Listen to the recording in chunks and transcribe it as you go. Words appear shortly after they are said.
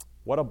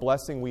what a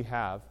blessing we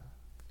have.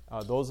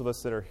 Those of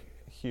us that are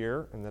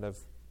here and that have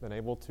been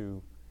able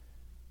to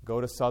go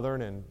to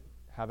Southern and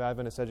have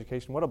Adventist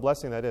education, what a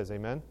blessing that is,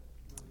 amen?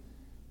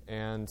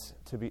 And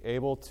to be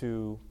able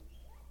to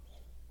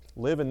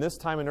live in this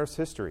time in Earth's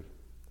history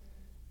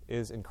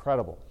is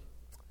incredible.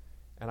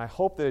 And I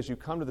hope that as you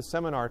come to the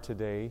seminar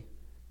today,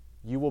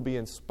 you will be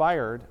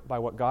inspired by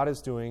what God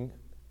is doing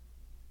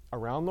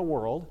around the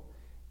world,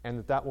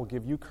 and that will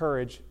give you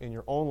courage in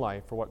your own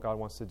life for what God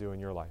wants to do in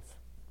your life.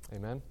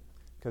 Amen?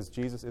 Because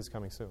Jesus is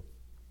coming soon.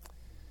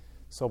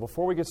 So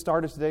before we get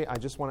started today, I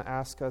just want to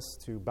ask us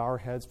to bow our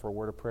heads for a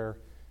word of prayer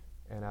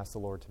and ask the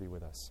Lord to be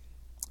with us.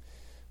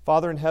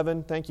 Father in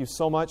heaven, thank you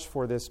so much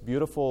for this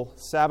beautiful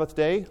Sabbath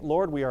day.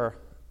 Lord, we are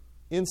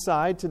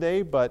inside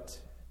today, but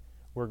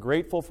we're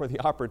grateful for the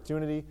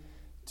opportunity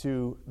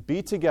to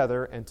be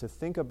together and to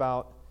think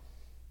about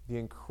the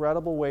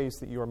incredible ways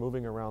that you are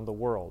moving around the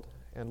world.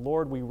 And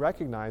Lord, we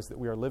recognize that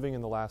we are living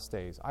in the last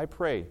days. I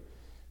pray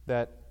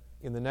that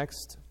in the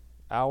next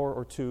hour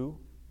or two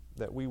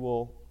that we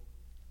will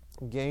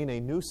gain a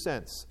new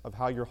sense of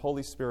how your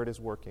Holy Spirit is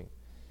working,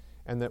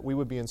 and that we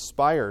would be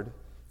inspired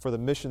for the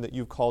mission that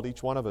you've called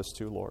each one of us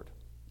to, Lord.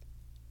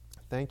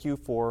 Thank you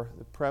for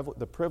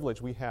the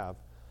privilege we have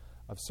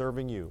of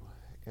serving you,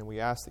 and we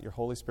ask that your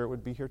Holy Spirit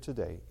would be here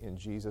today. In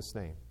Jesus'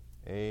 name,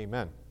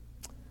 amen.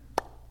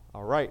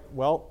 All right,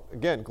 well,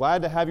 again,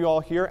 glad to have you all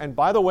here. And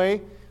by the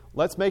way,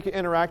 let's make it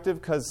interactive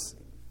because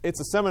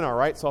it's a seminar,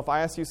 right? So if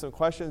I ask you some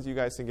questions, you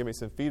guys can give me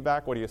some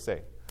feedback. What do you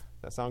say?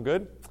 That sound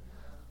good?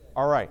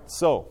 All right,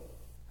 so,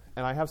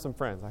 and I have some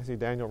friends. I see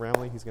Daniel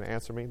Ramley. He's going to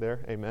answer me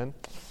there. Amen.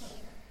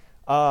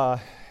 I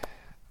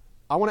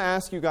want to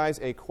ask you guys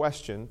a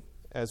question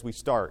as we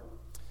start.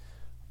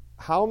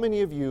 How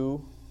many of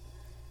you,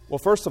 well,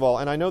 first of all,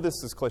 and I know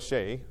this is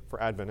cliche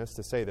for Adventists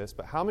to say this,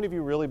 but how many of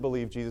you really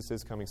believe Jesus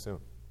is coming soon?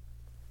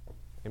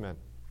 Amen.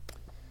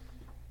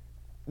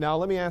 Now,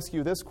 let me ask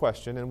you this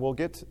question, and we'll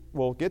get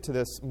to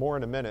this more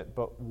in a minute,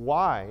 but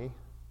why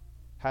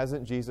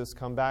hasn't Jesus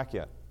come back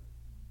yet?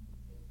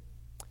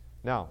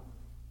 Now,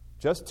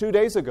 just 2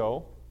 days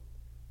ago,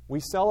 we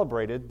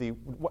celebrated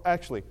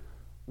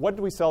what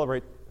did we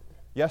celebrate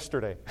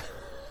yesterday?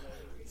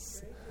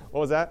 What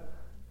was that?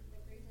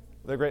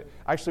 The great.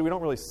 Actually, we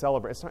don't really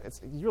celebrate.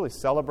 You really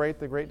celebrate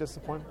the great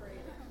disappointment?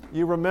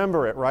 You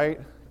remember it,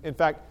 right? In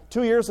fact,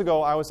 2 years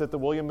ago, I was at the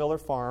William Miller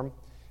Farm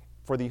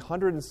for the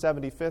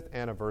 175th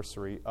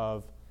anniversary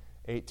of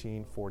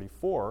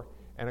 1844.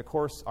 And of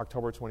course,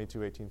 October 22,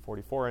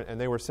 1844. And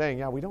they were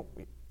saying, we don't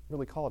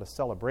really call it a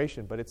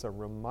celebration, but it's a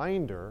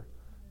reminder,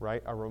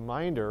 right? A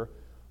reminder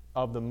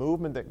of the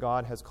movement that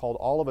God has called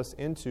all of us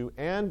into,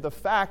 and the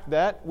fact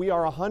that we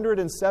are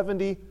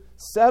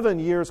 177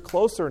 years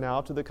closer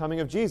now to the coming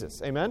of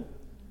Jesus. Amen?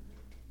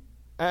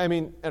 I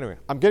mean, anyway,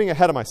 I'm getting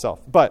ahead of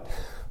myself, but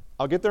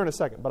I'll get there in a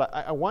second. But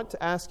I want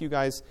to ask you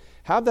guys,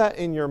 have that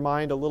in your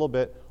mind a little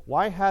bit.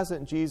 Why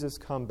hasn't Jesus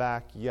come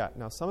back yet?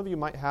 Now, some of you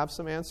might have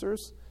some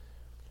answers.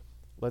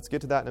 Let's get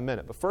to that in a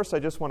minute. But first, I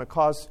just want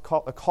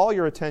to call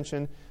your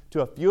attention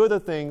to a few of the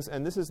things,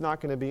 and this is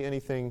not going to be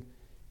anything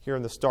here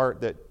in the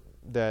start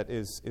that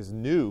is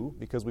new,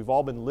 because we've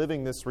all been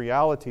living this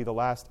reality the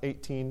last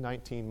 18,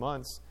 19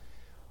 months.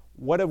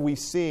 What have we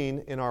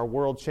seen in our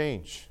world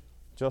change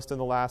just in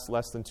the last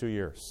less than 2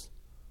 years?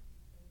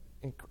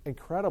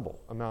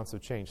 Incredible amounts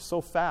of change.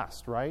 So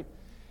fast, right?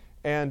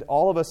 And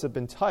all of us have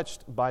been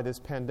touched by this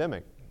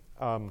pandemic.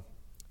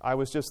 I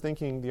was just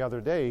thinking the other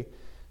day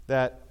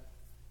that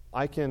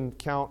I can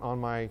count on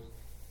my,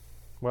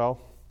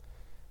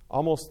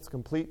 almost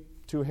complete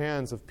 2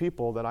 hands of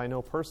people that I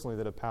know personally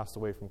that have passed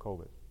away from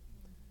COVID.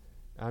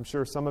 I'm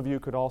sure some of you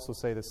could also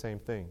say the same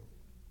thing.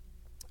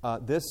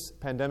 This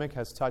pandemic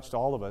has touched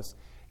all of us,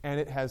 and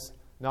it has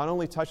not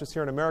only touched us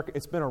here in America,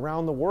 it's been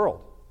around the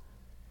world.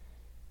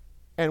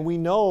 And we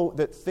know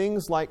that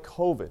things like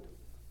COVID,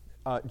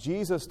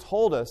 Jesus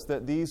told us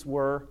that these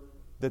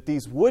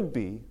would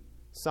be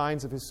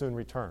signs of his soon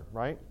return,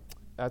 right?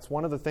 That's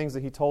one of the things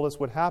that he told us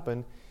would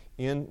happen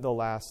in the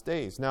last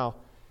days. Now,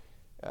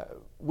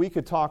 we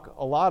could talk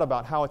a lot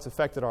about how it's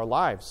affected our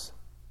lives,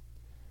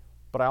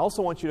 but I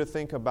also want you to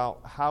think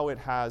about how it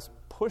has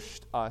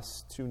pushed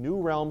us to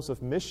new realms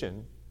of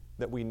mission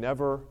that we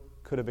never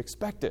could have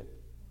expected.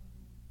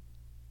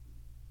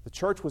 The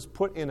church was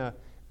put in a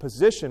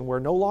position where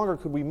no longer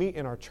could we meet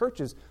in our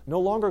churches, no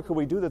longer could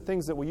we do the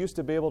things that we used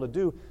to be able to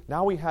do.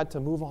 Now we had to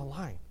move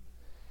online.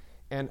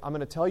 And I'm going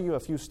to tell you a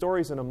few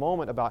stories in a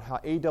moment about how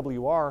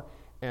AWR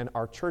and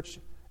our church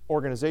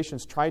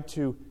organizations tried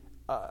to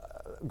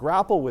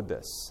grapple with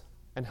this,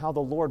 and how the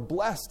Lord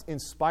blessed in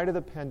spite of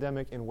the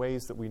pandemic in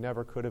ways that we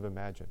never could have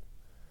imagined.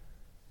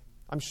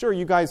 I'm sure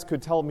you guys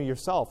could tell me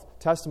yourself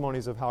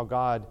testimonies of how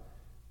God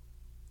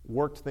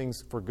worked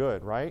things for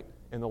good, right?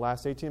 In the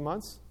last 18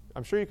 months.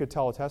 I'm sure you could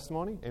tell a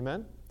testimony.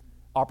 Amen?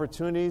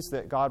 Opportunities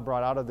that God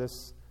brought out of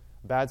this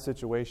bad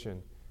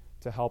situation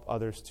to help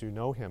others to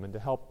know him and to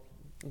help.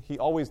 He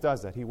always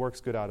does that. He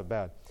works good out of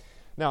bad.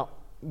 Now,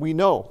 we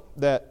know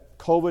that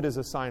COVID is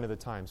a sign of the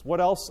times.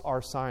 What else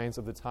are signs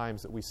of the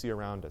times that we see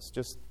around us?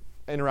 Just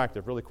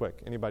Interactive, really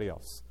quick. Anybody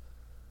else?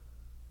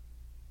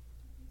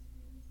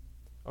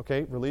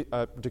 Okay,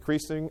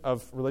 decreasing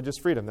of religious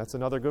freedom. That's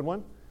another good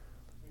one.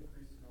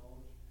 Increased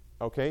knowledge.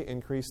 Okay,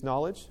 increased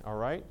knowledge. All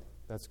right,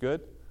 that's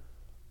good.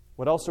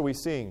 What else are we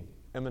seeing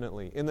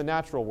imminently? In the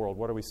natural world,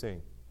 what are we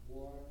seeing?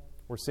 War.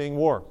 We're seeing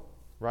war,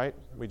 right?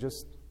 More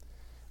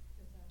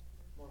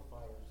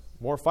fires.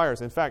 More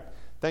fires. In fact,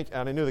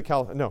 and I knew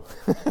no,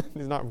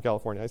 he's not from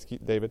California. I just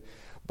keep David.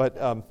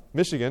 But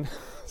Michigan,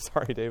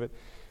 sorry, David.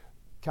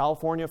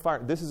 California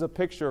fire. This is a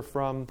picture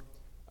from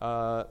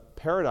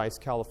Paradise,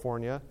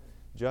 California,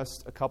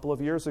 just a couple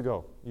of years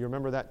ago. You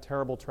remember that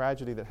terrible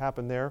tragedy that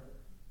happened there?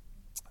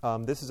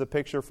 This is a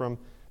picture from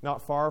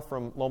not far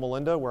from Loma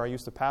Linda, where I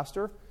used to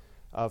pastor,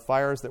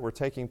 fires that were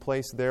taking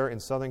place there in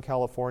Southern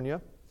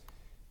California.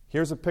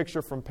 Here's a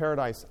picture from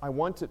Paradise. I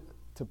want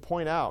to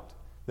point out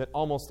that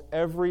almost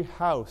every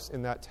house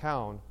in that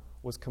town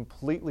was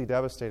completely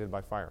devastated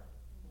by fire.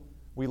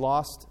 We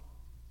lost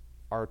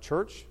our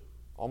church,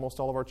 almost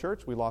all of our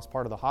church. We lost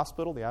part of the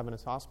hospital, the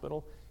Adventist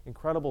hospital.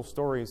 Incredible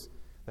stories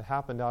that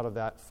happened out of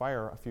that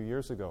fire a few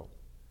years ago.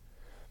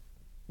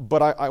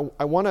 But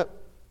I want to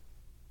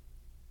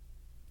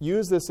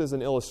use this as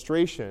an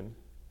illustration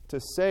to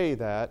say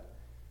that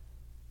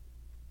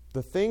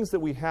the things that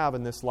we have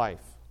in this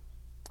life,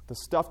 the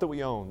stuff that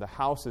we own, the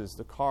houses,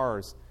 the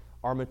cars,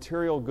 our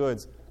material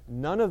goods,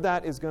 none of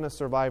that is going to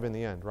survive in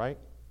the end, right?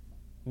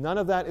 None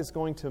of that is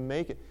going to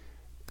make it.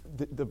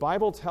 The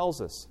Bible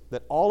tells us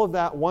that all of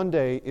that one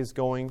day is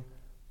going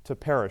to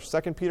perish.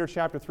 2 Peter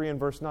chapter 3 and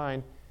verse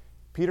 9,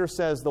 Peter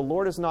says, "The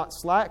Lord is not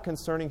slack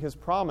concerning his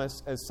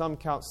promise, as some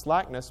count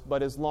slackness,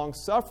 but is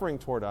long-suffering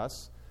toward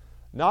us,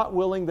 not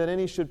willing that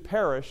any should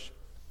perish,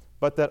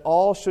 but that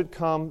all should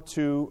come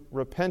to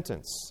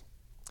repentance."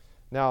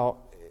 Now,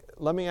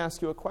 let me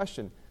ask you a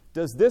question.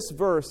 Does this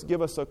verse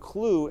give us a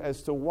clue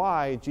as to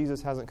why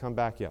Jesus hasn't come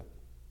back yet?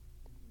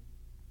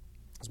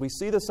 As we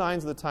see the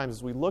signs of the times,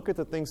 as we look at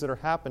the things that are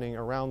happening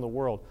around the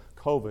world,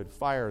 COVID,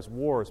 fires,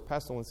 wars,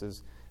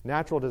 pestilences,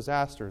 natural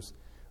disasters,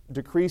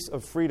 decrease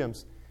of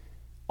freedoms,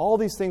 all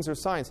these things are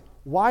signs.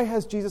 Why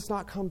has Jesus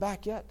not come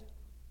back yet?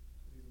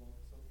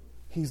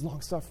 He's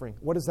long-suffering.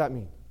 What does that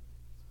mean?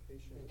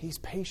 He's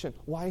patient.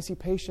 Why is he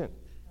patient?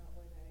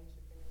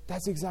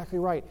 That's exactly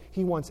right.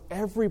 He wants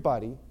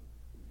everybody,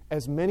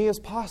 as many as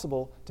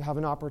possible, to have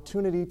an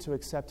opportunity to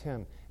accept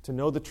him, to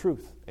know the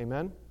truth.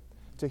 Amen?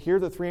 To hear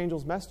the three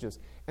angels' messages.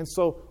 And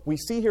so we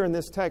see here in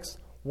this text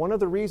one of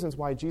the reasons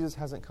why Jesus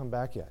hasn't come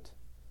back yet.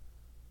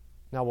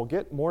 Now we'll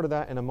get more to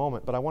that in a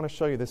moment, but I want to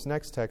show you this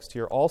next text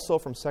here, also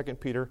from 2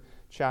 Peter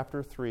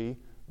chapter 3,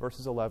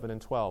 verses 11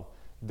 and 12.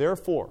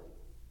 "Therefore,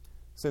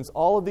 since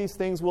all of these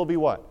things will be"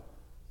 what?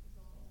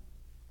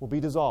 Will be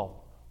dissolved.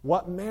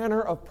 "What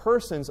manner of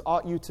persons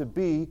ought you to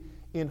be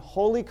in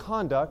holy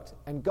conduct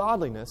and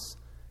godliness?"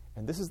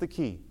 And this is the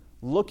key.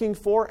 "Looking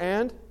for"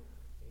 and?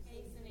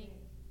 Hastening.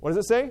 What does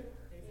it say?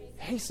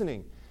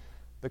 Hastening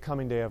the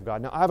coming day of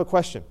God. Now, I have a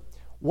question.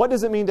 What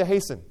does it mean to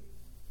hasten?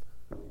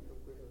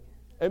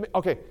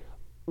 Okay,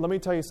 let me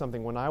tell you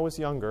something. When I was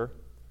younger,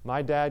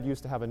 my dad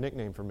used to have a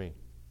nickname for me. Do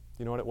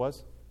you know what it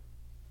was?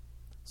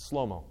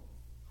 Slow-mo.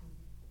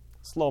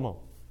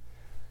 Slow-mo.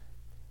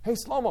 Hey,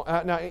 slow-mo.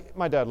 Now,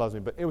 my dad loves me,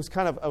 but it was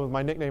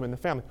my nickname in the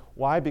family.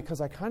 Why?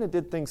 Because I kind of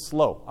did things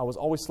slow. I was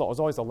always slow. I was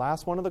always the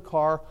last one in the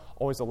car,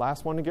 always the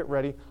last one to get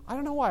ready. I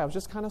don't know why. I was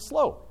just kind of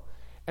slow.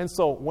 And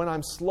so when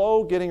I'm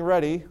slow getting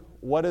ready,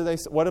 what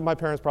did my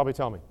parents probably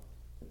tell me?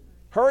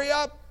 Hurry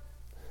up!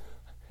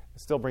 It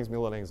still brings me a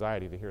little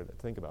anxiety to hear that,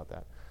 think about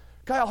that.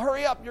 Kyle,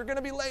 hurry up! You're going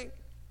to be late.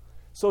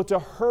 So to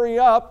hurry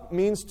up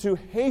means to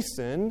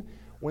hasten.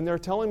 When they're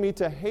telling me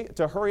to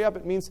hurry up,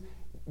 it means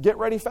get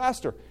ready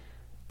faster.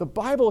 The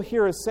Bible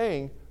here is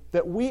saying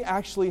that we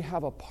actually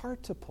have a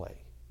part to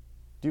play.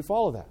 Do you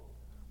follow that?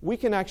 We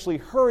can actually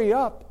hurry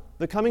up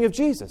the coming of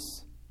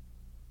Jesus.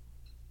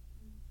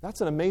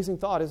 That's an amazing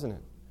thought, isn't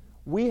it?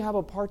 We have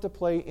a part to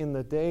play in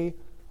the day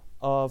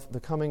of the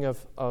coming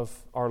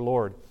of our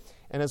Lord.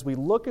 And as we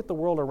look at the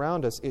world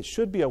around us, it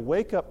should be a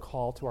wake-up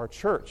call to our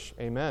church.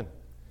 Amen.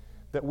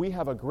 That we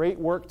have a great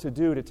work to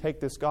do to take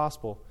this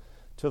gospel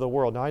to the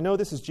world. Now, I know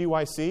this is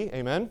GYC.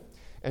 Amen.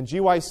 And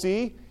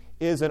GYC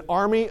is an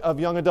army of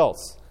young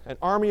adults, an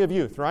army of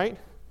youth, right?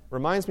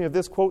 Reminds me of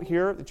this quote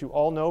here that you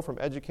all know from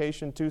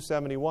Education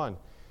 271.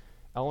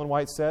 Ellen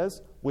White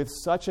says, "With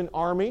such an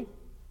army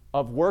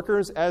of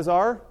workers as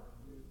our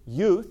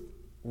youth,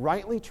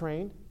 rightly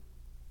trained,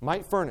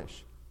 might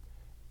furnish."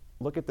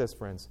 Look at this,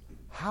 friends.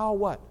 How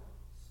what?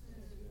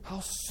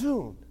 How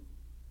soon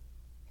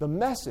the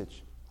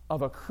message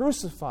of a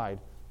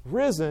crucified,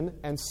 risen,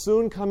 and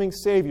soon coming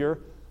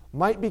Savior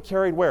might be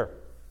carried where?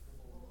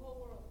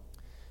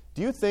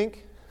 Do you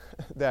think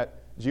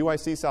that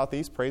GYC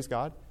Southeast, praise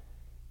God,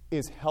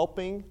 is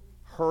helping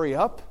hurry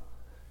up?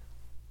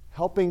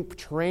 Helping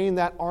train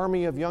that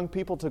army of young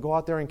people to go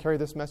out there and carry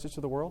this message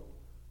to the world?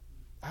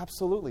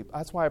 Absolutely.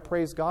 That's why I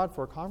praise God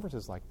for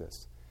conferences like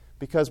this.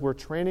 Because we're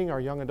training our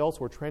young adults,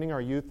 we're training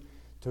our youth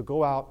to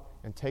go out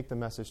and take the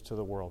message to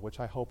the world, which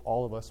I hope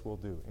all of us will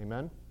do.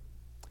 Amen?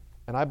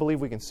 And I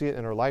believe we can see it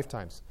in our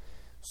lifetimes.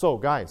 So,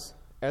 guys,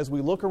 as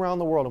we look around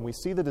the world and we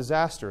see the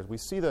disasters, we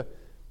see the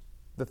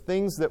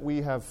things that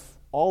we have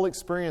all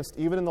experienced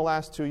even in the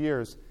last 2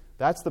 years,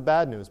 that's the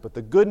bad news. But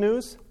the good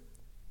news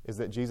is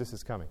that Jesus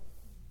is coming.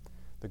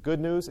 The good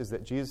news is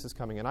that Jesus is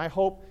coming. And I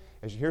hope,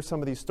 as you hear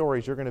some of these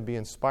stories, you're going to be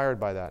inspired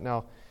by that.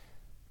 Now,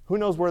 who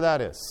knows where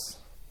that is?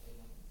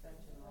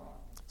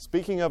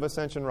 Speaking of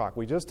Ascension Rock,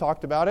 we just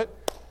talked about it.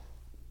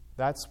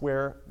 That's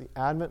where the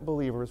Advent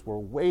believers were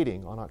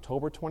waiting on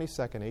October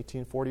 22nd,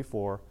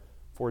 1844,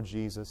 for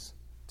Jesus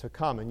to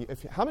come. And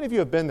how many of you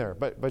have been there?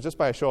 But just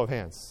by a show of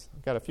hands.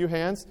 I've got a few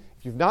hands.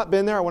 If you've not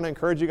been there, I want to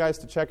encourage you guys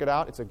to check it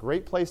out. It's a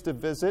great place to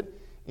visit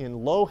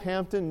in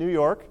Lowhampton, New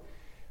York.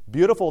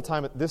 Beautiful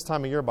time at this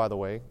time of year, by the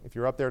way. If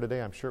you're up there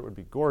today, I'm sure it would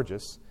be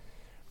gorgeous.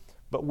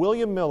 But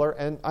William Miller,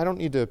 and I don't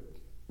need to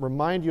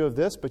remind you of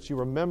this, but you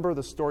remember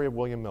the story of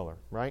William Miller,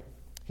 right?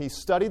 He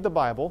studied the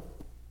Bible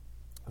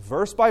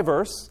verse by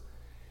verse,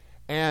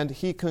 and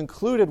he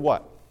concluded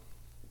what?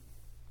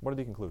 What did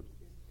he conclude?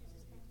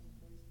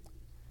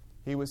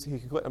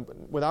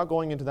 Without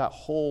going into that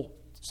whole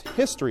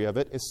history of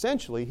it,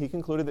 essentially he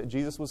concluded that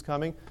Jesus was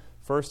coming.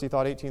 First he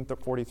thought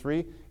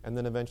 1843, and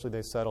then eventually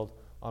they settled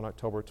on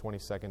October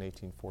 22nd,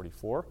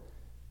 1844.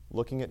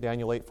 Looking at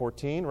Daniel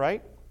 8:14,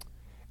 right?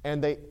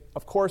 And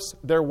of course,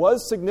 there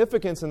was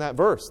significance in that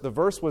verse. The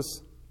verse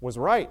was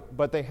right,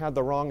 but they had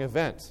the wrong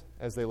event,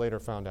 as they later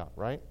found out,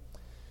 right?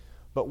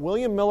 But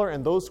William Miller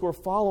and those who were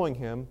following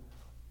him,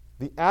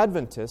 the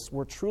Adventists,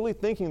 were truly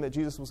thinking that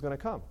Jesus was going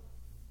to come.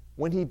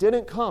 When he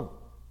didn't come,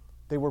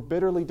 they were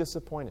bitterly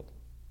disappointed.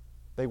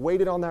 They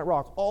waited on that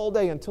rock all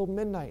day until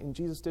midnight, and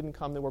Jesus didn't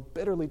come. They were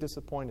bitterly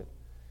disappointed.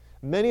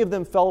 Many of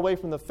them fell away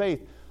from the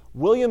faith.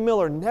 William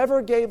Miller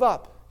never gave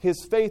up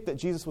his faith that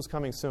Jesus was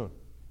coming soon.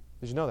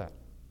 Did you know that?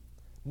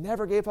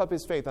 Never gave up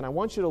his faith. And I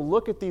want you to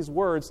look at these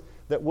words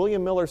that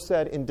William Miller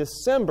said in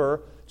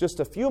December, just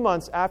a few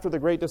months after the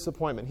Great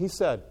Disappointment. He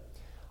said,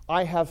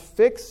 "I have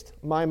fixed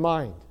my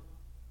mind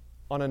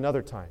on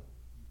another time.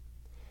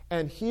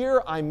 And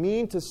here I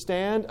mean to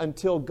stand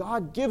until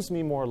God gives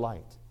me more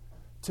light.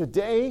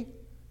 Today,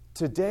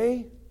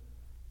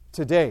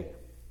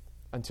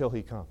 until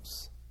he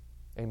comes."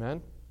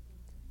 Amen?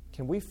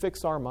 Can we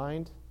fix our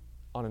mind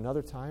on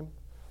another time?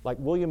 Like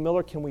William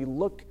Miller, can we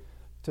look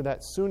to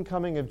that soon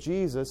coming of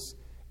Jesus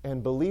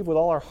and believe with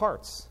all our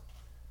hearts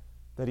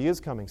that he is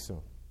coming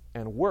soon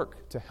and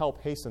work to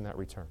help hasten that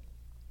return?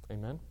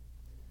 Amen?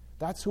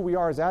 That's who we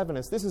are as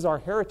Adventists. This is our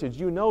heritage.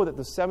 You know that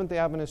the Seventh-day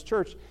Adventist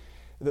Church,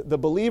 the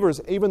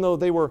believers, even though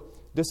they were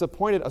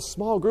disappointed, a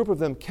small group of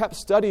them kept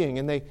studying,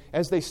 and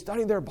as they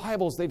studied their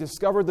Bibles, they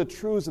discovered the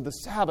truths of the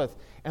Sabbath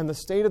and the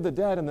state of the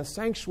dead and the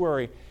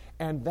sanctuary,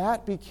 and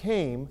that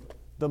became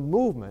the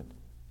movement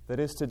that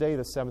is today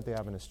the Seventh-day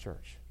Adventist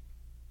Church.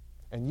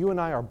 And you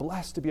and I are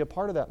blessed to be a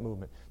part of that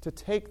movement, to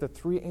take the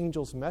three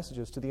angels'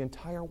 messages to the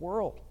entire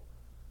world.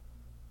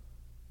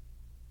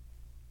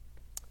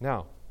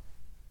 Now,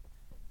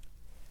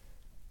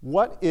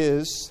 what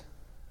is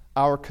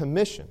our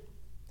commission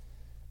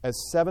as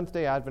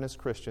Seventh-day Adventist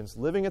Christians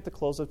living at the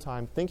close of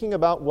time, thinking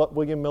about what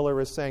William Miller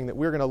is saying, that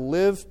we're going to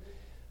live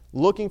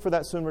looking for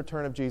that soon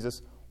return of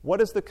Jesus? What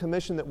is the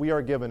commission that we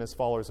are given as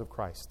followers of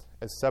Christ,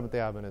 as Seventh-day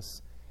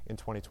Adventists in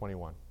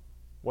 2021?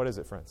 What is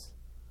it, friends?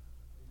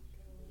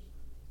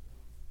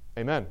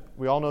 Amen.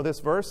 We all know this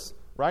verse,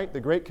 right?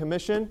 The Great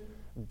Commission.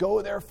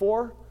 Go,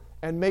 therefore,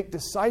 and make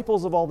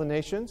disciples of all the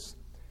nations,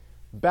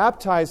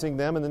 baptizing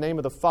them in the name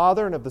of the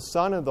Father and of the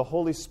Son and of the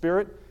Holy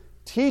Spirit,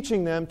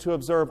 teaching them to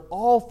observe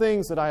all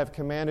things that I have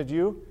commanded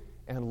you.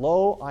 And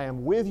lo, I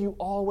am with you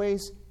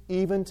always,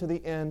 even to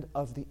the end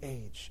of the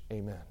age.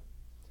 Amen.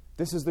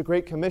 This is the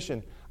Great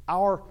Commission,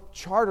 our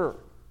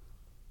charter.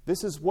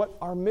 This is what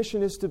our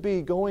mission is to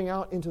be, going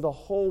out into the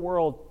whole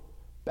world,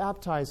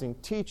 baptizing,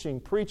 teaching,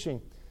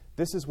 preaching.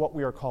 This is what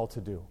we are called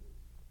to do.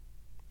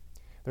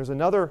 There's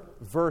another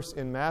verse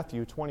in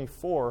Matthew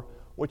 24,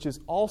 which is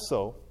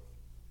also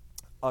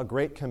a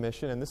great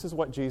commission, and this is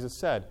what Jesus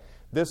said.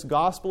 This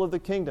gospel of the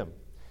kingdom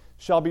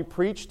shall be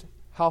preached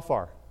how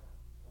far?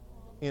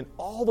 In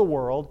all the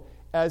world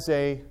as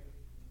a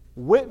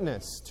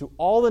witness to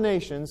all the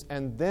nations,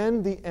 and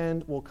then the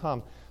end will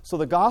come. So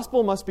the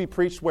gospel must be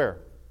preached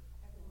where?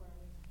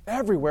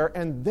 Everywhere,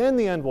 and then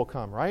the end will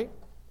come, right?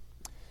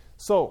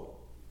 So,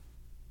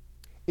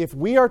 if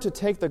we are to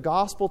take the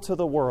gospel to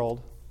the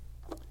world,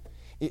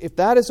 if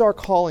that is our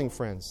calling,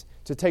 friends,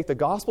 to take the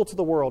gospel to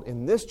the world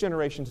in this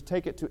generation, to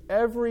take it to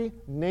every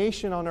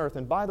nation on earth.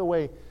 And by the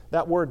way,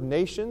 that word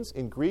nations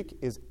in Greek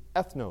is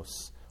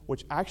ethnos,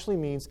 which actually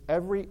means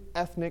every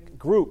ethnic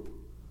group.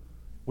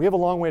 We have a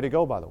long way to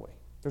go, by the way.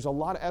 There's a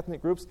lot of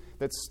ethnic groups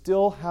that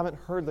still haven't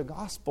heard the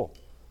gospel.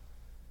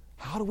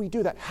 How do we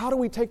do that? How do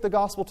we take the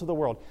gospel to the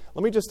world?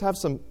 Let me just have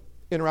some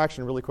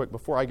interaction really quick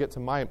before I get to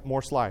my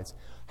more slides.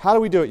 How do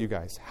we do it, you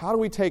guys? How do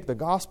we take the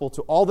gospel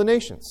to all the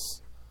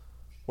nations?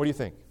 What do you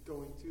think?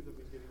 Going to them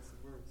and getting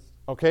submerged.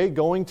 Okay,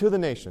 going to the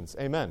nations.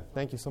 Amen.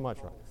 Thank you so much,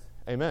 Ron.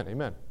 Amen,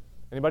 amen.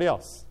 Anybody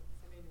else?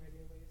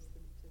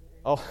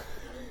 Oh,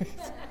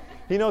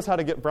 He knows how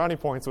to get brownie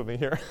points with me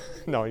here.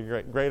 No, you're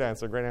great. Great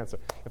answer. Great answer.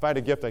 If I had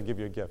a gift, I'd give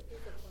you a gift.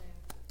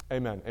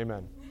 Amen.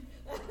 Amen.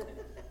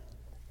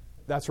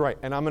 That's right.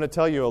 And I'm going to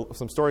tell you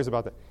some stories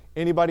about that.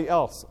 Anybody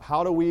else?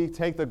 How do we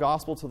take the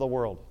gospel to the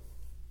world?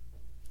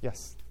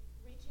 Yes.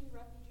 Reaching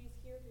refugees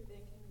here who then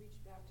can reach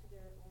back to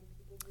their own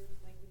people groups,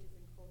 languages,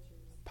 and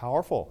cultures.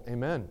 Powerful.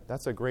 Amen.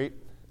 That's a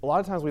lot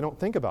of times we don't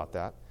think about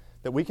that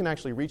we can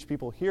actually reach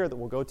people here that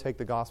will go take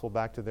the gospel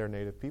back to their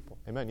native people.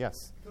 Amen.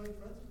 Yes.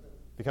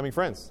 Becoming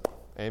friends.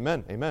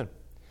 Amen. Amen.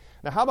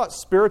 Now, how about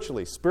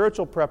spiritually?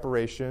 Spiritual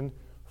preparation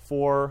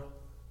for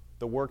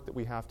the work that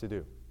we have to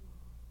do.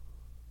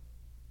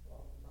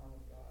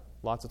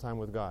 Lots of time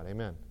with God.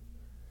 Amen.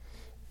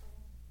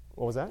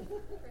 What was that?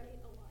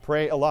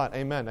 Pray a lot.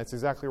 Amen. That's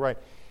exactly right.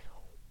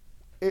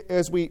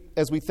 As we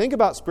think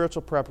about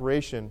spiritual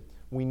preparation,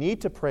 we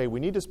need to pray. We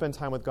need to spend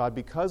time with God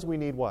because we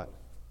need what?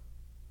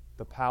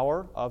 The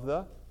power of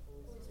the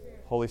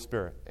Holy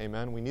Spirit.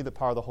 Amen. We need the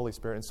power of the Holy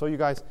Spirit. And so, you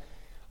guys,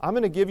 I'm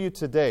going to give you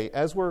today,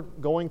 as we're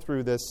going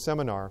through this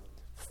seminar,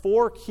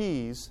 4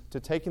 keys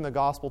to taking the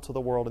gospel to the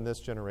world in this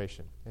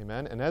generation.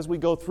 Amen. And as we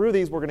go through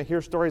these, we're going to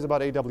hear stories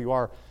about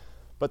AWR.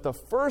 But the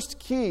first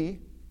key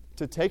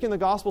to taking the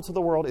gospel to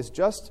the world is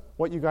just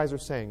what you guys are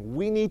saying.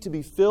 We need to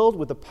be filled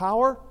with the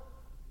power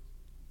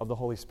of the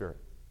Holy Spirit.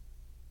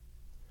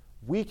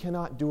 We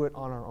cannot do it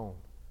on our own.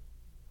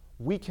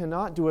 We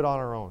cannot do it on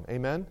our own.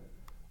 Amen?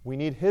 We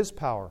need His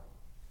power.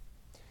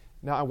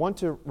 Now, I want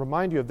to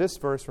remind you of this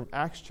verse from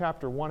Acts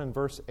chapter 1 and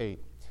verse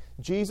 8.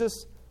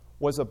 Jesus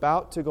was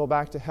about to go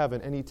back to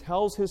heaven, and He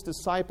tells His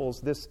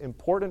disciples this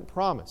important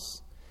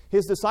promise.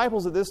 His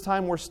disciples at this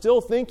time were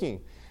still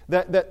thinking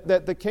that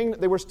the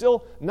kingdom, they were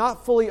still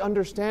not fully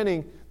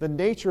understanding the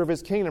nature of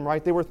His kingdom,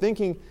 right? They were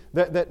thinking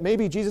that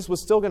maybe Jesus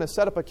was still going to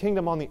set up a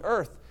kingdom on the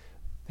earth.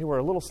 They were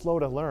a little slow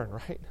to learn,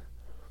 right?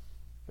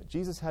 But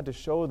Jesus had to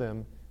show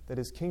them that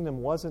His kingdom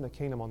wasn't a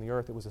kingdom on the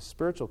earth. It was a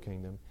spiritual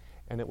kingdom,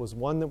 and it was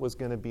one that was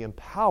going to be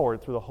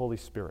empowered through the Holy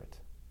Spirit.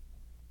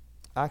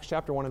 Acts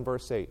chapter 1 and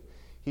verse 8.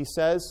 He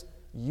says,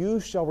 "You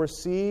shall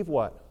receive"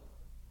 what?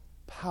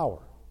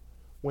 Power.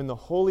 "When the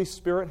Holy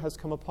Spirit has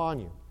come upon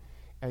you.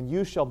 And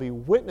you shall be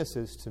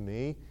witnesses to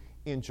me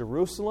in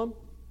Jerusalem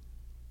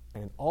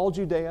and in all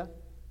Judea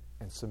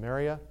and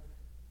Samaria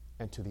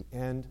and to the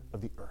end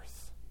of the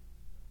earth."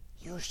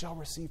 You shall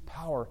receive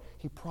power.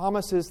 He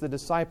promises the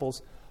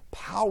disciples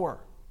power.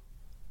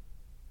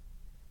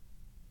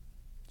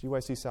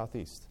 GYC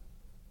Southeast.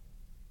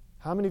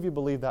 How many of you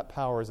believe that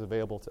power is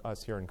available to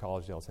us here in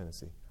Collegedale,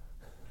 Tennessee?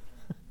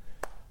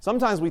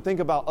 Sometimes we think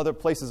about other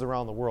places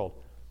around the world,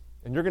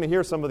 and you're going to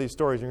hear some of these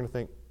stories. You're going to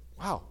think,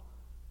 wow,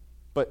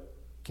 but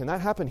can that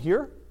happen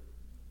here?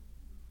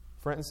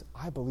 Friends,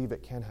 I believe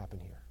it can happen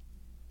here.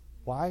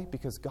 Why?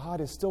 Because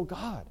God is still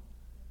God.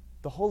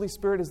 The Holy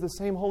Spirit is the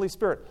same Holy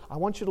Spirit. I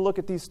want you to look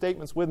at these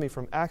statements with me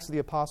from Acts of the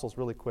Apostles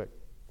really quick.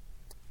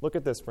 Look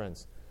at this,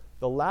 friends.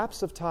 The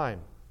lapse of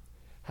time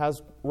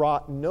has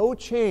wrought no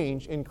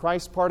change in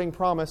Christ's parting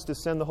promise to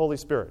send the Holy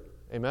Spirit.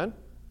 Amen?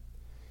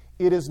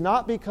 It is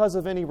not because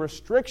of any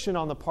restriction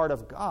on the part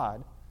of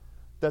God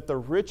that the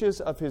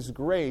riches of His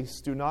grace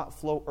do not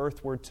flow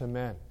earthward to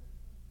men.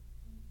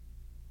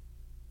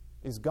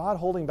 Is God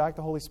holding back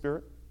the Holy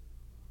Spirit?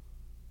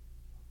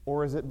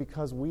 Or is it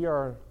because we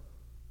are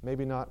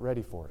maybe not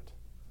ready for it?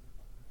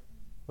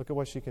 Look at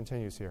what she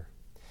continues here.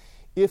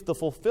 If the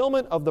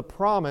fulfillment of the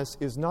promise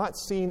is not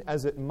seen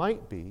as it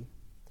might be,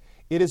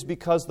 it is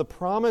because the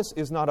promise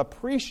is not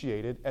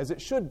appreciated as it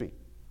should be.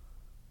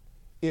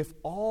 If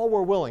all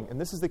were willing,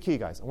 and this is the key,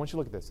 guys, I want you to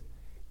look at this.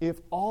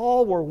 If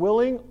all were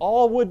willing,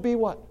 all would be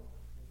what?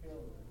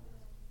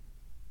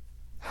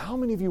 How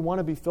many of you want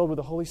to be filled with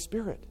the Holy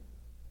Spirit?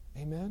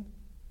 Amen?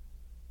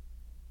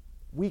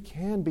 We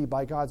can be,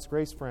 by God's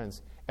grace,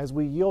 friends. As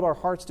we yield our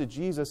hearts to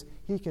Jesus,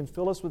 He can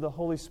fill us with the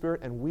Holy Spirit,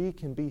 and we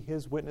can be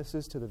His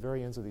witnesses to the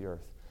very ends of the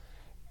earth.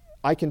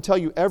 I can tell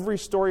you every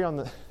story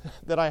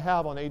that I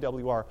have on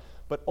AWR,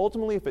 but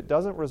ultimately, if it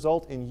doesn't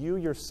result in you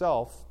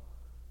yourself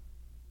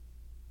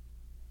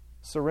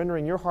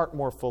surrendering your heart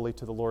more fully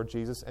to the Lord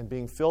Jesus and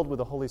being filled with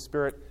the Holy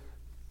Spirit,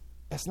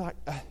 it's not,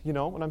 you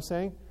know what I'm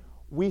saying?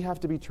 We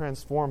have to be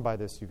transformed by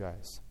this, you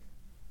guys.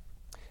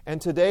 And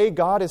today,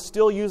 God is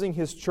still using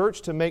His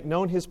church to make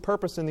known His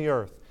purpose in the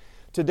earth.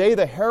 Today,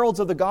 the heralds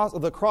of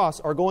the cross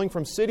are going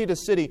from city to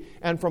city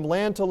and from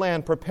land to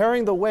land,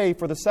 preparing the way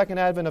for the second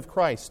advent of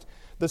Christ.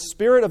 The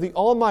Spirit of the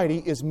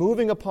Almighty is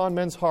moving upon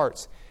men's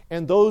hearts,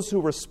 and those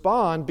who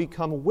respond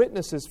become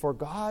witnesses for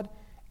God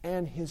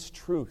and His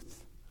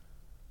truth.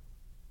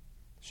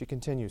 She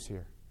continues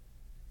here.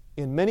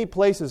 In many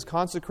places,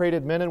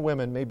 consecrated men and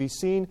women may be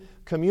seen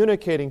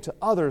communicating to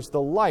others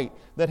the light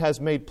that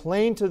has made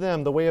plain to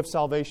them the way of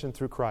salvation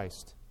through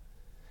Christ.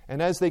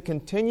 And as they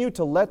continue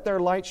to let their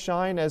light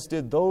shine, as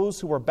did those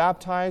who were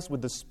baptized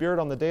with the Spirit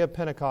on the day of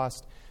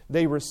Pentecost,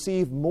 they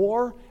receive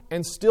more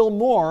and still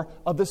more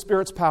of the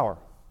Spirit's power.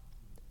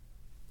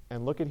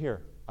 And look at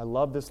here. I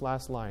love this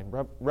last line,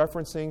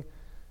 referencing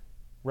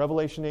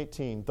Revelation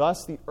 18.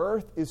 Thus the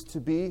earth is to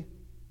be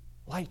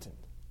lightened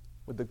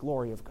with the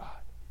glory of God.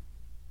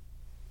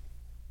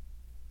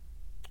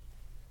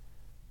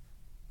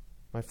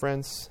 My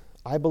friends,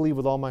 I believe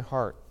with all my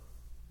heart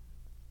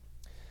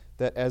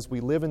that as we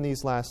live in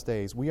these last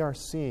days, we are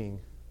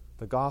seeing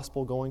the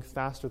gospel going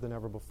faster than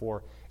ever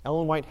before.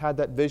 Ellen White had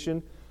that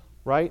vision,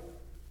 right,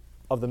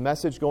 of the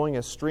message going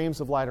as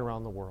streams of light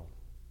around the world.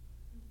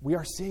 We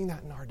are seeing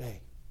that in our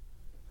day,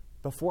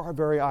 before our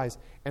very eyes.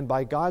 And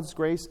by God's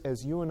grace,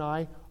 as you and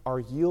I are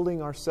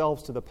yielding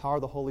ourselves to the power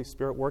of the Holy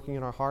Spirit working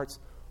in our hearts,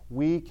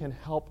 we can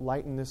help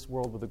lighten this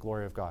world with the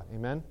glory of God.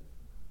 Amen?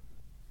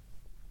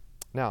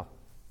 Now,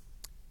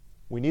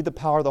 we need the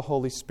power of the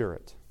Holy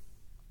Spirit.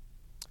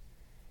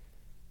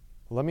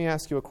 Let me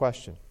ask you a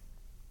question.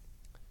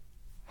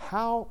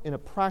 How, in a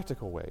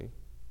practical way,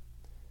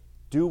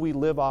 do we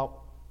live out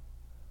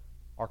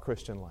our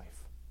Christian life?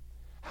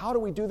 How do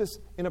we do this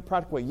in a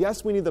practical way?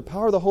 Yes, we need the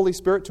power of the Holy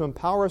Spirit to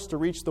empower us to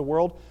reach the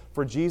world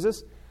for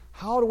Jesus.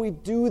 How do we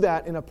do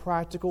that in a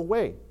practical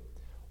way?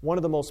 One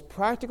of the most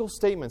practical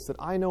statements that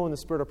I know in the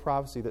spirit of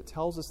prophecy that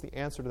tells us the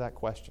answer to that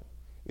question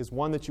is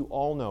one that you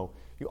all know.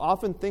 You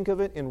often think of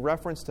it in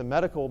reference to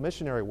medical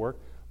missionary work,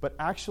 but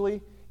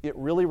actually it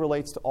really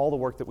relates to all the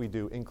work that we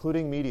do,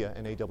 including media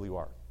and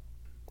AWR.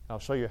 I'll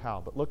show you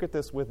how, but look at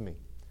this with me.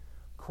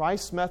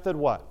 Christ's method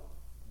what?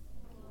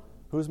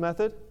 Whose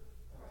method?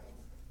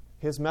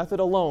 His method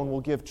alone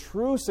will give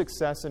true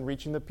success in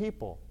reaching the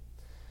people.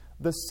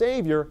 The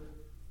Savior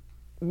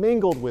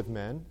mingled with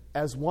men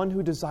as one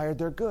who desired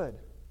their good.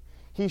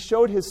 He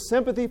showed his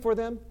sympathy for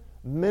them,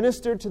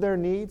 ministered to their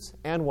needs,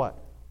 and what?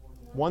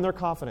 Won their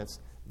confidence.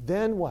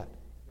 Then what?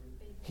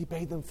 He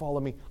bade them follow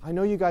me. I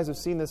know you guys have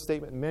seen this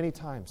statement many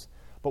times,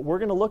 but we're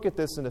going to look at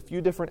this in a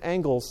few different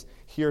angles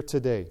here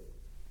today.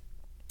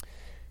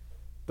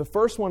 The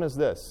first one is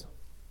this.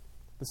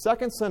 The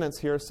second sentence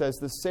here says,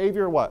 the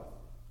Savior what?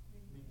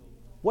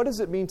 What does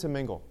it mean to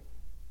mingle?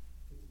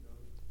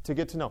 To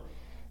get to know.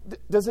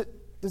 Does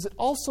it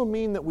also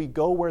mean that we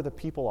go where the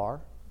people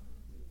are?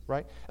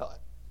 Right?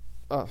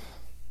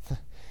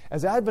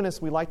 As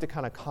Adventists, we like to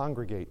kind of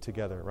congregate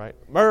together, right?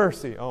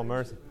 Mercy. Oh,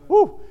 mercy.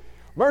 Woo!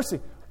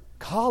 Mercy.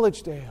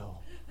 Collegedale.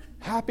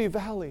 Happy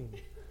Valley.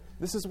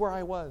 This is where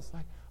I was.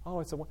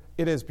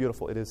 It is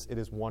beautiful. It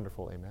is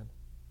wonderful. Amen.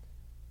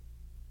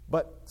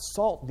 But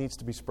salt needs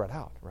to be spread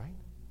out, right?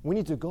 We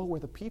need to go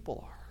where the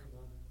people are.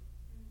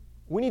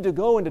 We need to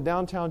go into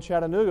downtown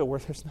Chattanooga where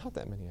there's not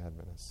that many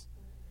Adventists.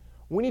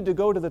 We need to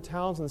go to the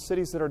towns and the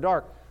cities that are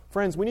dark.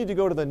 Friends, we need to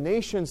go to the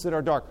nations that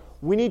are dark.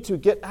 We need to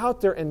get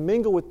out there and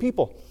mingle with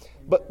people.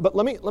 But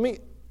let me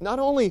not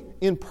only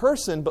in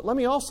person, but let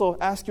me also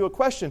ask you a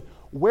question.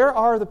 Where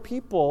are the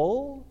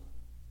people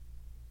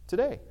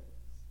today?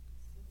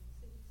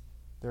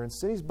 They're in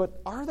cities, but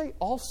are they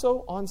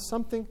also on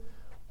something?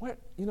 Let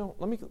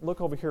me look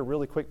over here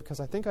really quick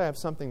because I think I have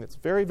something that's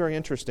very, very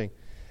interesting.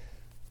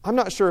 I'm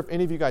not sure if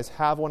any of you guys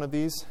have one of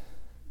these.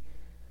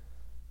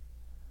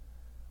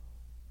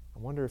 I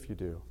wonder if you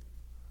do.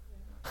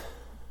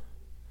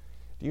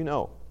 Do you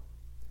know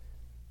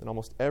that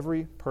almost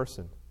every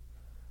person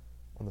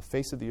on the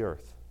face of the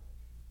earth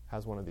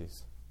has one of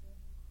these?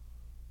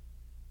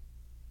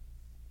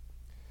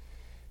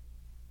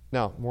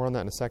 Now, more on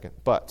that in a second.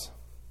 But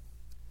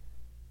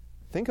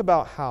think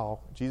about how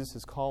Jesus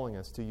is calling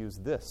us to use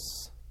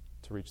this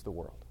to reach the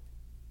world.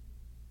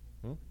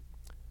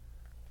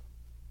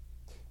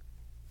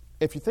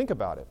 If you think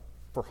about it,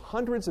 for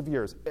hundreds of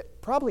years,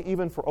 probably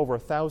even for over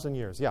 1,000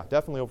 years, yeah,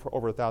 definitely for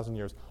over 1,000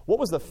 years, what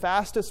was the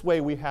fastest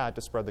way we had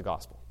to spread the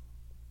gospel?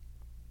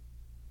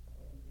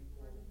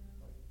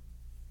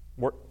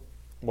 What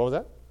was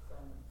that?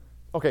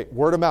 Okay,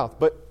 word of mouth.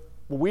 But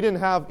we didn't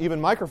have even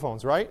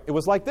microphones, right? It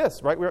was like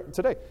this, right?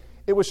 Today.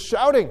 It was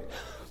shouting,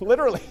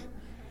 literally.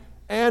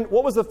 And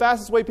what was the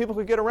fastest way people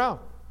could get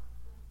around?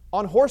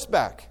 On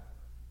horseback.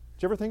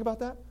 Did you ever think about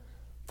that?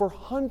 For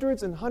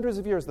hundreds and hundreds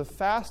of years, the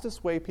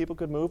fastest way people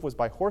could move was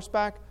by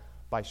horseback.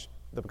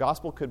 The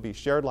gospel could be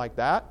shared like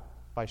that,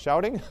 by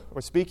shouting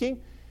or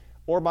speaking,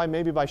 or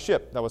maybe by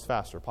ship. That was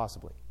faster,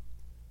 possibly.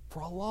 For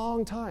a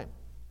long time.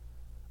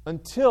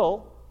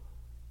 Until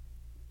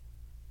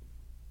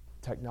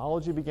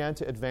technology began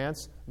to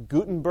advance.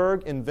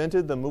 Gutenberg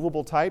invented the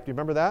movable type. Do you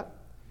remember that?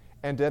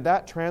 And did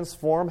that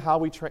transform how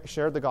we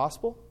shared the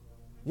gospel?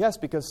 Yes,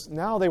 because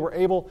now they were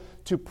able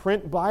to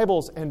print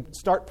Bibles and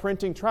start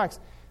printing tracts.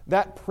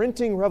 That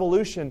printing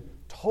revolution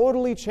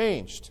totally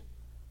changed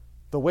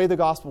the way the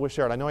gospel was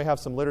shared. I know I have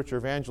some literature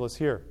evangelists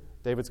here.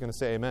 David's going to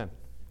say amen.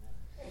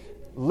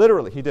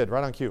 Literally, he did,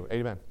 right on cue.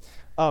 Amen.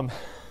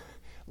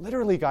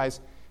 Literally,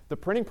 guys, the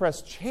printing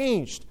press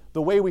changed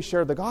the way we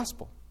shared the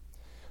gospel.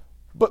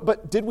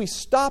 But did we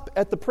stop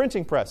at the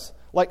printing press?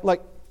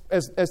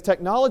 As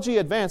technology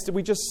advanced, did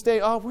we just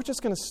stay, we're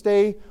just going to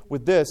stay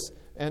with this,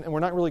 and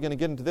we're not really going to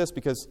get into this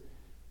because,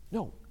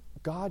 no,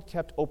 God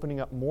kept opening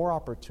up more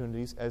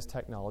opportunities as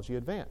technology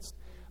advanced.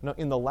 Now,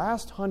 in the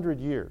last 100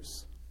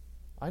 years,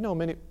 I know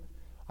many,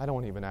 I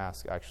don't even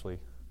ask, actually,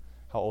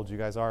 how old you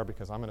guys are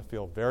because I'm going to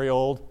feel very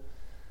old.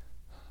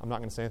 I'm not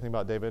going to say anything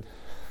about David.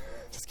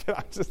 Just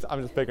kidding.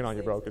 I'm just picking on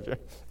you, bro. Could you?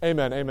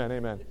 Amen, amen,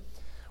 amen.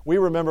 We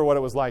remember what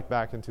it was like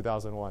back in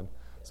 2001.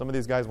 Some of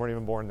these guys weren't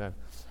even born then.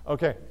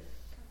 Okay.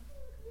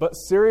 But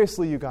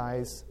seriously, you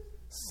guys,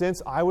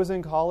 since I was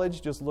in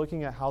college, just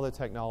looking at how the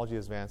technology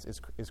has advanced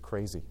is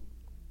crazy.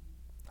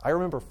 I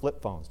remember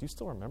flip phones. Do you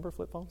still remember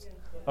flip phones?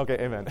 Yeah. Okay,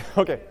 amen.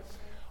 Okay.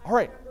 All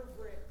right.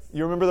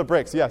 You remember the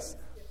bricks, yes.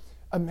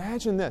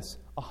 Imagine this.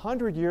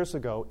 100 years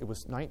ago, it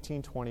was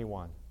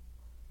 1921.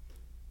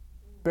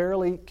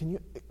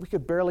 We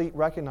could barely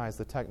recognize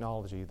the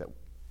technology that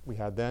we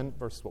had then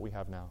versus what we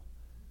have now.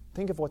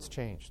 Think of what's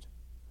changed.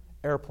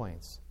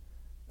 Airplanes,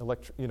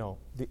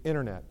 the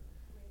internet,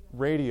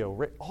 radio,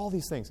 all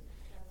these things.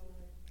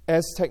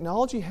 As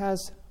technology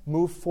has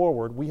moved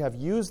forward, we have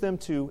used them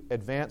to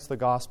advance the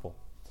gospel.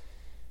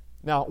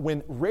 Now,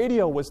 when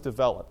radio was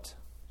developed,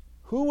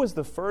 who was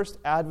the first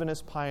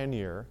Adventist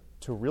pioneer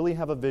to really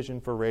have a vision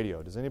for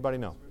radio? Does anybody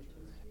know?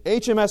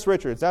 HMS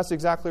Richards, that's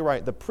exactly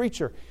right, the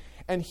preacher.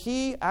 And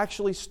he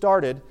actually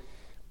started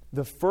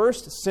the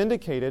first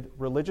syndicated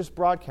religious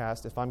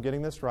broadcast, if I'm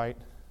getting this right.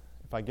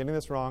 If I'm getting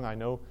this wrong, I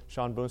know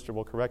Sean Boonster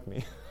will correct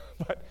me.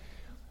 But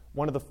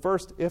one of the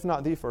first, if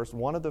not the first,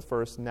 one of the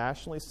first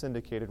nationally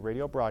syndicated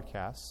radio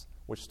broadcasts,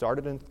 which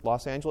started in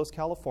Los Angeles,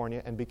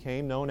 California, and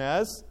became known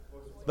as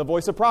the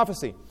Voice of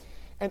Prophecy.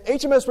 And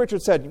HMS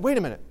Richards said, wait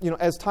a minute,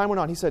 as time went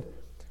on, he said,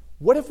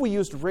 what if we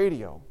used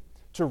radio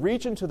to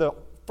reach into the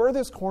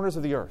furthest corners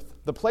of the earth,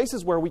 the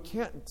places where we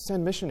can't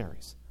send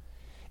missionaries?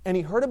 And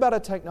he heard about a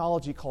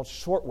technology called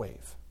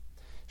shortwave.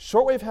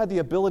 Shortwave had the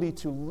ability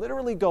to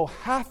literally go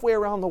halfway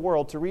around the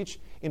world to reach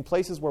in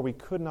places where we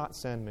could not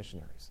send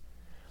missionaries.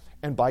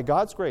 And by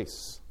God's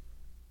grace,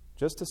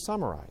 just to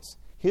summarize,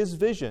 his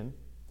vision,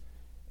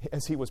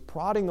 as he was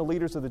prodding the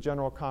leaders of the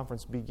General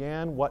Conference,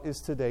 began what is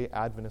today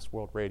Adventist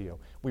World Radio.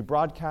 We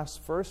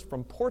broadcast first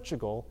from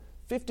Portugal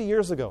 50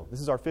 years ago. This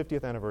is our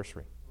 50th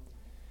anniversary.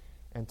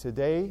 And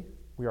today,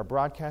 we are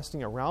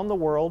broadcasting around the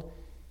world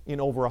in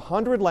over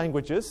 100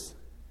 languages,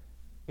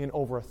 in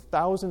over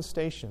 1,000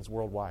 stations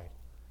worldwide.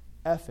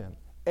 FM,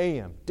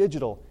 AM,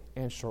 digital,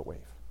 and shortwave.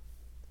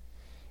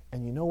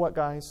 And you know what,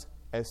 guys?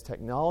 As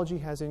technology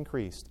has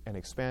increased and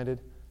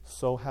expanded,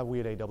 so have we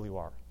at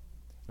AWR.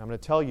 And I'm going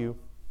to tell you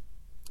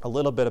a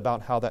little bit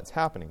about how that's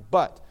happening.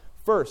 But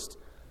first,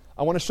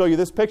 I want to show you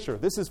this picture.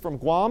 This is from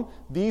Guam.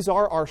 These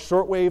are our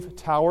shortwave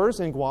towers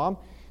in Guam.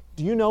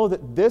 Do you know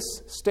that this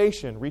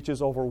station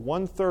reaches over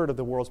 1/3 of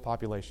the world's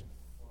population?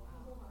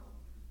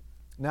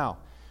 Now,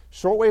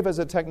 shortwave as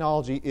a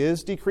technology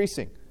is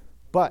decreasing,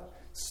 but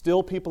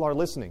still people are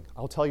listening.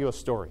 I'll tell you a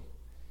story.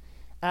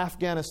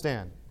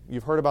 Afghanistan.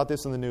 You've heard about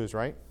this in the news,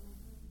 right?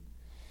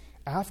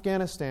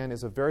 Afghanistan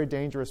is a very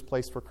dangerous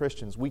place for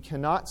Christians. We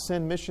cannot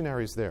send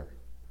missionaries there.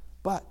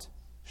 But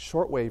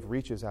shortwave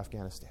reaches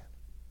Afghanistan.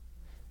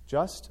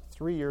 Just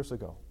 3 years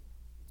ago,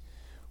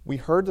 we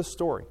heard the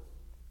story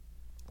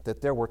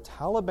that there were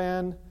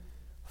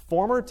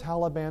former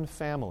Taliban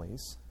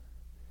families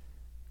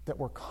that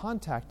were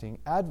contacting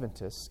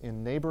Adventists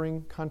in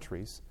neighboring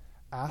countries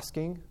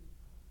asking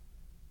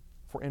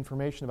for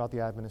information about the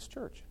Adventist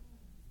church.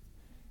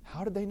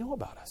 How did they know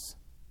about us?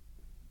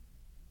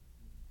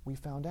 We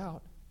found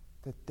out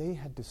that they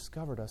had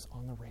discovered us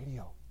on the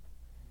radio.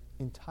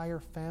 Entire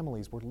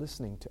families were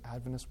listening to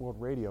Adventist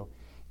World Radio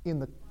in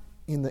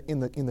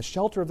the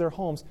shelter of their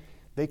homes.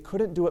 They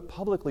couldn't do it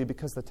publicly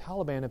because the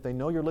Taliban, if they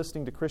know you're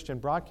listening to Christian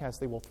broadcasts,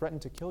 they will threaten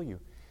to kill you.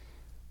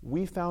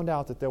 We found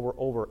out that there were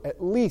over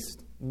at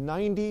least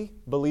 90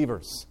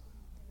 believers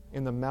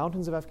in the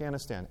mountains of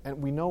Afghanistan.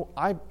 And we know,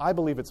 I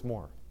believe it's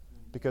more,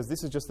 because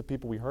this is just the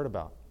people we heard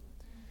about.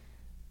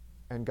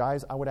 And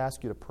guys, I would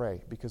ask you to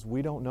pray, because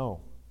we don't know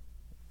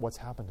what's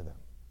happened to them.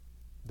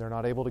 They're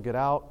not able to get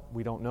out.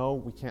 We don't know.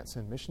 We can't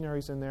send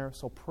missionaries in there.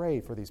 So pray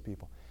for these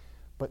people.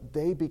 But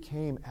they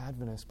became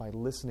Adventists by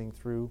listening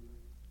through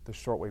the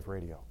shortwave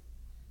radio.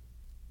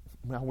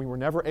 Now, we were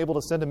never able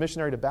to send a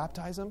missionary to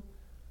baptize them,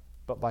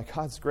 but by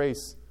God's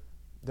grace,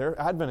 they're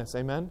Adventists.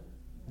 Amen?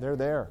 They're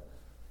there.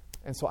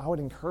 And so I would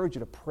encourage you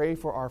to pray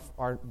for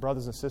our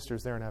brothers and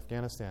sisters there in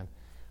Afghanistan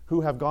who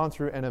have gone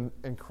through an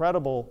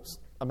incredible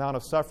amount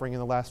of suffering in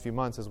the last few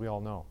months, as we all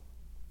know.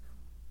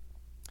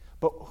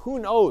 But who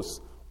knows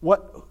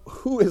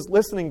who is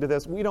listening to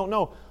this? We don't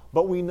know.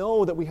 But we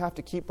know that we have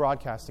to keep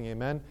broadcasting,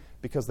 amen?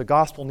 Because the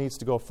gospel needs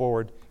to go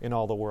forward in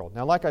all the world.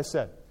 Now, like I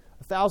said,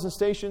 1,000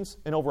 stations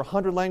in over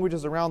 100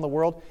 languages around the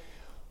world.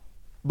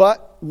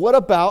 But what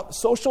about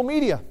social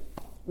media?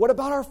 What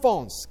about our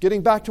phones?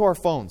 Getting back to our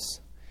phones.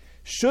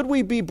 Should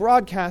we be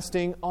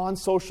broadcasting on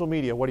social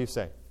media? What do you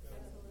say?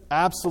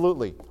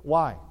 Absolutely.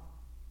 Why?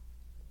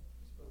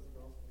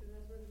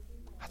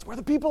 That's where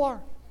the people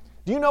are.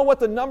 Do you know what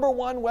the number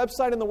one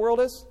website in the world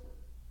is?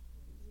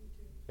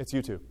 It's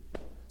YouTube.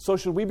 So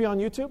should we be on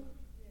YouTube?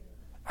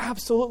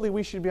 Absolutely,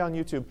 we should be on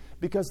YouTube,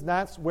 because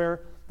that's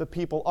where the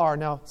people are.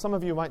 Now, some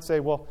of you might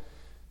say, well,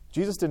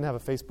 Jesus didn't have a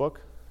Facebook.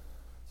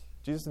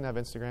 Jesus didn't have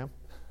Instagram.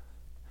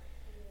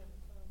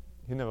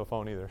 He didn't have a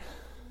phone either.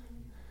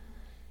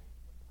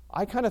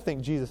 I kind of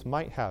think Jesus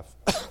might have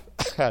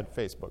had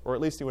Facebook, or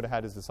at least he would have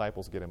had his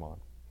disciples get him on.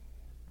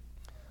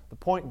 The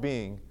point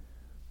being,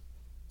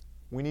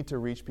 we need to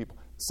reach people.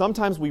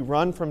 Sometimes we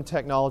run from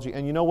technology,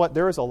 and you know what?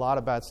 There is a lot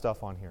of bad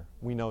stuff on here.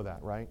 We know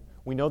that, right?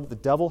 We know that the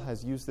devil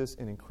has used this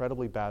in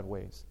incredibly bad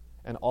ways.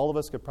 And all of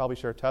us could probably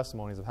share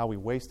testimonies of how we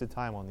wasted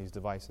time on these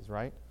devices,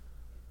 right?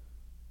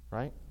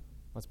 Right?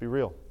 Let's be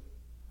real.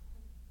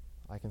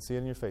 I can see it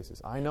in your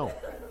faces. I know.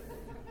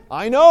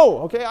 I know,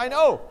 okay? I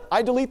know.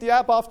 I delete the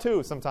app off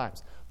too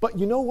sometimes. But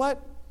you know what?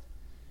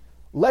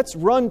 Let's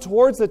run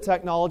towards the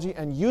technology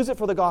and use it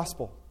for the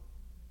gospel.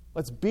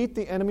 Let's beat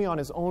the enemy on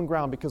his own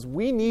ground, because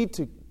we need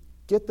to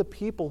get the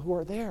people who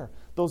are there,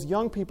 those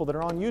young people that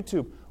are on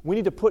YouTube. We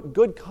need to put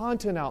good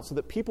content out so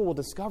that people will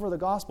discover the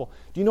gospel.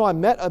 Do you know, I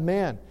met a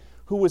man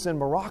who was in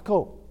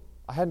Morocco.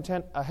 I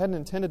hadn't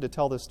intended to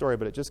tell this story,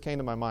 but it just came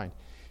to my mind.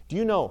 Do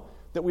you know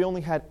that we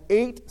only had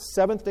 8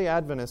 Seventh-day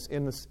Adventists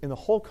in the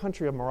whole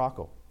country of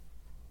Morocco?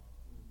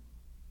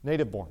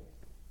 Native born.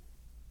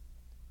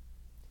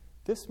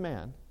 This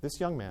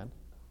young man,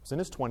 was in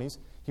his 20s.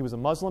 He was a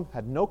Muslim,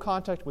 had no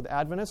contact with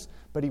Adventists,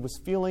 but he was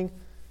feeling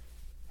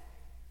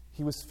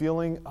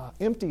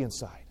empty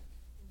inside.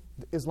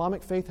 The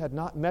Islamic faith had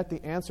not met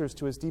the answers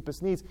to his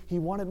deepest needs. He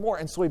wanted more,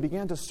 and so he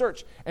began to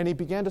search. And he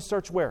began to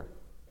search where?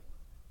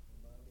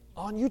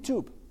 On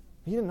YouTube.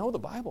 He didn't know the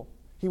Bible.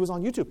 He was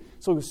on YouTube.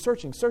 So he was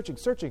searching,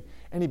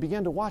 and he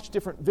began to watch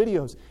different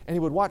videos, and he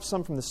would watch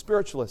some from the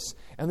spiritualists,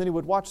 and then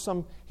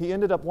he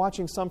ended up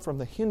watching some from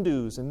the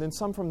Hindus, and then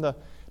some from the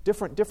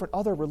different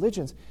other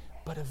religions.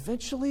 But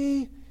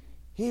eventually,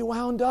 he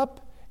wound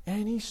up,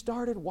 and he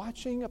started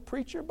watching a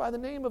preacher by the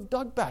name of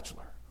Doug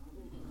Batchelor.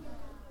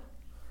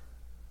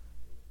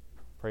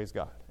 Praise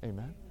God.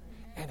 Amen.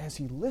 And as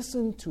he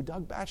listened to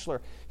Doug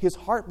Batchelor, his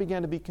heart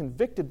began to be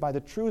convicted by the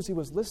truths he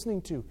was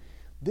listening to.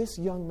 This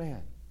young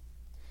man.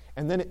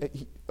 And then,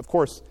 of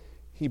course,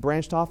 he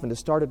branched off and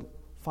started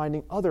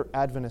finding other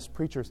Adventist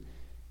preachers.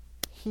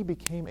 He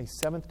became a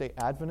Seventh-day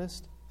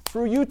Adventist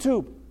through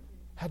YouTube.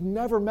 Had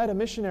never met a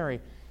missionary.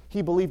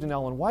 He believed in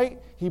Ellen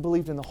White. He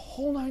believed in the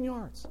whole 9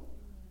 yards.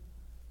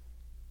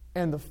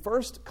 And the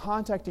first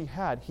contact he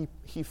had,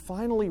 he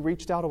finally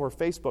reached out over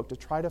Facebook to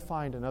try to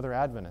find another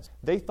Adventist.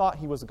 They thought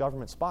he was a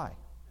government spy.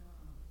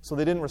 So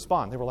they didn't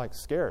respond. They were like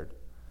scared.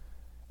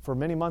 For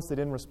many months they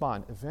didn't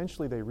respond.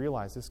 Eventually they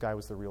realized this guy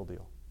was the real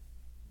deal.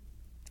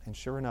 And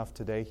sure enough,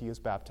 today he is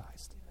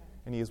baptized.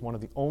 And he is one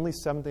of the only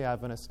Seventh-day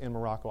Adventists in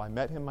Morocco. I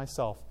met him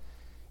myself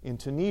in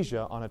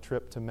Tunisia on a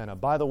trip to MENA.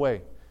 By the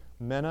way,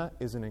 MENA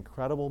is an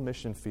incredible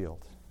mission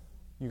field.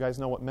 You guys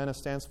know what MENA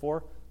stands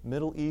for?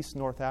 Middle East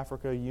North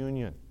Africa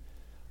Union.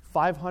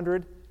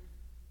 500, I'm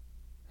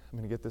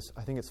going to get this,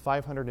 I think it's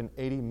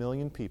 580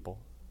 million people,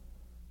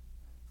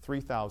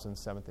 3,000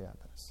 Seventh-day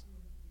Adventists.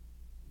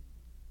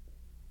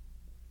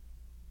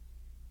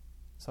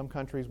 Some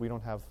countries we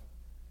don't have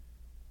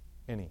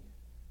any.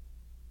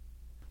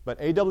 But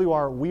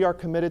AWR, we are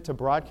committed to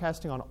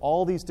broadcasting on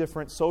all these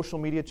different social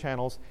media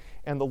channels,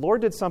 and the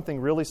Lord did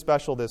something really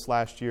special this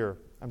last year.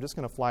 I'm just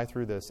going to fly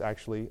through this,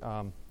 actually.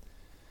 Well,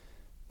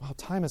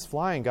 time is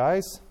flying,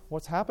 guys.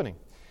 What's happening?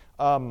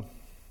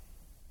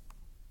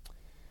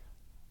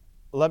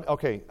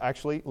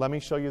 Let me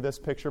show you this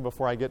picture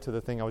before I get to the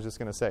thing I was just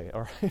going to say.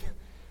 All right,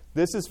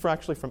 this is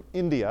actually from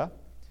India,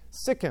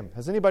 Sikkim.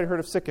 Has anybody heard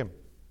of Sikkim?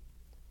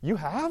 You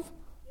have?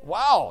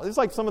 Wow, this is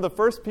like some of the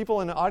first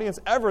people in the audience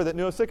ever that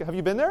knew of Sikkim. Have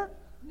you been there?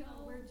 No,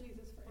 we're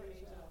Jesus for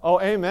Asia. Oh,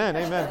 amen,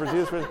 for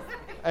Jesus for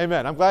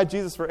Amen. I'm glad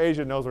Jesus for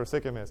Asia knows where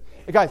Sikkim is.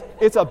 Hey, guys,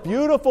 it's a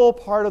beautiful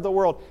part of the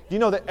world. Do you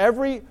know that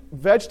every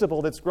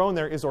vegetable that's grown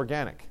there is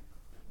organic?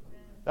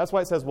 That's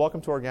why it says, "Welcome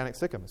to Organic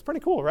Sikkim." It's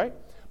pretty cool, right?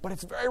 But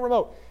it's very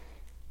remote.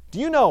 Do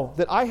you know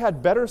that I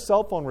had better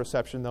cell phone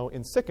reception, though,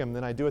 in Sikkim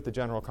than I do at the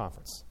General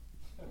Conference?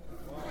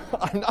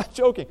 I'm not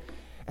joking.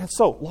 And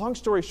so, long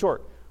story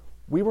short,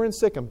 we were in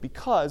Sikkim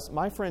because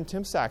my friend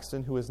Tim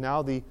Saxton, who is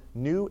now the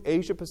new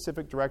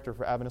Asia-Pacific Director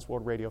for Adventist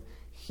World Radio,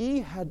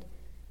 he had,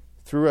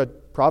 through a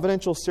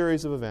providential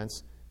series of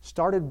events,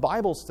 started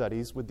Bible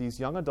studies with these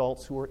young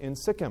adults who were in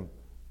Sikkim.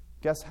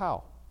 Guess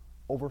how?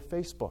 Over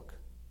Facebook.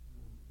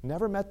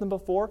 Never met them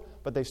before,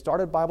 but they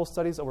started Bible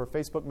studies over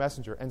Facebook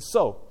Messenger. And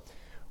so,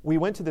 we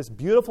went to this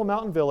beautiful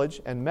mountain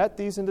village and met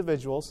these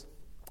individuals,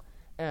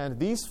 and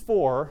these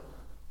 4,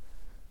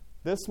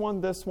 this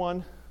one,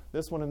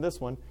 and this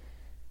one,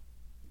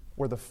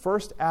 were the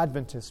first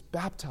Adventists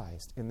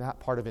baptized in that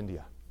part of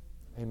India.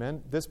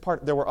 Amen?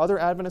 There were other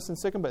Adventists in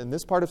Sikkim, but in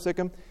this part of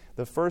Sikkim,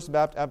 the first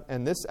Baptist,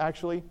 and this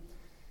actually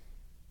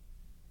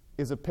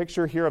is a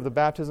picture here of the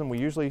baptism. We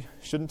usually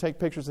shouldn't take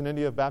pictures in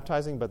India of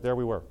baptizing, but there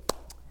we were.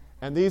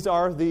 And these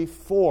are the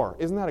 4.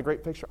 Isn't that a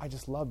great picture? I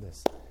just love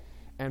this.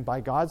 And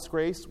by God's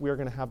grace, we are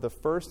going to have the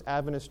first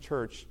Adventist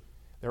church.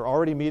 They're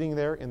already meeting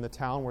there in the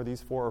town where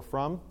these 4 are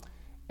from,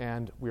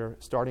 and we are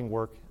starting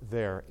work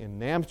there in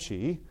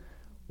Namche,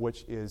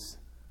 which is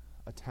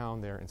a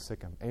town there in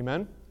Sikkim.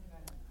 Amen?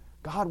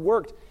 God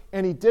worked,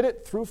 and He did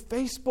it through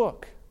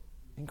Facebook.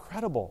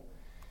 Incredible.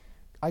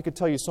 I could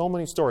tell you so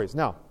many stories.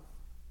 Now,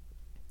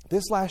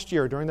 this last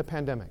year during the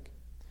pandemic,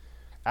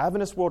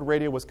 Adventist World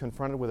Radio was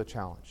confronted with a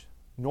challenge.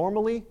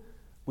 Normally,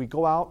 we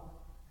go out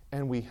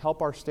and we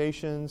help our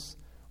stations,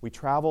 We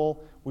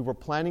travel. We were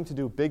planning to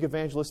do big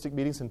evangelistic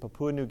meetings in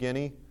Papua New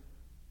Guinea,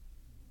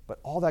 but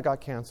all that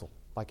got canceled,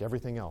 like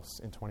everything else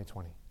in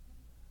 2020.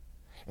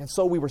 And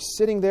so we were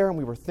sitting there and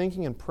we were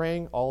thinking and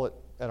praying all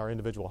at our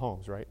individual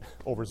homes, right,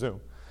 over Zoom.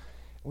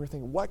 And we were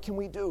thinking, what can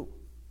we do?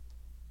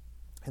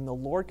 And the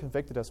Lord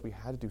convicted us we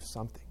had to do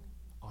something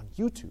on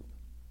YouTube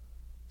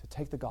to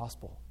take the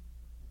gospel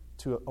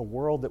to a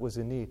world that was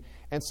in need.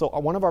 And so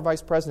one of our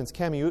vice presidents,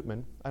 Cami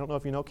Utman, I don't know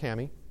if you know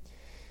Cami,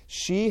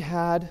 she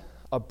had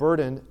a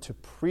burden to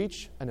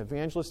preach an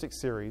evangelistic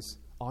series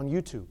on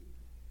YouTube.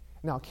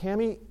 Now,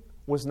 Cami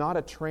was not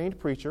a trained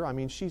preacher. I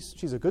mean,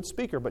 she's a good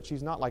speaker, but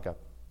she's not like a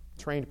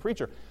trained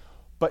preacher.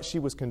 But she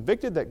was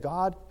convicted that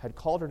God had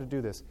called her to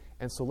do this.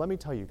 And so let me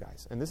tell you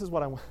guys, and this is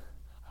what I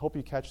hope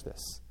you catch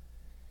this.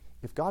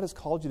 If God has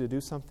called you to do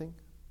something,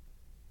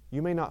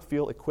 you may not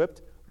feel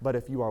equipped, but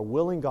if you are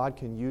willing, God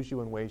can use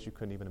you in ways you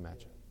couldn't even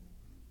imagine.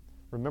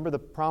 Remember the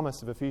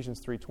promise of Ephesians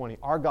 3:20.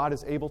 Our God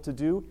is able to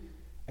do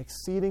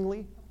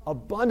exceedingly,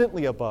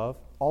 abundantly above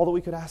all that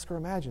we could ask or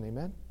imagine.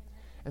 Amen?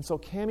 And so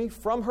Cami,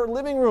 from her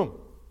living room,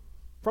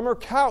 from her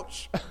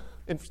couch,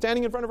 and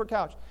standing in front of her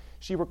couch,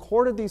 she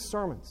recorded these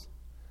sermons.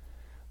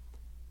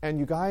 And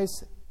you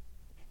guys,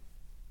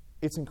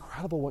 it's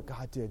incredible what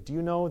God did. Do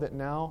you know that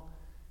now,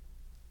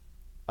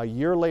 a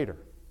year later,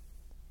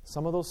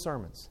 some of those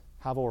sermons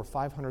have over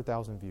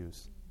 500,000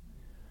 views.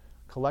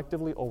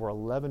 Collectively, over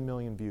 11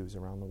 million views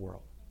around the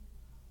world.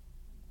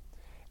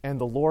 And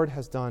the Lord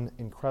has done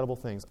incredible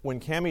things. When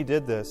Cami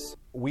did this,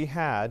 we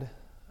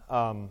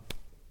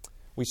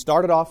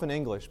started off in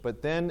English,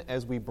 but then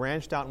as we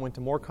branched out and went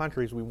to more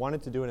countries, we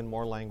wanted to do it in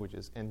more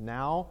languages. And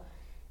now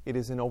it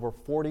is in over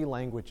 40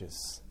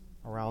 languages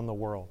around the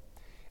world.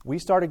 We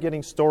started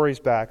getting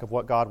stories back of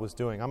what God was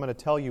doing. I'm going to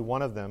tell you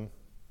one of them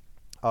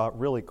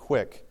really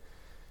quick.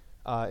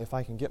 If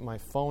I can get my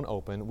phone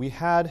open. We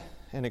had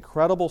an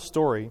incredible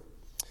story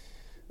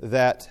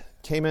that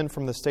came in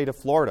from the state of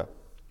Florida.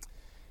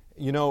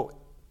 You know,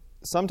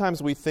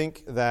 sometimes we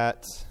think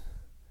that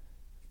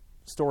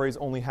stories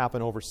only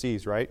happen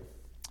overseas, right?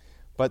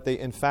 But they,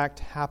 in fact,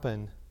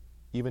 happen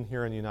even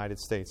here in the United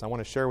States. I want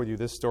to share with you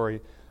this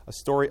story, a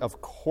story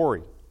of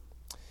Corey.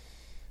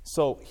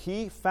 So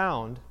he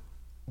found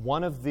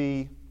one of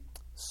the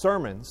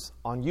sermons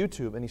on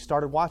YouTube, and he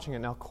started watching it.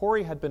 Now,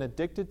 Corey had been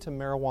addicted to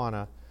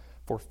marijuana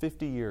for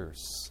 50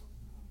 years.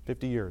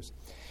 50 years.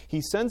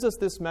 He sends us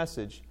this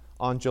message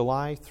on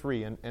July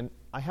 3, and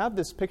I have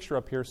this picture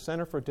up here,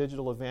 Center for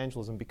Digital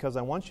Evangelism, because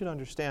I want you to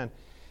understand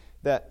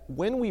that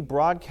when we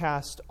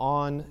broadcast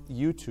on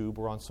YouTube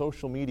or on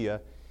social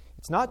media,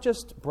 it's not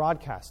just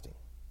broadcasting.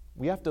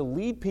 We have to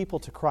lead people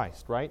to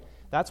Christ, right?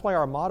 That's why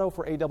our motto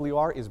for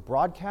AWR is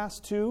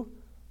broadcast to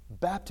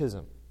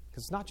baptism,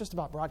 because it's not just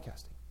about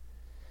broadcasting.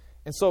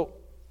 And so,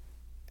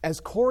 as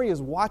Corey is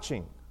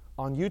watching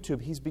on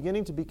YouTube, he's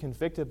beginning to be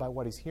convicted by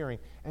what he's hearing.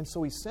 And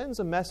so he sends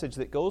a message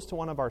that goes to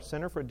one of our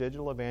Center for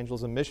Digital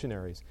Evangelism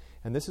missionaries.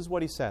 And this is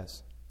what he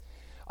says.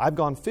 I've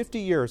gone 50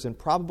 years and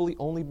probably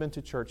only been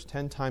to church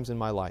 10 times in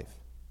my life.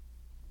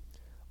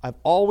 I've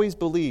always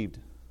believed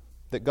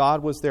that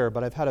God was there,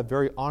 but I've had a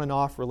very on and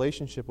off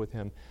relationship with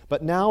Him.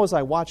 But now as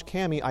I watch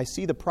Cami, I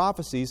see the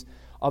prophecies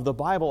of the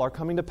Bible are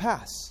coming to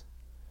pass.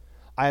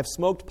 I have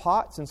smoked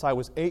pot since I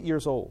was 8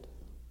 years old.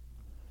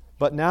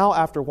 But now,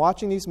 after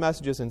watching these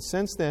messages and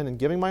since then and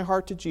giving my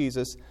heart to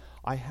Jesus,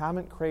 I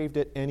haven't craved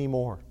it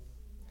anymore.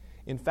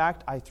 In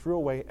fact, I threw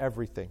away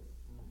everything.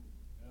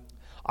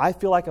 I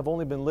feel like I've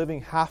only been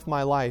living half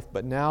my life,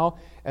 but now,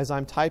 as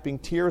I'm typing,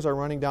 tears are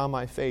running down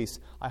my face.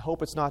 I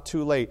hope it's not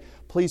too late.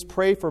 Please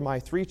pray for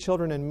my 3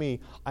 children and me.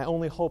 I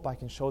only hope I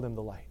can show them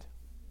the light.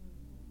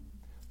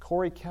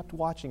 Corey kept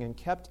watching and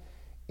kept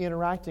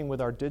interacting with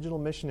our digital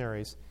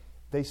missionaries.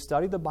 They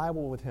studied the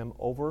Bible with him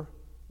over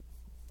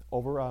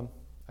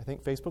I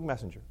think, Facebook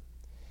Messenger.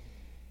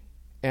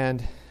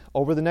 And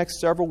over the next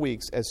several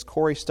weeks, as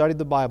Corey studied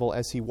the Bible,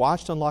 as he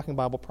watched Unlocking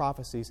Bible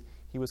Prophecies,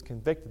 he was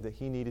convicted that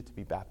he needed to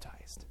be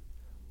baptized.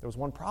 There was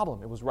one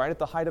problem. It was right at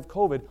the height of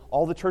COVID.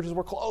 All the churches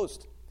were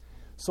closed.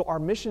 So our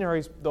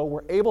missionaries, though,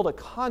 were able to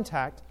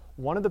contact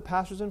one of the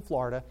pastors in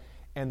Florida,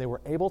 and they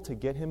were able to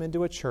get him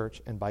into a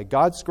church. And by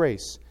God's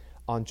grace,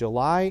 on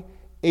July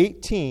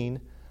 18,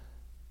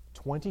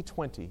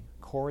 2020,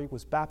 Corey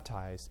was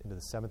baptized into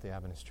the Seventh-day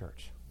Adventist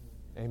Church.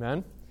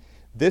 Amen?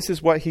 This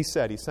is what he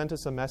said. He sent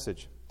us a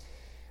message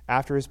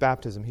after his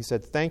baptism. He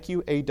said, "Thank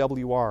you,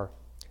 AWR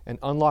and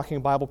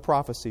Unlocking Bible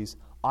Prophecies.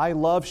 I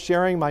love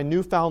sharing my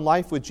newfound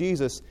life with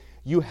Jesus.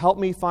 You helped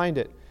me find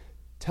it.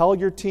 Tell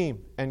your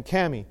team and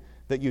Cami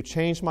that you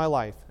changed my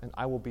life, and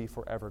I will be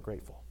forever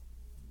grateful."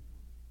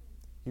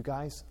 You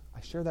guys, I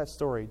share that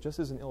story just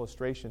as an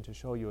illustration to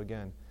show you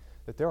again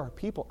that there are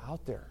people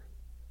out there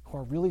who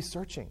are really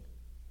searching,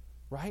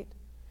 right?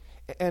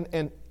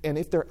 And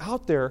if they're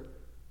out there,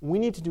 we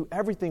need to do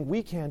everything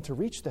we can to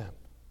reach them.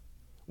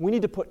 We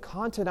need to put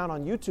content out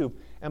on YouTube.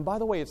 And by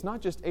the way, it's not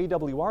just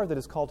AWR that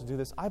is called to do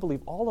this. I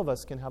believe all of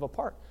us can have a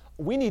part.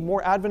 We need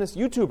more Adventist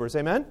YouTubers,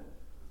 amen?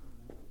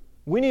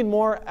 We need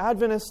more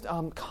Adventist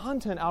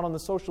content out on the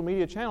social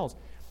media channels.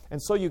 And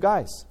so you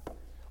guys,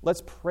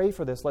 Let's pray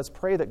for this. Let's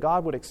pray that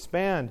God would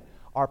expand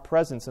our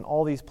presence in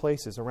all these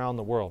places around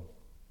the world.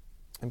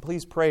 And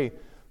please pray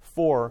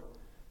for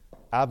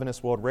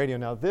Adventist World Radio.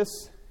 Now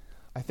this,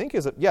 I think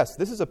this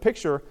is a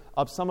picture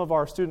of some of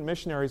our student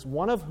missionaries,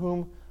 one of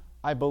whom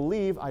I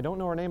believe, I don't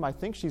know her name, I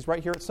think she's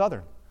right here at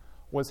Southern,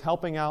 was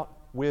helping out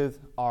with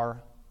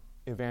our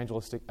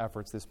evangelistic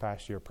efforts this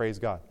past year. Praise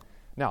God.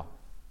 Now,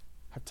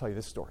 I have to tell you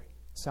this story.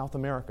 South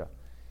America,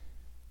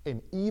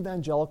 an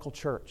evangelical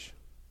church,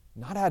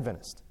 not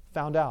Adventist,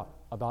 found out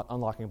about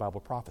unlocking Bible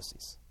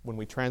prophecies when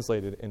we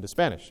translated it into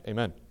Spanish.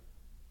 Amen.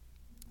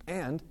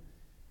 And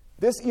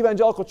this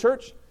evangelical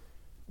church,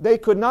 they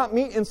could not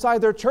meet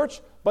inside their church,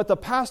 but the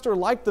pastor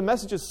liked the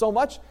messages so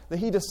much that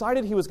he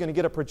decided he was going to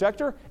get a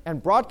projector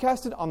and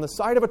broadcast it on the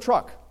side of a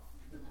truck.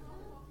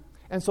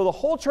 And so the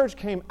whole church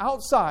came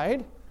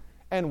outside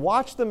and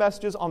watched the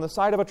messages on the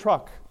side of a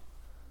truck.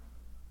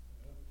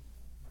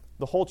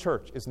 The whole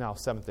church is now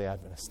Seventh-day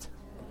Adventist.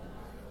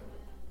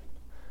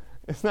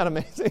 Isn't that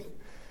amazing?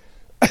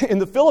 In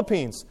the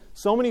Philippines,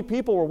 so many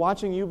people were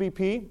watching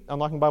UBP,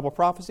 Unlocking Bible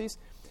Prophecies,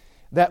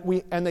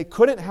 and they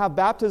couldn't have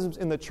baptisms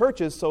in the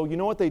churches, so you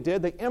know what they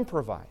did? They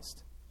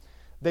improvised.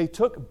 They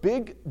took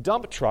big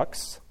dump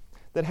trucks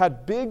that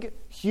had big,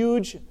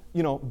 huge,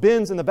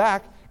 bins in the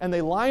back, and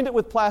they lined it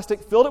with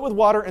plastic, filled it with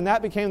water, and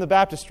that became the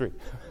baptistry.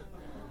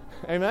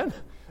 Amen?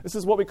 This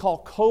is what we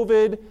call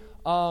COVID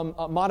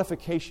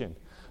modification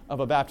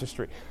of a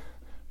baptistry.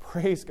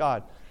 Praise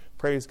God.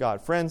 Praise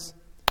God. Friends,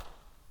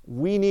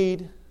 we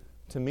need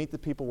to meet the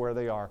people where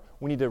they are.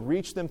 We need to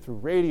reach them through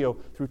radio,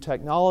 through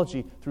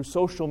technology, through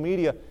social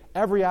media,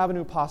 every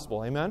avenue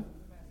possible. Amen?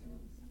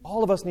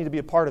 All of us need to be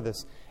a part of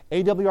this.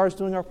 AWR is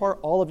doing our part.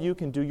 All of you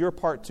can do your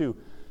part too.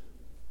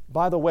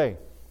 By the way,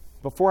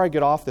 before I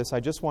get off this, I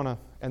just want to,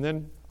 and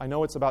then I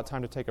know it's about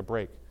time to take a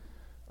break.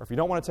 Or if you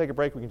don't want to take a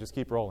break, we can just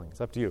keep rolling.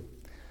 It's up to you.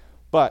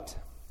 But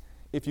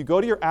if you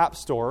go to your app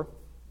store,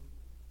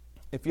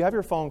 if you have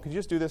your phone, could you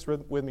just do this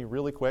with me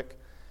really quick?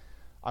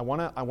 I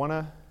want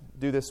to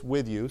do this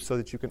with you so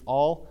that you can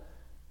all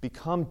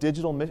become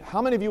digital.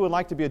 How many of you would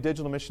like to be a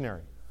digital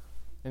missionary?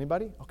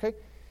 Anybody? Okay.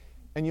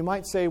 And you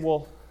might say,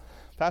 well,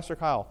 Pastor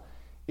Kyle,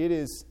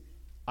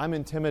 I'm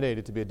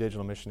intimidated to be a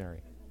digital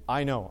missionary.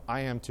 I know,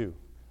 I am too.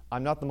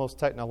 I'm not the most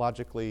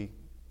technologically,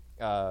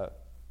 guys,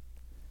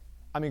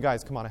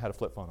 come on, I had a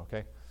flip phone,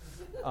 okay?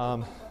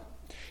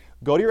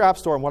 Go to your app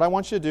store, and what I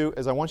want you to do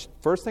is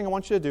first thing I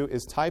want you to do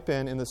is type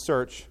in the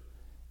search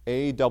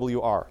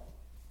AWR,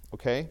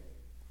 okay?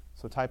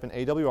 So type in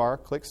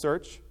AWR, click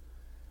search,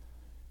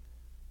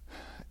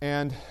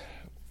 and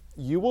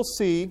you will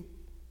see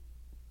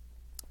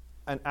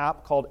an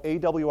app called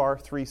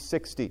AWR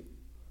 360. Do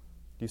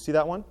you see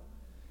that one?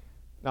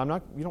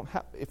 Now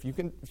if you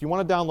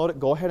want to download it,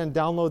 go ahead and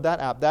download that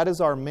app. That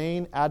is our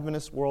main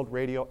Adventist World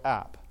Radio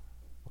app,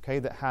 okay,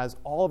 that has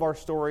all of our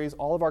stories,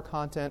 all of our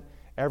content,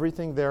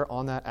 everything there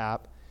on that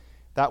app.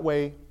 That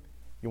way,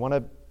 you want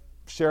to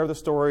share the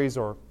stories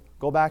or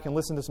go back and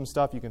listen to some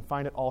stuff, you can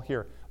find it all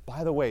here.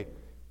 By the way,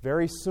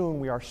 very soon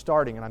we are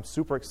starting, and I'm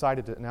super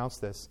excited to announce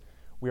this,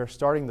 we are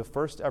starting the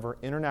first ever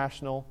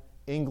international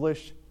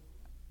English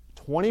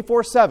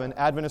 24/7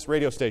 Adventist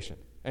radio station.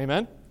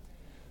 Amen?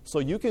 So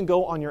you can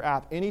go on your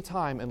app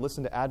anytime and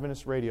listen to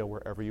Adventist radio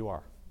wherever you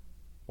are.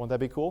 Won't that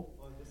be cool?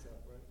 On this app,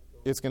 right?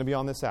 It's going to be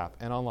on this app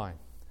and online.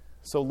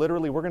 So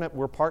literally, we're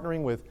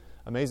partnering with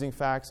Amazing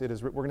Facts. We're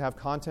going to have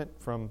content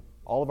from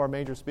all of our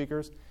major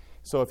speakers.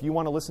 So if you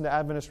want to listen to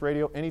Adventist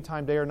radio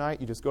anytime, day or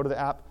night, you just go to the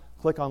app,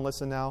 click on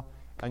Listen Now,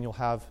 and you'll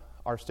have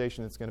our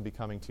station that's going to be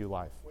coming to you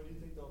live. When do you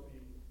think they'll be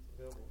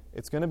available?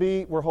 It's going to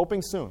be. We're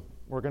hoping soon.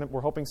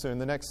 We're hoping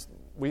soon.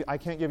 I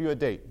can't give you a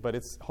date, but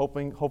it's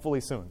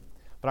hopefully soon.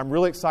 But I'm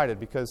really excited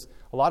because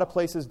a lot of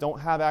places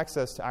don't have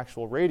access to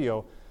actual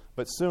radio,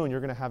 but soon you're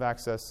going to have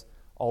access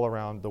all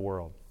around the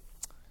world.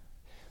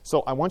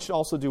 So I want you to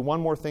also do one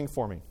more thing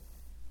for me.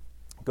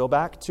 Go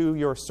back to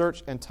your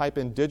search and type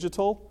in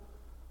digital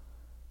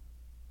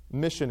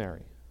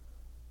missionary.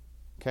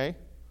 Okay?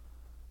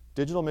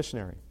 Digital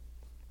missionary.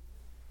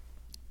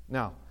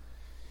 Now,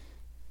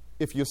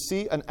 if you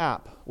see an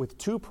app with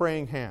two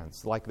praying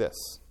hands like this,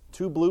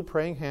 two blue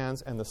praying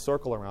hands and the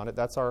circle around it,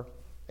 that's our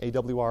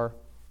AWR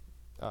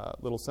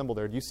little symbol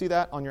there. Do you see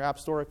that on your app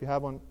store if you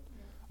have one?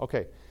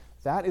 Okay.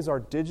 That is our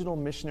digital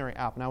missionary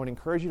app. And I would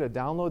encourage you to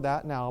download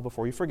that now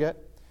before you forget.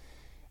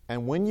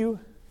 And when you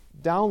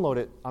download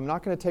it, I'm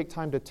not going to take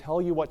time to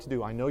tell you what to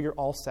do. I know you're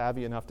all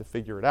savvy enough to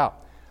figure it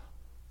out.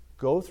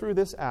 Go through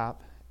this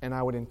app, and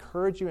I would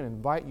encourage you and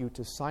invite you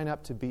to sign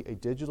up to be a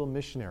digital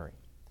missionary.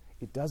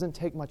 It doesn't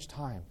take much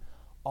time.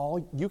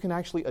 You can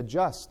actually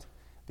adjust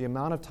the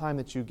amount of time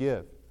that you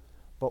give.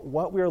 But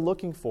what we are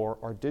looking for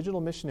are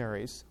digital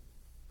missionaries.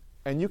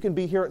 And you can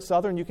be here at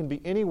Southern, you can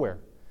be anywhere.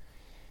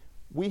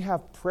 We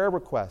have prayer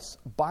requests,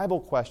 Bible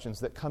questions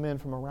that come in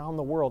from around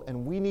the world,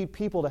 and we need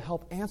people to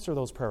help answer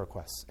those prayer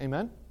requests.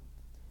 Amen?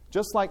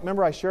 Just like,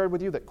 remember I shared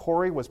with you that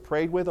Corey was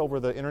prayed with over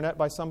the internet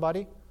by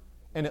somebody,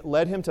 and it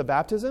led him to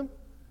baptism?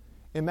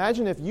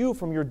 Imagine if you,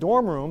 from your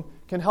dorm room,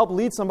 can help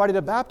lead somebody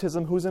to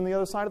baptism who's in the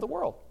other side of the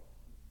world.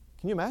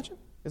 Can you imagine?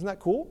 Isn't that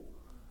cool?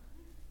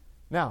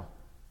 Now,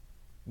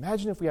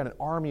 imagine if we had an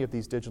army of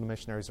these digital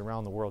missionaries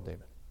around the world,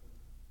 David,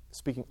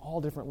 speaking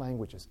all different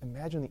languages.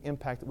 Imagine the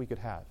impact that we could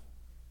have.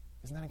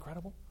 Isn't that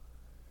incredible?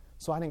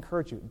 So I'd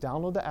encourage you,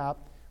 download the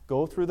app,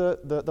 go through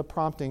the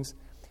promptings,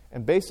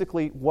 and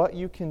basically what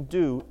you can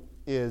do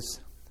is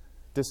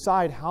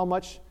decide how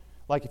much,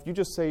 like if you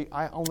just say,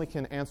 I only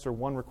can answer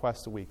one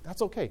request a week,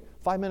 that's okay.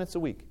 5 minutes a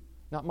week,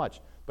 not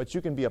much. But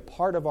you can be a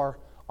part of our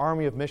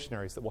army of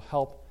missionaries that will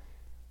help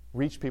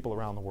reach people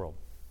around the world.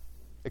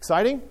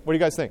 Exciting? What do you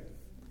guys think?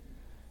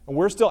 And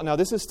we're still, now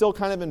this is still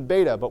kind of in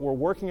beta, but we're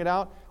working it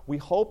out. We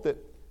hope that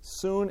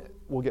soon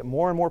we'll get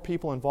more and more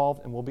people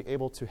involved and we'll be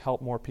able to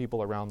help more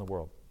people around the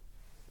world.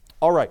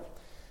 All right.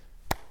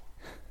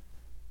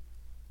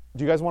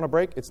 Do you guys want a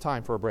break? It's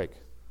time for a break.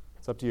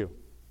 It's up to you.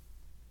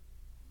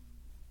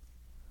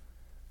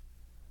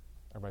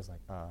 Everybody's like,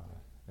 I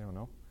don't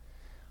know.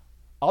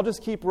 I'll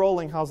just keep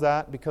rolling. How's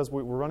that? Because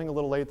we're running a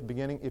little late at the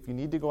beginning. If you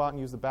need to go out and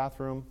use the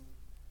bathroom,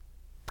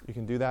 you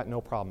can do that,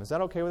 no problem. Is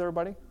that okay with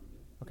everybody?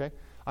 Okay.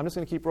 I'm just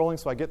going to keep rolling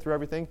so I get through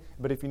everything.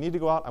 But if you need to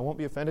go out, I won't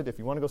be offended. If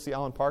you want to go see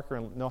Alan Parker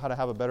and know how to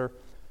have a better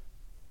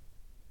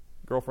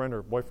girlfriend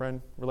or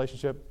boyfriend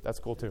relationship, that's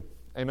cool too.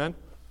 Amen?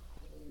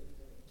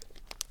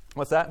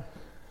 What's that?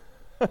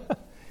 I'm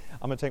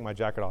going to take my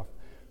jacket off.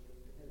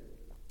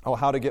 Oh,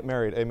 how to get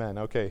married. Amen.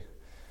 Okay.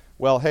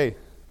 Well, hey,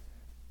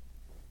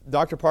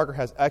 Dr. Parker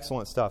has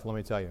excellent stuff, let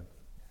me tell you.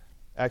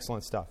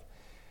 Excellent stuff.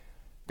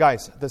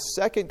 Guys, the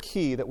second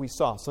key that we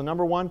saw, so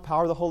number one,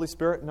 power of the Holy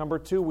Spirit. Number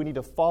two, we need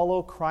to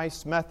follow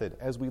Christ's method.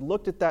 As we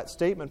looked at that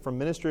statement from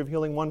Ministry of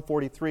Healing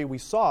 143, we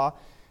saw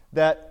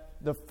that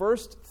the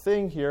first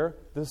thing here,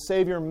 the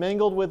Savior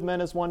mingled with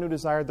men as one who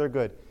desired their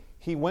good.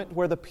 He went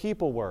where the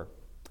people were.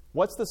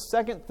 What's the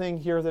second thing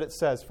here that it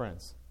says,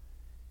 friends?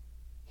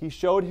 He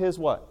showed his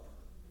what?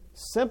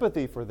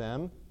 Sympathy for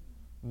them,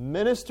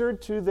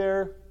 ministered to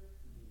their,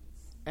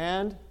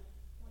 and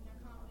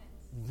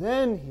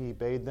then he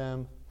bade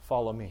them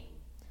follow me.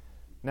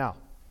 Now,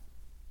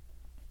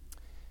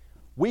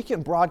 we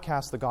can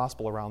broadcast the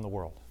gospel around the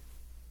world,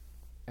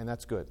 and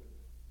that's good.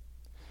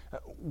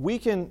 We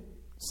can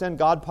send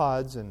God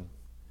pods and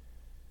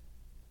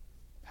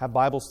have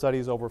Bible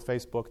studies over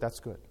Facebook, that's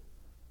good.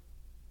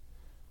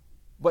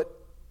 But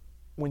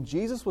when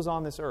Jesus was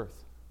on this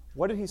earth,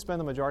 what did he spend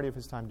the majority of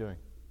his time doing?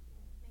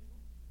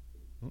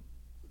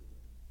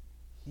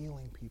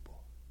 Healing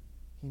people.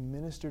 He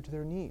ministered to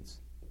their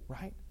needs,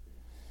 right?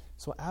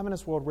 So at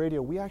Adventist World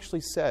Radio, we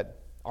actually said,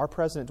 our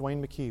president,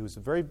 Dwayne McKee, who's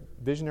a very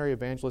visionary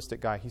evangelistic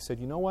guy, he said,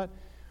 you know what?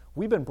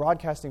 We've been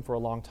broadcasting for a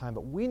long time,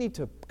 but we need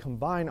to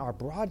combine our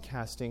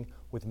broadcasting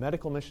with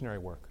medical missionary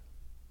work.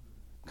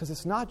 Because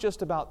it's not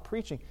just about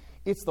preaching.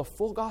 It's the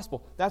full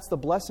gospel. That's the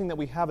blessing that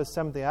we have as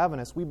Seventh-day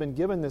Adventists. We've been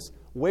given this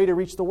way to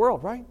reach the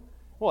world, right?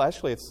 Well,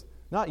 actually, it's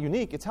not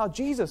unique. It's how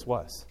Jesus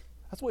was.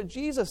 That's what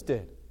Jesus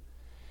did.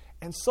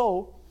 And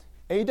so,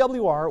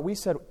 AWR, we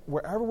said,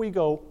 wherever we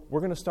go,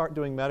 we're going to start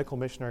doing medical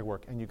missionary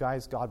work. And you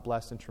guys, God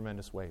bless in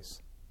tremendous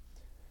ways.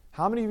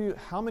 How many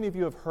of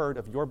you have heard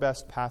of Your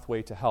Best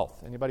Pathway to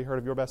Health? Anybody heard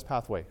of Your Best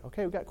Pathway?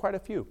 Okay, we've got quite a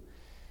few.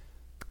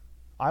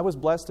 I was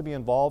blessed to be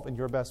involved in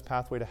Your Best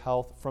Pathway to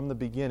Health from the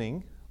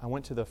beginning. I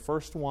went to the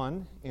first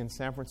one in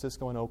San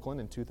Francisco and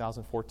Oakland in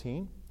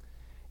 2014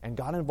 and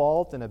got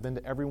involved and have been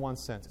to every one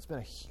since. It's been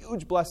a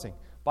huge blessing.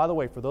 By the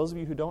way, for those of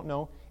you who don't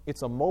know,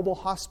 it's a mobile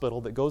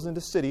hospital that goes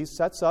into cities,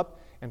 sets up,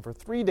 and for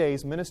 3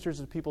 days ministers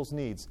to people's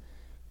needs.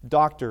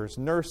 Doctors,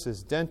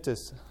 nurses,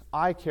 dentists,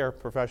 eye care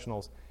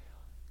professionals,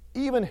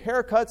 even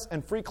haircuts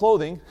and free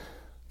clothing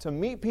to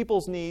meet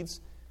people's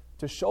needs,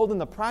 to show them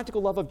the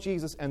practical love of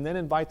Jesus, and then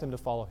invite them to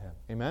follow him.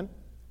 Amen?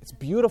 It's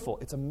beautiful.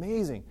 It's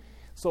amazing.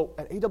 So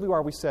at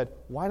AWR, we said,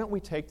 why don't we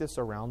take this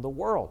around the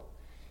world?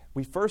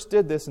 We first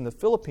did this in the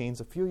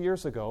Philippines a few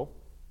years ago.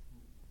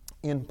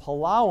 In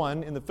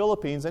Palawan, in the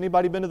Philippines.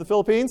 Anybody been to the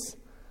Philippines?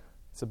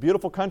 It's a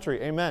beautiful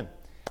country. Amen.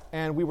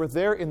 And we were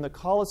there in the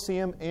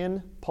Coliseum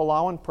in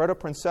Palawan, Puerto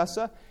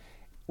Princesa.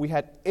 We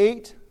had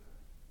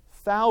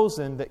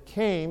 8,000 that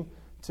came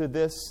to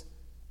this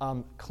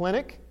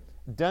clinic,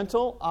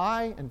 dental,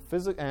 eye, and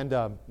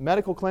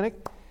medical clinic.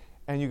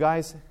 And you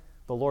guys,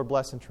 the Lord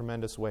bless in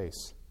tremendous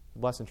ways.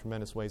 Bless in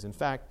tremendous ways. In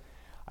fact,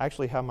 I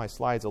actually have my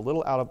slides a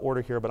little out of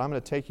order here, but I'm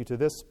going to take you to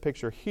this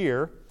picture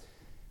here.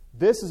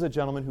 This is a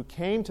gentleman who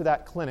came to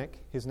that clinic.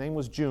 His name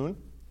was June.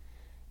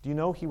 Do you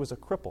know he was a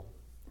cripple?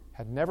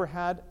 Had never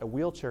had a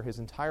wheelchair his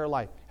entire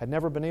life. Had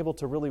never been able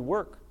to really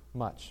work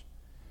much.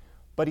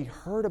 But he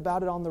heard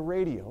about it on the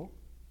radio.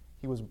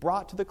 He was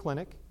brought to the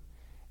clinic,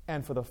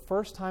 and for the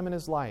first time in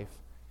his life,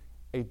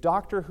 a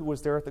doctor who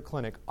was there at the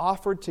clinic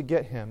offered to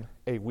get him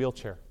a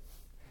wheelchair.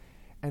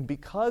 And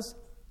because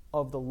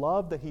of the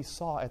love that he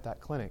saw at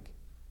that clinic,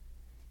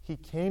 he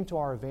came to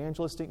our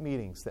evangelistic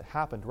meetings that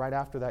happened right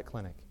after that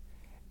clinic.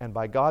 And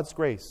by God's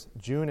grace,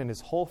 June and his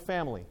whole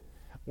family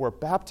were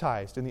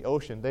baptized in the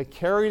ocean. They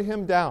carried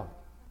him down.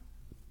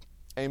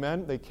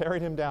 Amen? They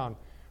carried him down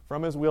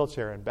from his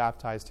wheelchair and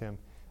baptized him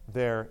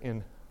there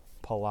in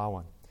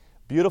Palawan.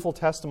 Beautiful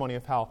testimony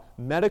of how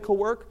medical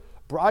work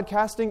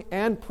Broadcasting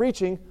and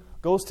preaching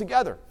goes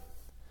together.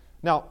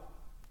 Now,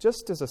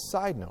 just as a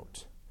side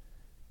note,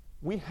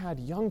 we had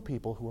young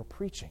people who were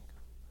preaching.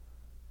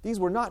 These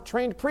were not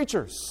trained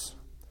preachers.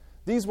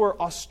 These were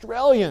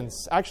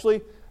Australians.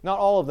 Actually, not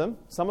all of them.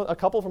 A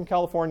couple from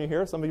California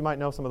here. Some of you might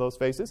know some of those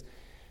faces.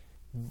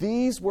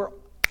 They were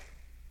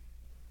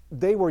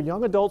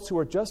young adults who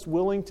were just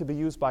willing to be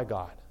used by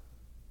God.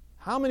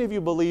 How many of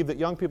you believe that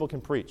young people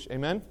can preach?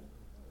 Amen?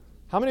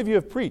 How many of you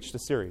have preached a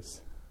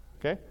series?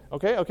 Okay,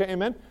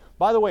 amen?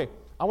 By the way,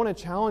 I want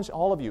to challenge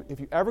all of you.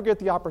 If you ever get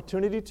the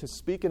opportunity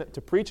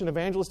to preach an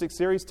evangelistic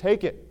series,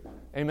 take it.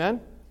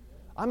 Amen?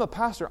 I'm a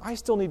pastor. I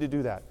still need to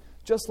do that.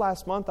 Just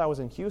last month, I was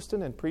in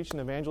Houston and preached an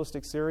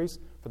evangelistic series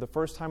for the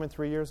first time in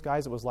 3 years.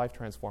 Guys, it was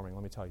life-transforming,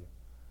 let me tell you.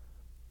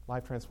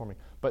 Life-transforming.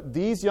 But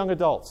these young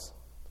adults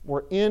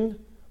were in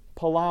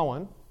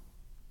Palawan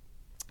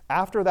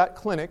after that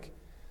clinic.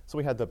 So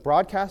we had the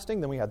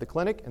broadcasting, then we had the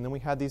clinic, and then we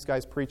had these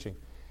guys preaching.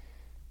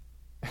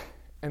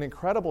 An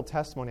incredible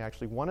testimony,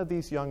 actually. One of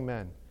these young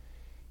men,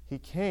 he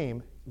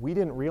came, we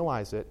didn't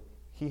realize it,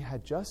 he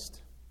had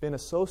just been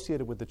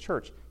associated with the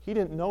church. He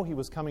didn't know he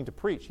was coming to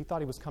preach. He thought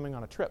he was coming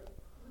on a trip.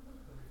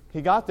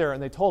 He got there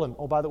and they told him,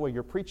 oh, by the way,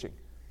 you're preaching.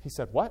 He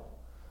said, what?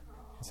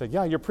 He said,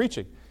 yeah, you're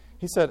preaching.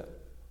 He said,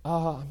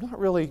 I don't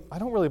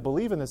really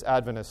believe in this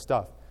Adventist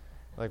stuff.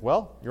 Like,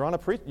 well, you're on a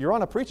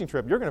preaching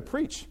trip. You're going to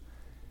preach.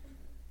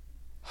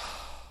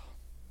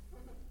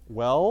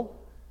 Well,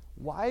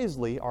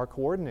 wisely, our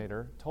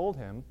coordinator told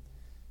him,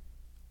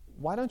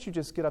 why don't you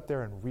just get up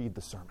there and read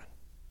the sermon?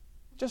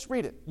 Just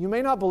read it. You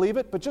may not believe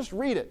it, but just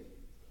read it.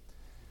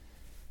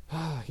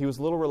 He was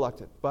a little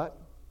reluctant, but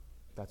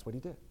that's what he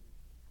did.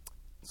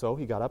 So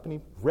he got up and he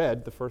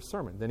read the first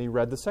sermon. Then he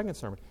read the second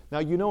sermon. Now,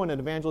 in an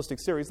evangelistic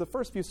series, the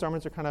first few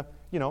sermons are kind of,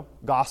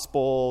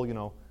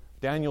 gospel,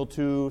 Daniel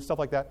 2, stuff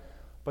like that.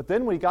 But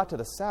then when he got to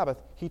the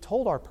Sabbath, he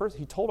told our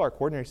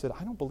coordinator, he said,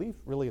 I don't believe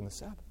really in the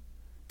Sabbath.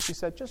 He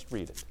said, just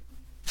read it.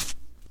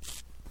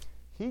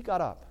 He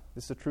got up.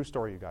 This is a true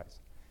story, you guys.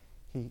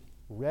 He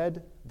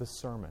read the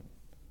sermon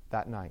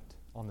that night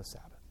on the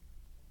Sabbath.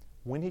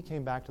 When he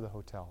came back to the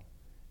hotel,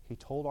 he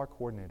told our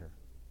coordinator,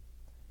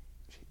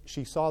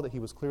 she saw that he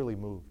was clearly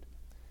moved.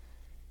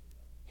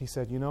 He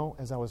said,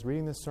 as I was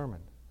reading this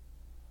sermon,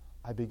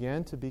 I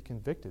began to be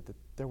convicted that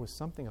there was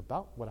something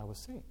about what I was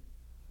saying.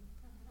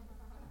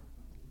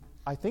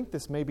 I think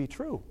this may be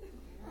true.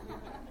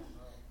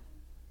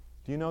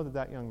 Do you know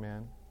that young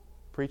man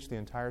preached the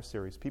entire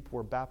series? People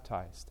were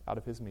baptized out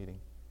of his meeting,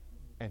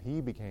 and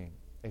he became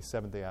a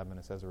Seventh-day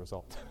Adventist as a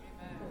result.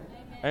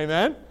 Amen?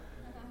 Amen?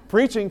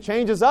 Preaching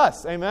changes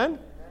us. Amen?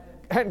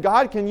 And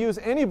God can use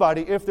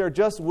anybody if they're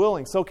just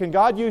willing. So can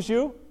God use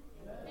you?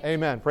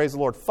 Amen. Praise the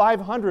Lord.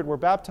 500 were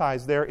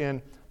baptized there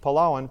in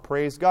Palawan.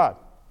 Praise God.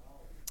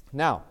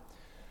 Now,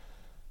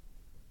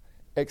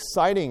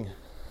 exciting.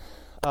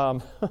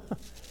 I'm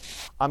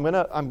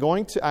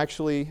going to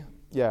actually,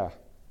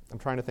 I'm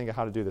trying to think of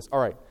how to do this. All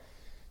right.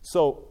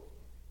 So,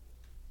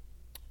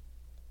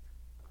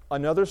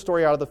 another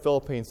story out of the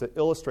Philippines that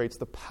illustrates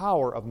the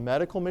power of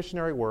medical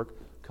missionary work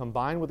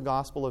combined with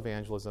gospel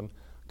evangelism,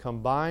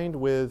 combined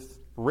with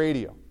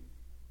radio.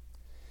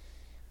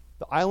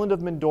 The island of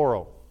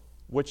Mindoro,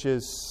 which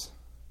is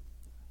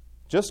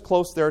just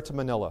close there to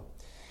Manila.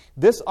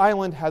 This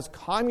island has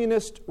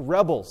communist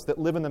rebels that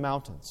live in the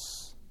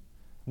mountains.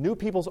 New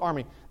People's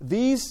Army.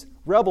 These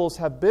rebels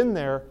have been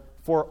there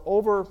for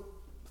over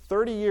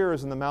 30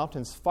 years in the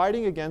mountains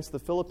fighting against the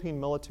Philippine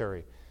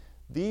military.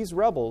 These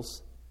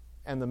rebels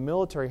and the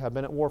military have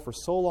been at war for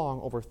so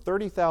long, over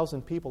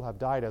 30,000 people have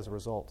died as a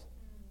result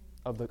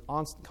of the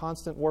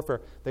constant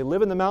warfare. They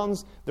live in the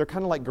mountains. They're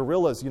kind of like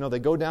guerrillas. They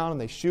go down and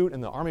they shoot,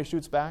 and the army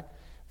shoots back.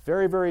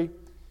 Very, very,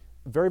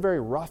 very, very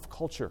rough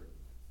culture.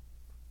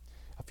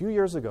 A few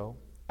years ago,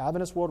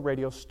 Adventist World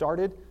Radio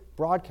started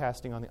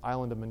broadcasting on the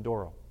island of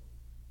Mindoro.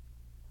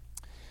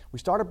 We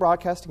started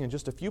broadcasting in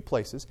just a few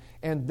places,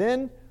 and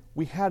then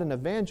we had an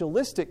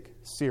evangelistic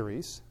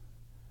series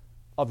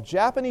of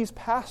Japanese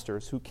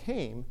pastors who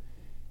came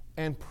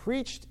and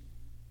preached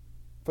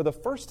for the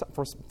first time,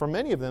 for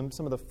many of them,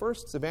 some of the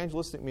first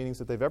evangelistic meetings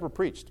that they've ever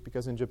preached,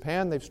 because in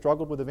Japan they've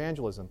struggled with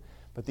evangelism.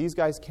 But these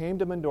guys came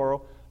to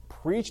Mindoro,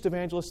 preached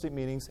evangelistic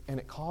meetings, and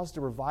it caused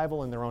a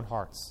revival in their own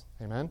hearts.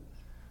 Amen?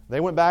 They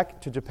went back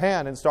to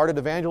Japan and started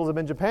evangelism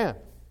in Japan.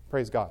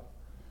 Praise God.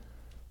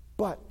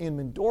 But in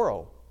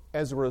Mindoro,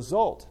 as a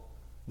result,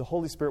 the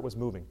Holy Spirit was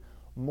moving.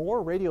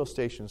 More radio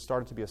stations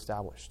started to be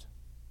established.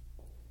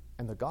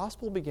 And the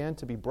gospel began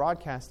to be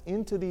broadcast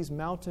into these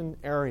mountain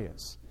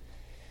areas.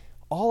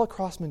 All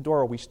across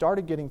Mindoro, we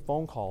started getting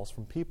phone calls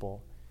from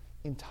people.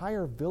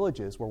 Entire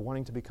villages were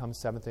wanting to become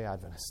Seventh-day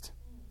Adventist.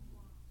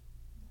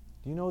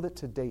 Do you know that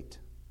to date,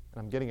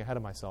 and I'm getting ahead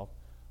of myself,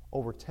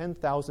 over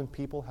 10,000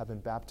 people have been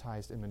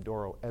baptized in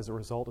Mindoro as a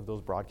result of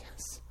those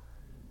broadcasts?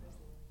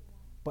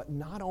 But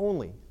not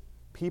only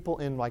people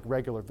in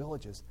regular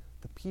villages,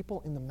 the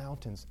people in the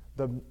mountains,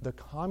 the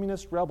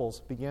communist rebels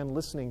began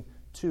listening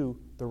to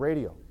the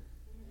radio.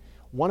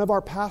 One of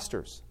our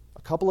pastors,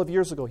 a couple of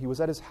years ago, he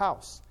was at his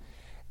house,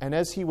 And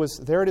as he was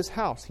there at his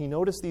house, he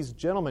noticed these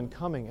gentlemen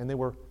coming, and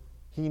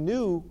he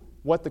knew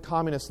what the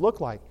communists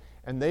looked like,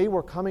 and they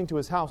were coming to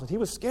his house, and he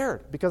was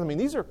scared because,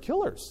 these are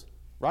killers,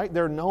 right?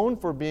 They're known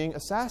for being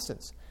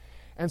assassins.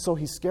 And so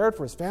he's scared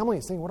for his family.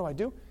 He's saying, what do I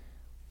do?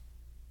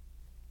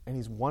 And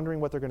he's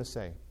wondering what they're going to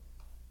say.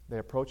 They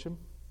approach him,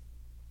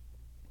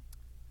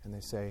 and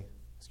they say,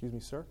 excuse me,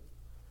 sir,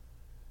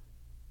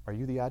 are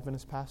you the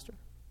Adventist pastor?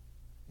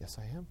 Yes,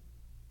 I am.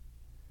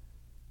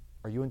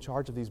 Are you in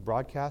charge of these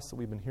broadcasts that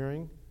we've been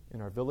hearing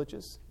in our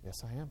villages?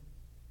 Yes, I am.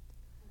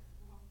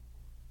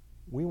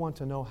 We want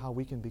to know how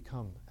we can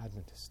become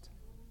Adventist.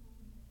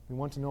 We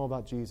want to know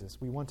about Jesus.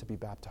 We want to be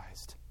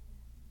baptized.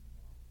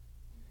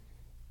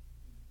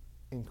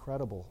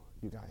 Incredible,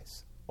 you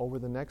guys. Over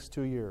the next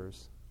 2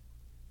 years,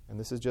 and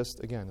this is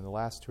just, again, in the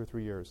last 2 or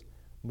 3 years,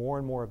 more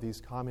and more of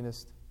these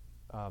communist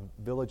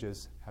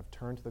villages have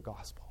turned to the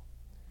gospel.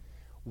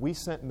 We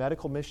sent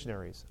medical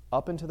missionaries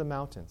up into the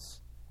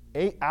mountains,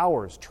 8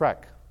 hours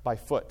trek by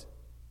foot,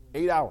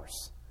 8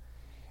 hours.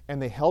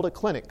 And they held a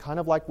clinic, kind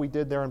of like we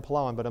did there in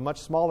Palawan, but a much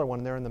smaller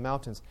one there in the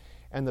mountains.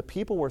 And the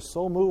people were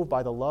so moved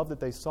by the love that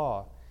they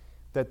saw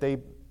that they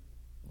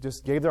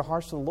just gave their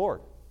hearts to the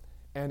Lord.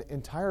 And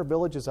entire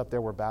villages up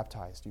there were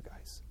baptized, you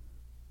guys.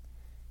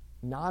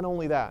 Not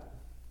only that,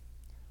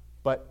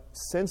 but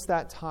since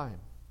that time,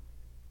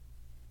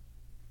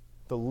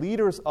 the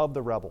leaders of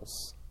the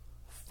rebels,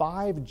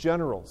 5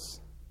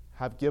 generals,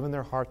 have given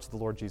their hearts to the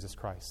Lord Jesus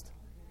Christ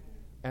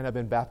and have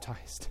been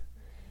baptized.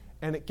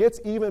 And it gets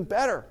even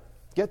better.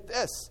 Get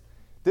this.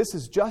 This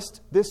is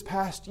just this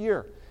past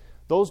year.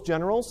 Those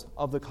generals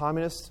of the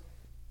communist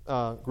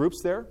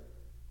groups there,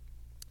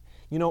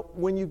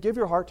 when you give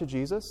your heart to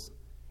Jesus,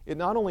 it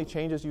not only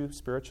changes you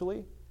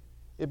spiritually,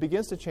 it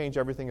begins to change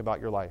everything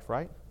about your life,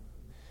 right?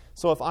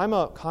 So if I'm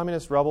a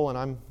communist rebel and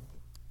I'm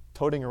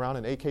toting around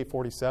an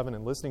AK-47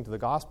 and listening to the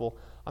gospel,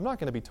 I'm not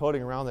going to be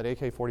toting around that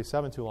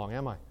AK-47 too long,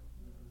 am I?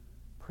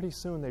 Pretty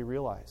soon they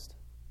realized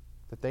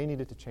that they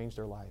needed to change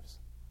their lives.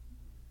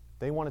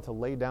 They wanted to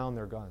lay down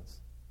their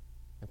guns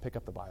and pick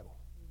up the Bible.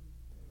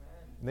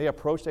 And they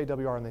approached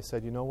AWR and they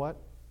said, you know what?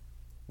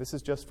 This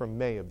is just from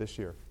May of this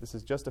year. This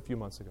is just a few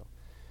months ago.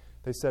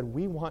 They said,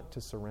 we want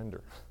to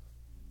surrender.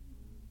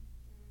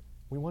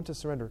 We want to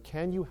surrender.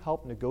 Can you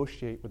help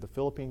negotiate with the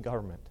Philippine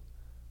government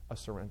a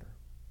surrender?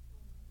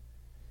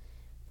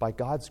 By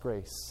God's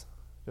grace,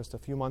 just a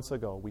few months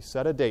ago, we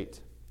set a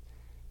date.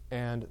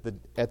 And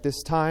at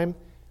this time,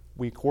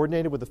 we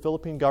coordinated with the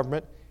Philippine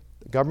government.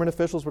 The government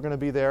officials were going to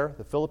be there.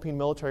 The Philippine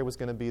military was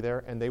going to be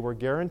there. And they were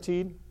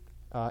guaranteed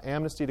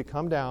amnesty to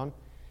come down.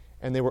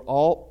 And they would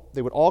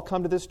all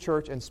come to this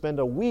church and spend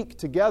a week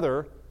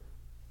together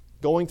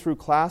going through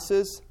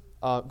classes,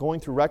 going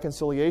through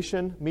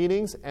reconciliation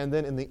meetings, and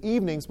then in the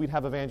evenings we'd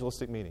have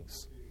evangelistic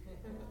meetings.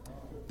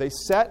 They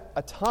set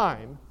a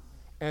time,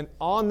 and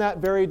on that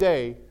very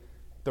day,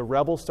 the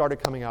rebels started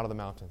coming out of the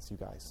mountains, you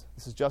guys.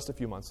 This is just a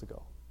few months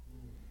ago.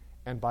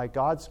 And by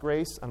God's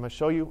grace, I'm going to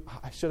show you,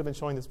 I should have been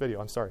showing this video,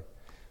 I'm sorry.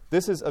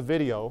 This is a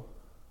video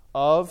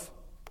of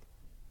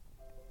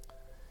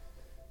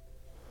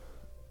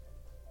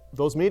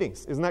those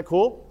meetings. Isn't that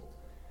cool?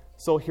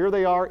 So here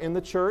they are in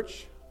the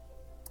church.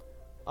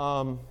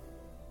 And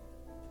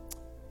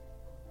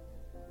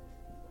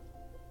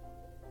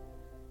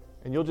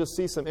you'll just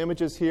see some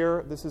images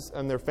here. This is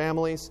and their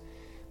families.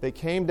 They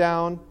came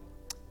down.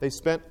 They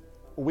spent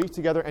a week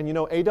together. And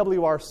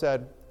AWR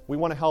said, we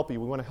want to help you.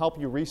 We want to help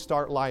you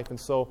restart life. And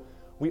so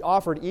we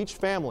offered each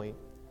family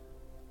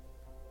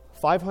a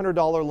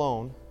 $500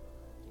 loan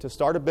to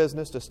start a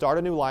business, to start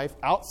a new life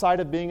outside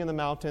of being in the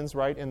mountains,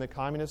 right, in the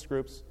communist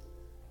groups.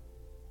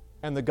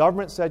 And the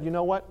government said, you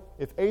know what?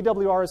 If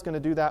AWR is going to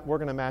do that, we're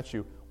going to match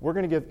you. We're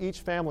going to give each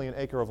family an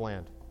acre of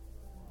land.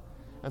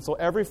 And so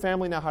every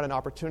family now had an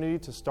opportunity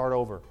to start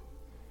over.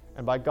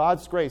 And by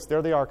God's grace,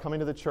 there they are coming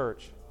to the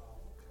church.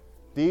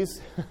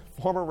 These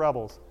former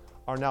rebels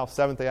are now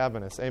Seventh-day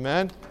Adventists.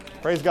 Amen?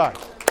 Praise God.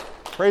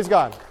 Praise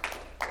God.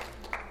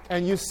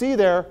 And you see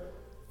there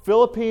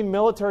Philippine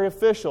military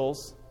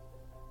officials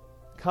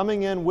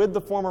coming in with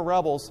the former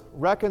rebels,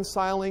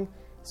 reconciling,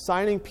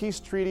 signing peace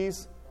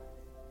treaties.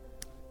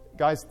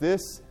 Guys,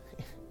 this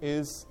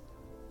is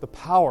the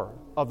power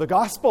of the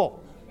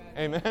gospel.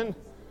 Amen?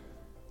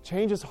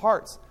 Changes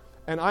hearts.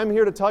 And I'm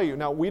here to tell you,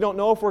 now we don't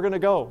know if we're going to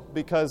go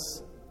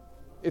because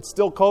it's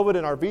still COVID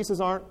and our visas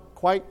aren't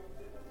quite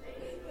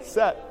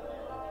set.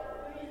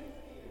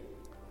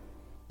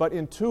 But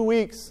in 2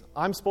 weeks,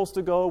 I'm supposed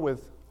to go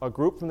with a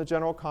group from the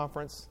General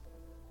Conference,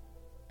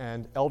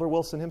 and Elder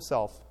Wilson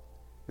himself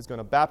is going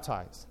to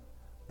baptize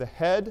the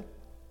head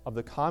of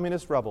the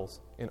communist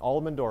rebels in all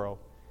of Mindoro,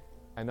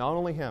 and not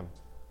only him,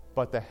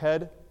 but the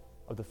head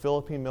of the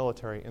Philippine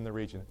military in the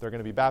region. They're going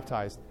to be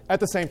baptized at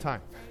the same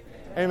time.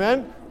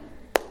 Amen?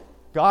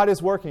 God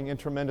is working in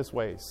tremendous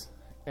ways.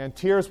 And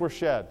tears were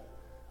shed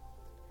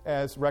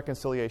as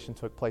reconciliation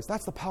took place.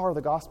 That's the power of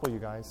the gospel, you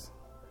guys.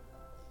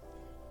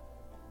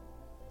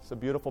 It's a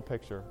beautiful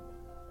picture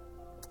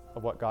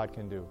of what God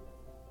can do.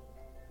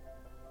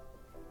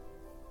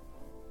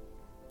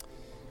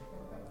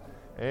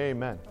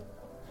 Amen.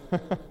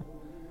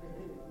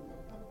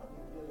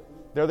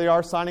 There they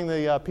are signing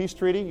the peace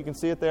treaty. You can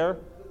see it there.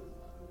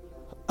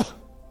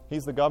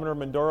 He's the governor of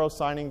Mindoro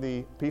signing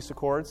the peace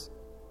accords.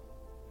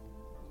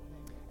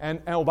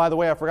 And oh, by the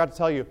way, I forgot to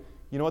tell you,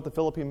 you know what the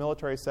Philippine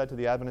military said to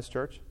the Adventist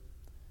church?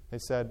 They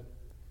said,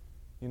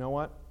 you know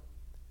what?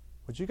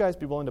 Would you guys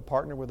be willing to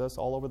partner with us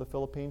all over the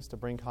Philippines to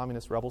bring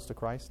communist rebels to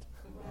Christ?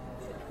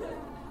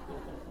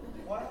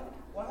 Why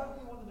haven't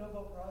you won the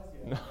Nobel Prize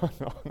yet?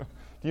 No.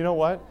 Do you know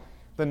what?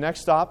 The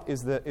next stop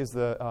is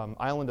the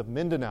island of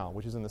Mindanao,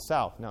 which is in the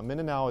south. Now,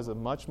 Mindanao is a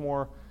much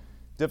more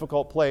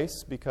difficult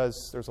place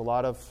because there's a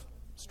lot of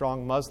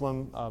strong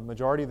Muslim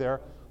majority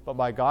there. But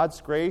by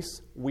God's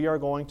grace, we are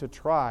going to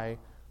try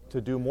to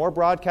do more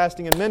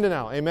broadcasting in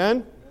Mindanao.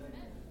 Amen?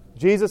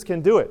 Jesus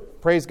can do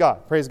it. Praise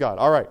God. Praise God.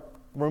 All right.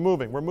 We're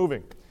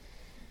moving.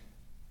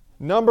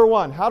 Number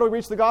one, how do we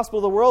reach the gospel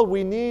to the world?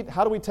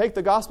 How do we take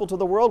the gospel to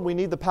the world? We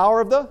need the power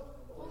of the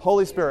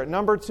Holy Spirit.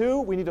 Number two,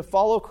 we need to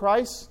follow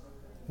Christ's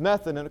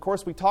method. And of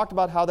course, we talked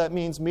about how that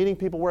means meeting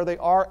people where they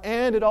are,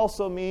 and it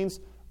also means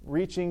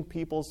reaching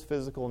people's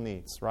physical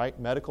needs, right?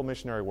 Medical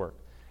missionary work.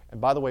 And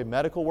by the way,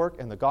 medical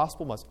work and the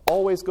gospel must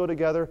always go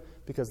together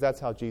because that's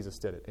how Jesus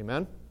did it.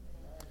 Amen?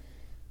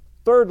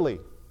 Thirdly,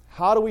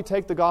 how do we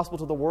take the gospel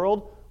to the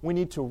world? We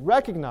need to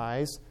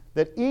recognize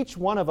that each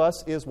one of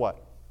us is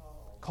what?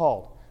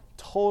 Called.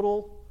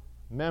 Total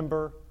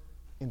member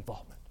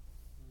involvement.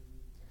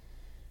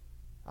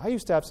 I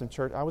used to have some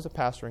church, I was a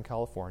pastor in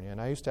California, and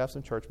I used to have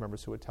some church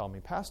members who would tell me,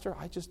 Pastor,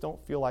 I just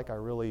don't feel like I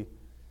really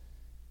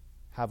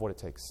have what it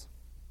takes.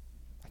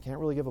 I can't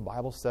really give a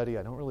Bible study.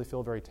 I don't really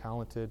feel very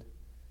talented.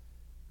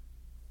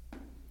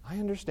 I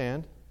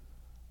understand.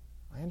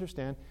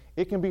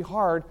 It can be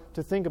hard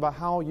to think about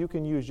how you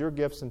can use your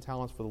gifts and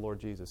talents for the Lord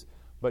Jesus.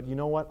 But you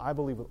know what? I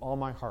believe with all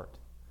my heart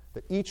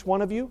that each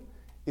one of you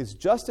is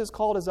just as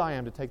called as I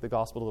am to take the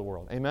gospel to the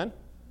world. Amen?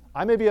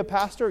 I may be a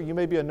pastor, you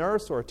may be a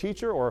nurse or a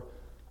teacher or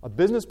a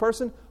business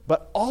person,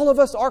 but all of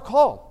us are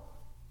called.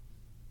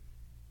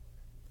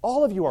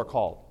 All of you are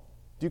called.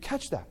 Do you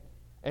catch that?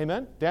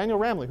 Amen? Daniel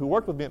Ramley, who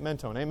worked with me at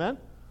Mentone. Amen?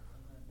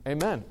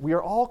 Amen. We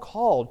are all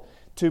called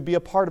to be a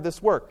part of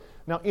this work.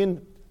 Now,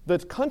 in the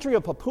country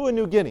of Papua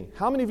New Guinea,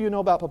 how many of you know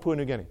about Papua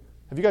New Guinea?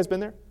 Have you guys been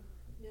there?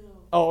 No.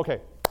 Oh,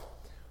 okay.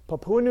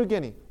 Papua New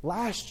Guinea.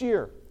 Last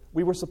year,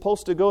 we were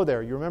supposed to go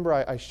there. You remember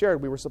I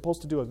shared we were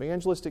supposed to do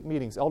evangelistic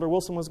meetings. Elder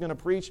Wilson was going to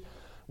preach.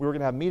 We were going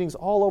to have meetings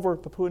all over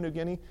Papua New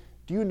Guinea.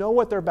 Do you know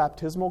what their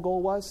baptismal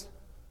goal was?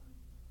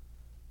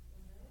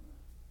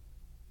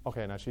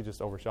 Okay, now she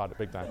just overshot it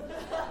big time.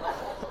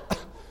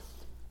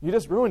 You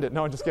just ruined it.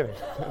 No, I'm just kidding.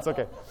 It's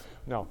okay.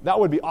 No, that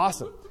would be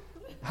awesome.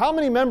 How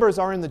many members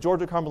are in the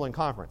Georgia Cumberland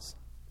Conference?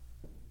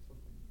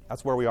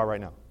 That's where we are right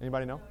now.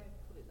 Anybody know?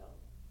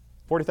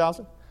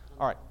 40,000?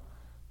 All right.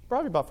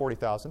 Probably about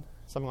 40,000,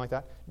 something like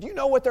that. Do you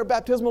know what their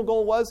baptismal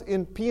goal was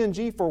in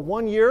PNG for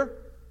 1 year?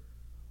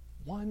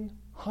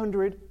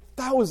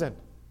 100,000.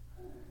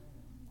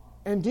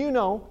 And do you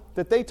know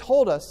that they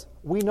told us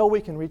we know we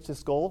can reach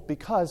this goal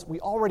because we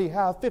already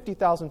have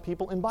 50,000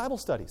 people in Bible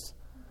studies?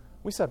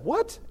 We said,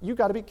 what? You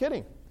got to be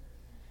kidding.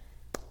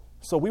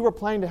 So we were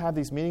planning to have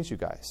these meetings, you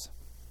guys.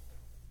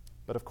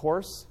 But of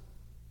course,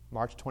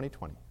 March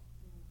 2020.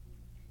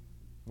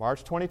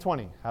 March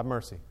 2020, have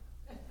mercy.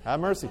 Have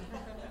mercy.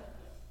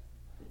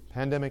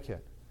 Pandemic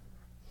hit.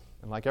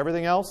 And like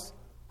everything else,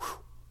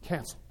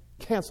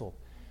 canceled.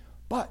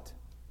 But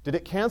did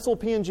it cancel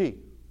PNG?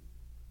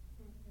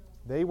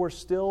 They were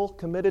still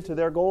committed to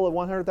their goal of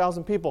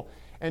 100,000 people.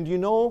 And you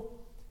know,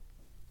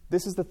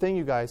 this is the thing,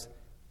 you guys.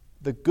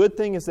 The good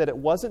thing is that it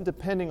wasn't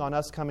depending on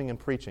us coming and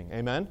preaching.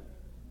 Amen?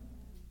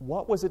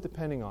 What was it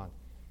depending on?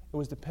 It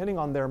was depending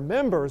on their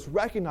members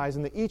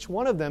recognizing that each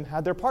one of them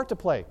had their part to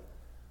play.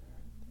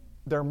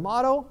 Their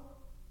motto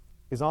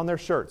is on their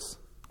shirts.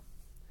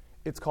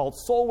 It's called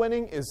soul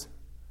winning is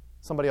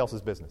somebody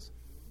else's business.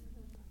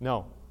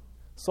 No.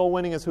 Soul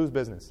winning is whose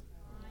business?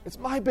 It's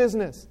my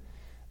business.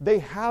 They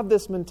have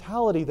this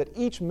mentality that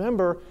each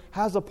member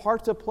has a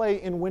part to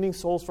play in winning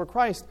souls for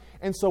Christ.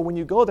 And so when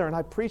you go there, and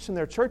I preach in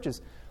their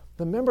churches,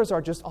 the members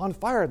are just on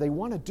fire. They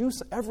want to do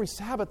every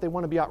Sabbath. They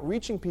want to be out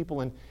reaching people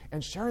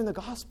and sharing the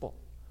gospel.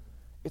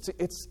 It's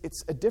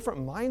a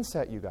different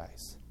mindset, you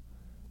guys.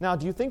 Now,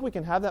 do you think we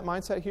can have that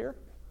mindset here?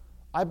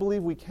 I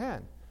believe we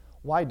can.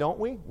 Why don't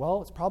we?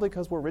 Well, it's probably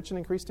because we're rich and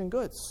increased in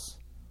goods,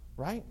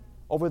 right?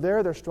 Over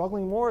there, they're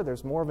struggling more.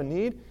 There's more of a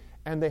need,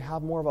 and they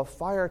have more of a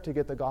fire to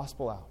get the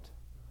gospel out.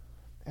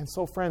 And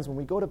so, friends, when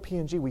we go to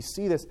PNG, we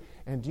see this,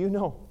 and do you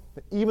know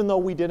that even though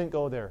we didn't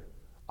go there,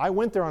 I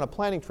went there on a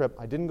planning trip.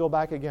 I didn't go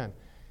back again.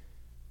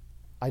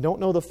 I don't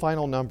know the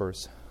final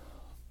numbers,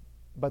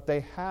 but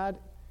they had,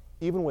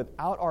 even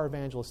without our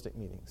evangelistic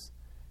meetings,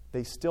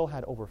 they still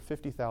had over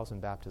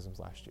 50,000 baptisms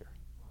last year.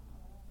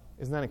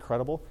 Isn't that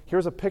incredible?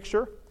 Here's a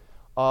picture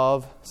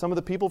of some of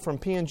the people from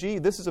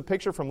PNG. This is a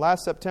picture from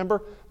last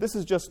September. This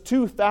is just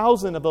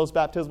 2,000 of those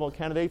baptismal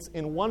candidates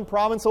in one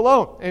province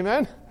alone.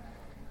 Amen?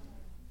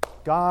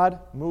 God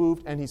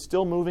moved, and He's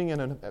still moving in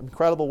an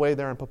incredible way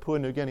there in Papua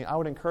New Guinea. I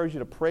would encourage you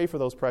to pray for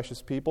those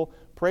precious people.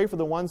 Pray for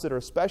the ones that are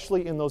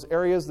especially in those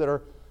areas that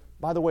are,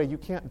 by the way, you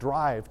can't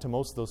drive to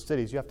most of those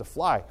cities. You have to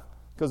fly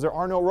because there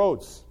are no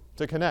roads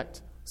to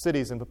connect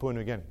cities in Papua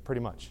New Guinea,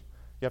 pretty much.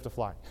 You have to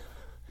fly.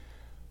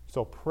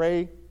 So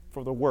pray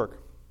for the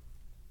work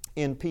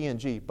in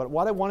PNG. But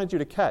what I wanted you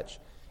to catch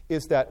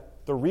is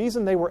that the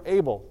reason they were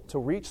able to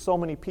reach so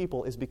many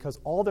people is because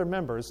all their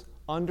members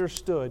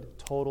understood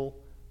total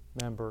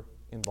member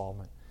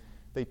involvement.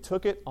 They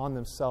took it on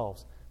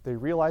themselves. They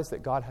realized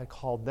that God had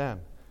called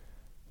them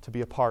to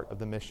be a part of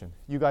the mission.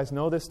 You guys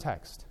know this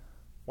text,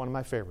 one of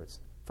my favorites,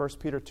 1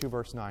 Peter 2,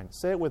 verse 9.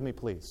 Say it with me,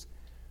 please.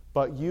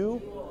 But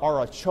you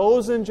are a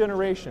chosen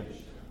generation,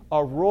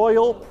 a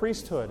royal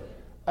priesthood,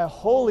 a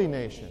holy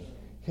nation,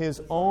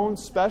 His own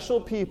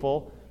special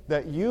people,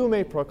 that you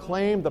may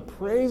proclaim the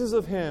praises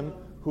of Him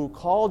who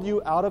called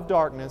you out of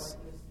darkness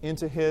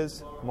into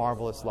His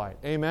marvelous light.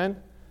 Amen?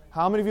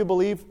 How many of you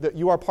believe that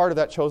you are part of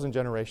that chosen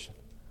generation?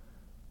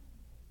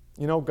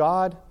 You know,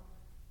 God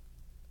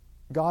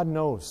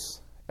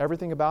knows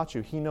everything about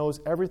you. He knows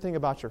everything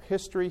about your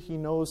history. He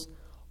knows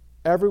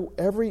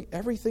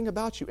everything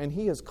about you. And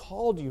He has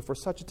called you for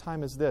such a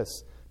time as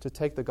this to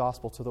take the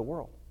gospel to the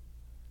world.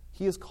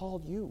 He has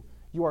called you.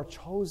 You are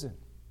chosen.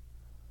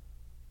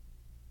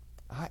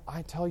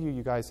 I tell you,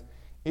 you guys,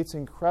 it's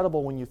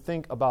incredible when you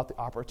think about the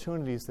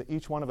opportunities that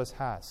each one of us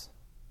has.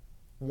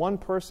 One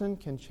person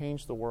can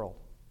change the world.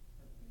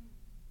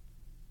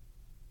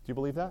 Do you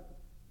believe that?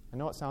 I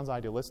know it sounds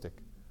idealistic.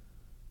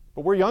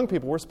 But we're young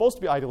people. We're supposed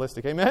to be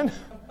idealistic. Amen?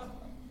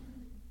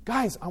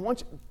 Guys, I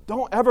want you,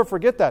 don't ever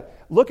forget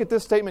that. Look at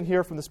this statement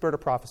here from the Spirit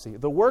of Prophecy.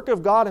 The work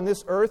of God in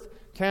this earth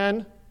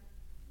can...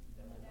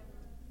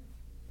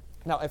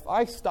 Now, if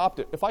I stopped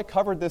it, if I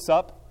covered this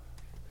up,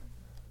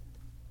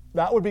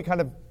 that would be kind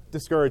of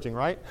discouraging,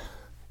 right?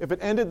 If it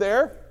ended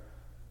there,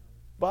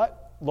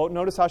 but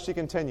notice how she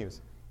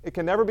continues. It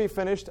can never be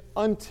finished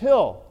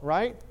until,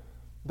 right,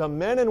 the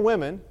men and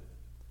women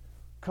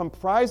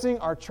comprising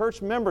our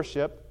church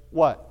membership,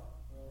 what?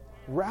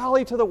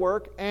 Rally to the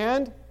work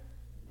and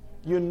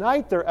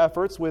unite their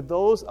efforts with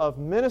those of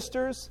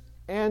ministers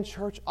and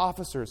church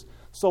officers.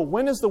 So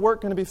when is the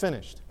work going to be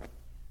finished?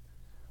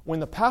 When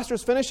the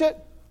pastors finish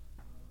it?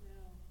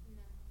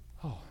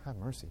 Oh, have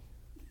mercy.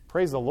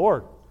 Praise the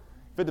Lord.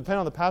 If it depended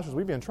on the pastors,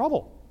 we'd be in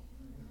trouble.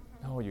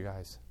 No, you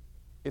guys.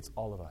 It's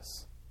all of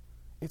us.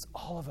 It's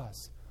all of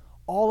us.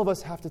 All of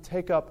us have to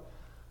take up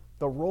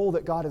the role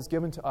that God has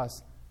given to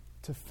us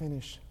to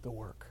finish the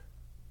work.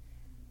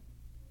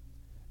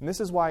 And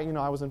this is why,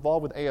 I was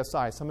involved with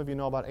ASI. Some of you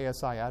know about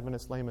ASI,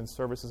 Adventist Layman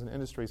Services and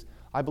Industries.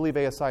 I believe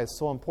ASI is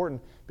so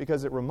important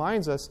because it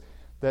reminds us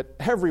that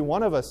every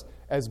one of us,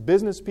 as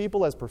business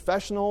people, as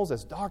professionals,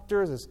 as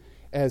doctors,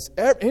 as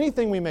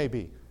anything we may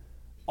be,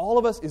 all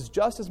of us is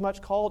just as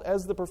much called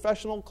as the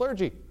professional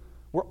clergy.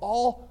 We're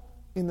all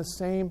in the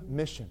same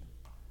mission.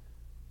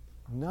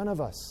 None of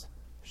us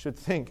should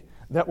think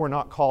that we're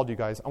not called, you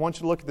guys. I want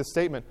you to look at this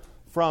statement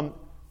from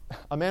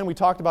a man we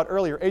talked about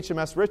earlier,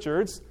 HMS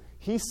Richards.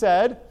 He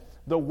said,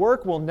 the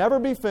work will never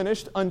be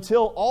finished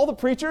until all the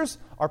preachers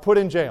are put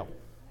in jail.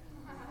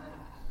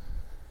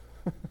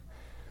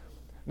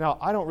 Now,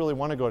 I don't really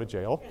want to go to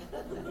jail.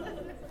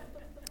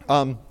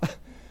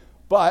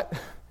 But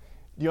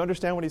do you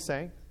understand what he's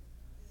saying?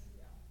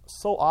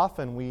 So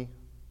often we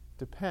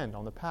depend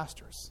on the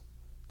pastors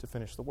to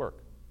finish the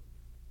work.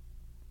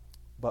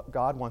 But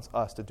God wants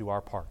us to do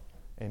our part.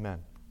 Amen.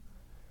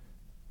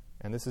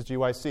 And this is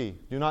GYC.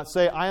 Do not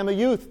say, I am a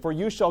youth, for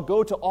you shall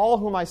go to all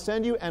whom I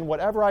send you, and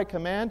whatever I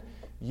command,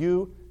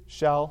 you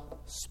shall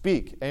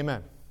speak.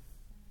 Amen.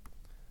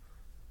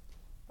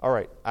 All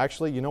right.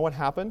 Actually, you know what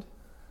happened?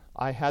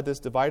 I had this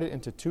divided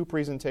into two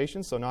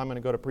presentations, so now I'm going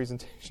to go to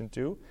presentation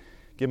 2.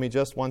 Give me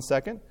just 1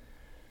 second.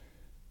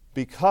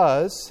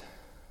 Because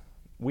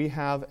we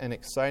have an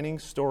exciting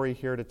story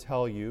here to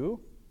tell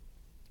you.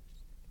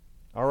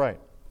 All right.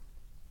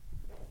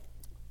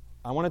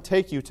 I want to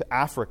take you to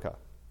Africa.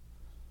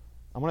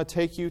 I want to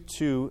take you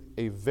to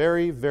a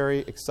very, very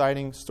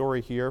exciting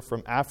story here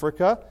from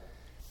Africa.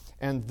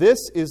 And this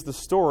is the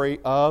story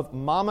of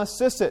Mama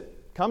Sisset.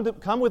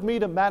 Come with me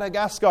to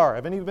Madagascar.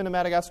 Have any of you been to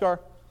Madagascar?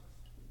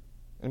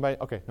 Anybody?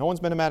 Okay, no one's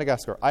been to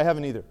Madagascar. I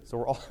haven't either. So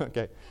we're all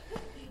okay.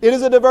 It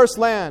is a diverse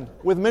land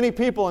with many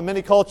people and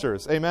many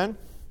cultures. Amen?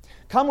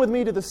 Come with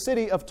me to the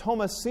city of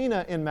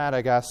Tomasina in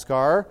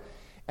Madagascar.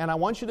 And I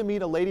want you to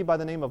meet a lady by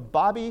the name of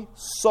Bobby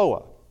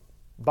Soa.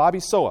 Bobby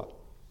Soa.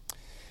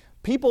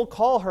 People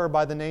call her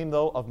by the name,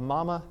 though, of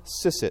Mama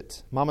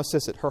Sisset. Mama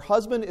Sisset. Her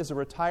husband is a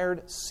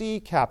retired sea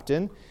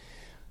captain.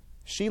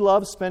 She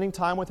loves spending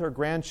time with her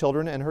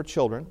grandchildren and her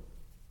children.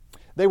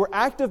 They were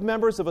active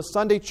members of a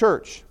Sunday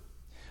church,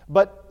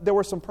 but there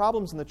were some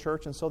problems in the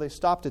church, and so they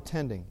stopped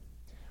attending.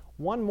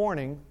 One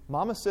morning,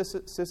 Mama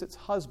Sisset's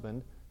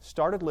husband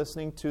started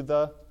listening to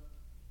the...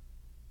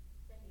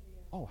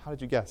 Oh, how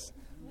did you guess?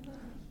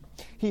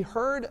 He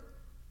heard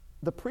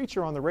the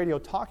preacher on the radio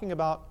talking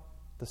about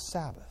the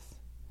Sabbath.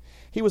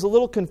 He was a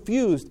little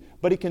confused,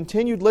 but he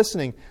continued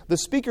listening. The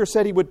speaker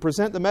said he would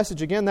present the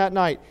message again that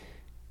night.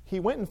 He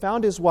went and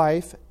found his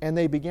wife, and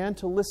they began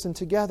to listen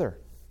together.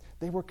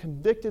 They were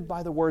convicted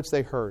by the words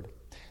they heard.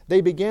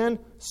 They began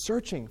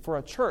searching for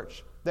a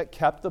church that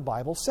kept the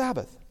Bible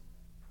Sabbath.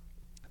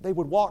 They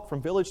would walk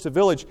from village to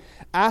village,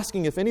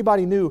 asking if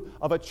anybody knew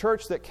of a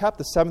church that kept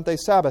the seventh-day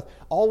Sabbath.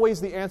 Always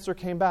the answer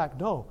came back,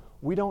 no,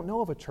 we don't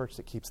know of a church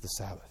that keeps the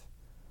Sabbath.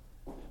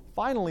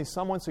 Finally,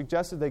 someone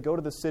suggested they go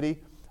to the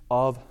city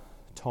of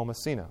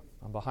Thomasina.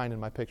 I'm behind in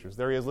my pictures.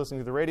 There he is listening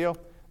to the radio.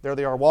 There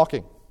they are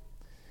walking.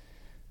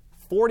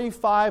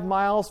 45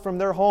 miles from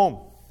their home.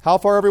 How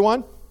far,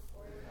 everyone?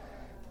 45.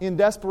 In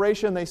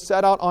desperation, they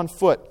set out on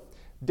foot.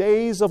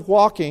 Days of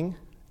walking,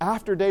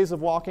 after days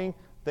of walking,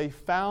 they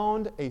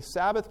found a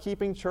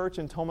Sabbath-keeping church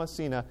in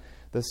Thomasina,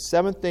 the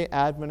Seventh-day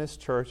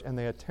Adventist church, and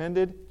they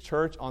attended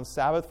church on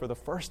Sabbath for the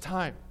first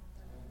time.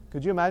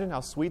 Could you imagine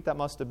how sweet that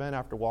must have been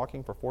after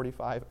walking for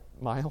 45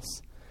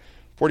 miles?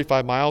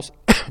 45 miles.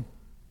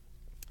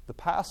 The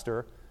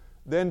pastor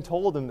then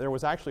told them there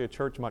was actually a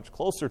church much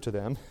closer to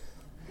them.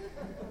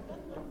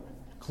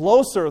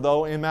 Closer,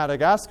 though, in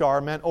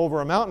Madagascar meant over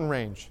a mountain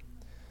range.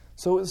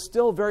 So it was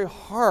still very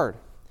hard.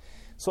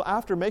 So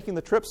after making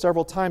the trip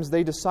several times,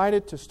 they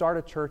decided to start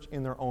a church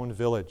in their own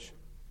village.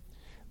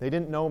 They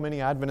didn't know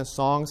many Adventist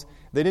songs.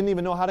 They didn't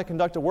even know how to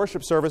conduct a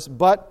worship service,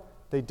 but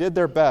they did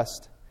their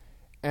best.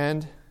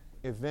 And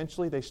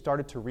eventually they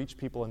started to reach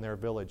people in their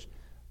village.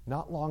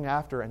 Not long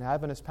after, an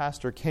Adventist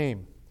pastor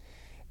came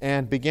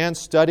and began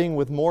studying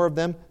with more of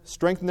them,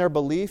 strengthened their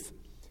belief,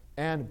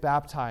 and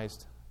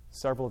baptized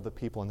several of the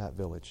people in that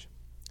village.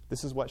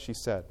 This is what she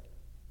said.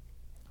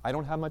 I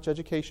don't have much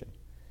education,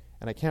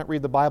 and I can't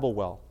read the Bible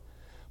well,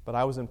 but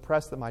I was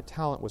impressed that my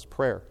talent was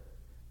prayer.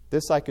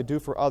 This I could do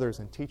for others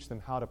and teach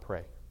them how to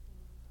pray.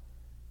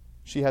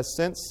 She has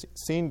since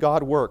seen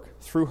God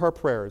work through her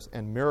prayers,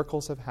 and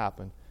miracles have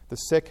happened. The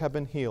sick have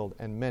been healed,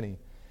 and many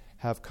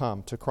have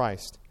come to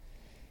Christ.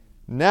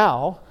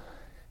 Now,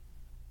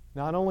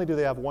 not only do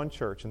they have one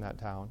church in that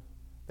town,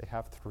 they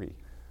have 3.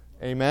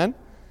 Amen?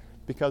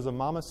 Because of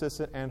Mama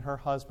Sissa and her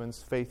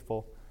husband's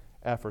faithful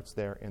efforts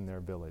there in their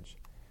village.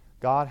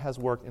 God has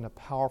worked in a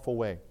powerful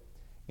way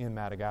in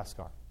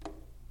Madagascar.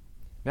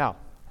 Now,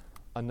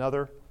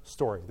 another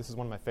story. This is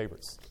one of my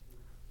favorites.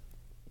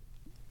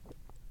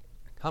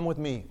 Come with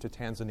me to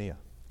Tanzania.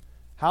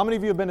 How many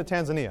of you have been to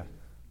Tanzania?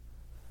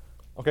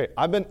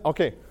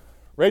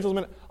 Rachel's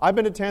been. I've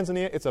been to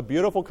Tanzania. It's a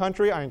beautiful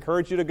country. I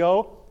encourage you to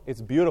go.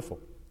 It's beautiful.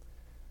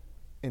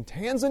 In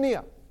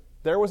Tanzania,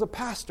 there was a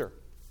pastor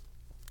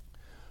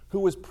who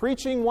was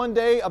preaching one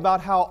day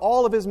about how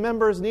all of his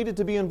members needed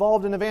to be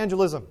involved in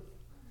evangelism.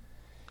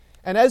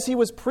 And as he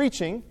was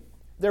preaching,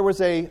 there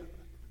was a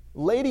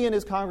lady in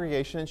his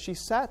congregation, and she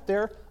sat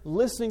there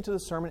listening to the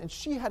sermon, and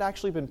she had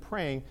actually been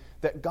praying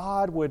that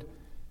God would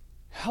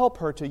help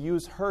her to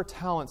use her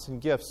talents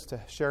and gifts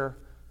to share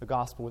the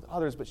gospel with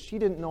others, but she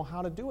didn't know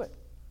how to do it.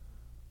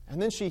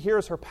 And then she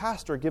hears her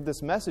pastor give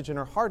this message, and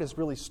her heart is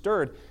really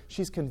stirred.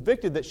 She's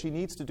convicted that she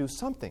needs to do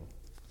something.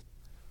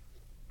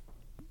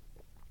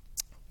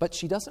 But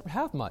she doesn't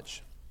have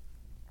much.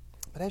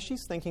 But as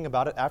she's thinking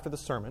about it after the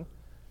sermon,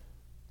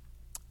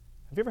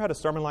 have you ever had a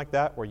sermon like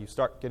that where you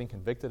start getting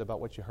convicted about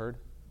what you heard?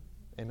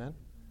 Amen?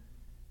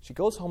 She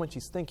goes home and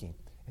she's thinking,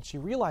 and she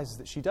realizes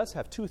that she does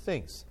have 2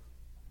 things.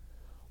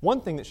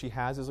 One thing that she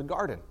has is a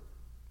garden.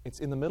 It's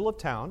in the middle of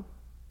town.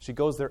 She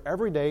goes there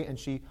every day, and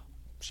she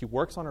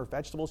works on her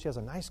vegetables. She has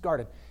a nice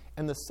garden.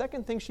 And the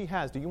second thing she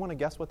has, do you want to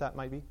guess what that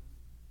might be?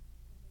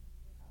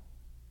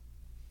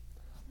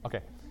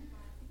 Okay.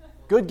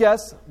 Good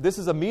guess. This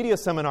is a media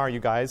seminar,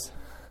 you guys.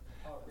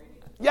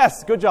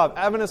 Yes, good job.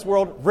 Adventist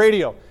World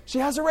Radio. She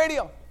has a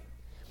radio.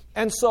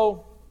 And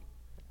so,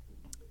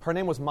 her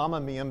name was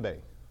Mama Miembe.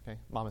 Okay,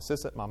 Mama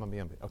Sissa, Mama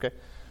Miembe. Okay,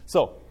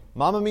 so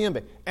Mama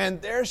Miembe.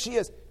 And there she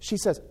is. She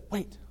says,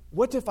 wait,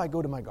 what if I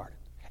go to my garden?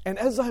 And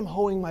as I'm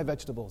hoeing my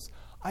vegetables,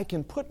 I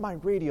can put my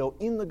radio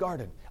in the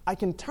garden. I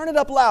can turn it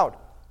up loud.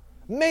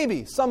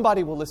 Maybe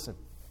somebody will listen.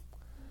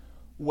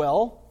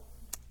 Well,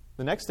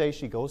 the next day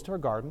she goes to her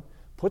garden,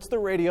 puts the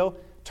radio,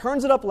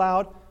 turns it up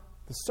loud,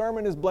 the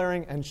sermon is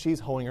blaring, and she's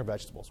hoeing her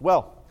vegetables.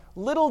 Well,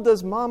 little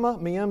does Mama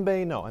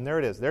Miembe know, and there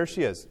it is, there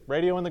she is,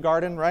 radio in the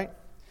garden, right?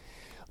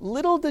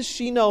 Little does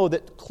she know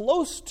that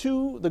close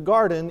to the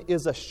garden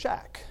is a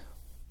shack.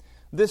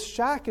 This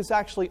shack is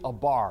actually a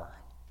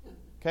bar,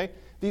 okay?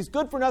 These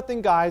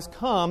good-for-nothing guys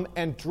come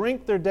and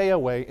drink their day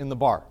away in the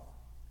bar,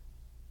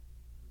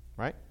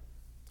 right?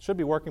 Should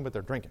be working, but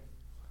they're drinking.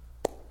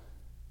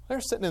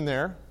 They're sitting in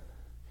there.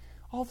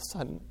 All of a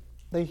sudden,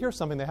 they hear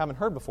something they haven't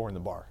heard before in the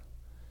bar.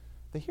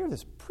 They hear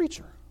this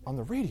preacher on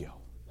the radio.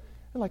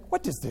 They're like,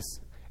 what is this?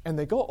 And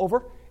they go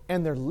over,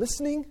 and they're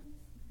listening,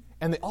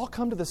 and they all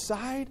come to the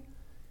side,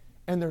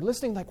 and they're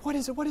listening like, what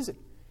is it? What is it?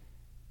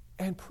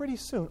 And pretty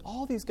soon,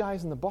 all these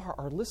guys in the bar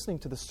are listening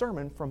to the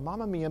sermon from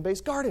Mama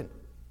Miembe's garden.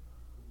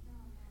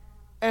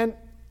 And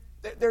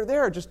they're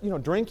there just,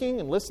 drinking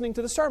and listening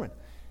to the sermon.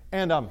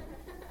 And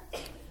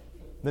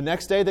The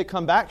next day they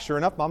come back. Sure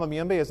enough, Mama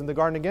Miembe is in the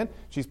garden again.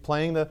 She's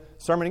playing the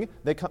sermon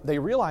again. They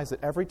realize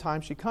that every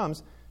time she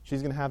comes,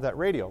 she's going to have that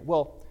radio.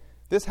 Well,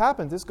 this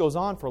happens. This goes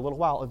on for a little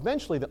while.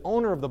 Eventually, the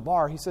owner of the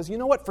bar, he says, you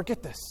know what?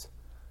 Forget this.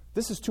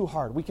 This is too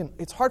hard.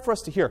 It's hard for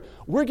us to hear.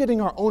 We're getting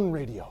our own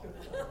radio.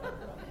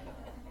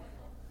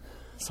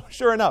 So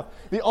sure enough,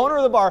 the owner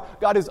of the bar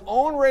got his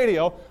own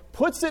radio,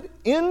 puts it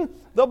in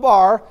the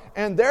bar,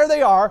 and there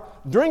they are,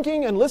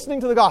 drinking and listening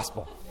to the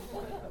gospel.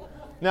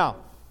 Now,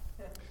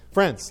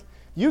 friends,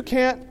 you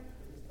can't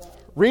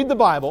read the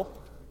Bible,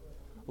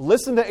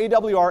 listen to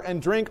AWR,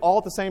 and drink all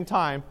at the same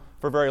time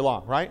for very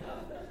long, right?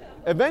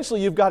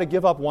 Eventually, you've got to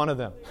give up one of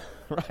them,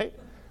 right?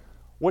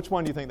 Which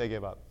one do you think they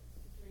gave up?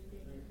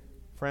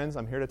 Friends,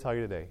 I'm here to tell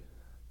you today,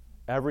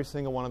 every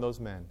single one of those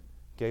men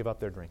gave up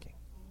their drinking.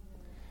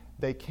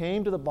 They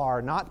came to the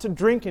bar not to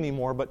drink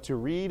anymore, but to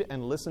read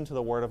and listen to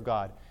the Word of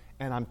God.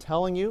 And I'm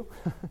telling you,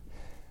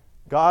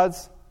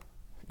 God's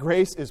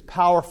grace is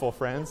powerful,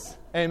 friends.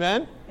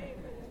 Amen?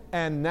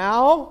 And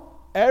now,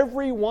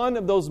 every one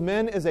of those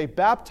men is a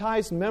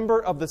baptized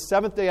member of the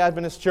Seventh-day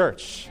Adventist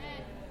Church.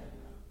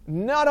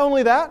 Not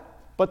only that,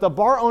 but the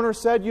bar owner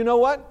said, you know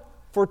what?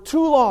 For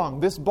too long,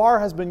 this bar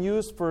has been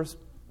used for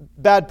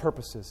bad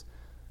purposes.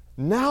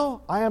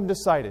 Now, I have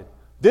decided,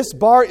 this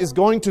bar is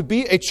going to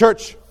be a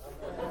church.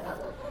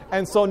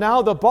 And so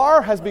now the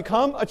bar has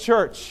become a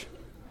church.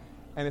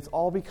 And it's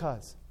all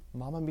because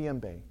Mama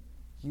Miembe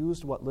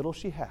used what little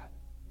she had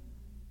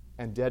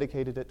and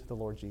dedicated it to the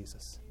Lord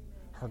Jesus.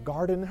 Her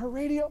garden and her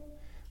radio.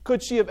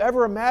 Could she have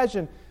ever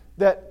imagined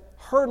that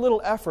her little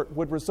effort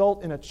would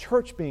result in a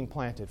church being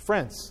planted?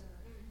 Friends,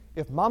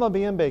 if Mama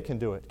Miembe can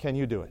do it, can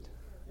you do it?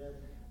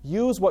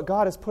 Use what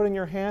God has put in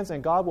your hands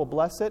and God will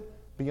bless it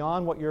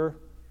beyond what your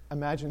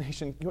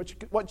imagination,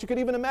 what you could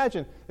even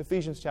imagine.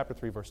 Ephesians chapter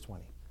 3, verse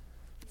 20.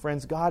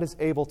 Friends, God is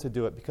able to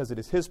do it because it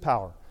is His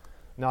power,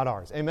 not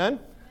ours. Amen?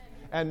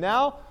 And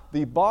now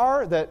the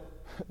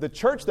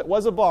church that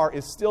was a bar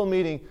is still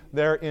meeting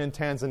there in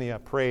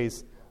Tanzania.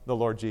 Praise the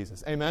Lord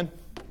Jesus. Amen?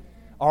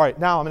 All right,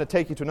 now I'm going to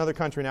take you to another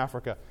country in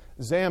Africa,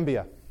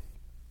 Zambia.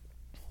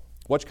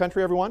 Which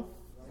country, everyone?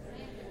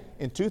 Zambia.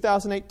 In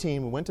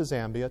 2018, we went to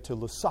Zambia, to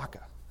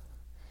Lusaka.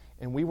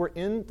 And we were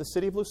in the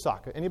city of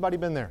Lusaka. Anybody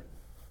been there?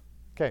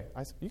 Okay,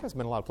 you guys have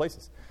been in a lot of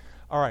places.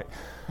 All right.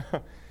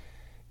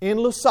 In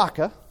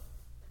Lusaka,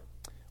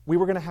 we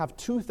were going to have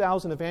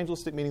 2,000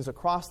 evangelistic meetings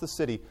across the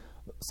city,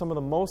 some of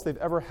the most they've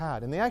ever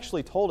had. And they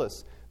actually told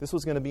us this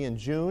was going to be in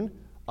June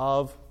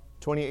of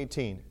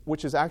 2018,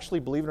 which is actually,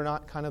 believe it or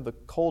not, kind of the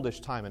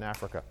coldish time in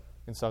Africa,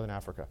 in southern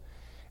Africa.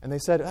 And they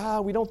said,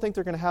 we don't think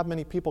they're going to have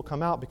many people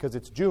come out because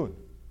it's June.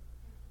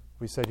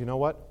 We said, you know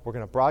what? We're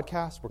going to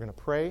broadcast, we're going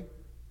to pray,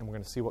 and we're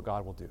going to see what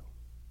God will do.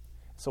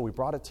 So we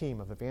brought a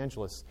team of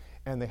evangelists,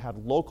 and they had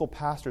local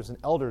pastors and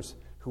elders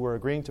who were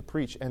agreeing to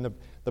preach. And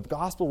the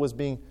gospel was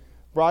being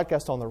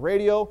broadcast on the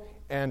radio,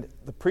 and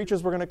the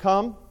preachers were going to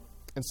come.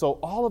 And so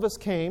all of us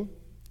came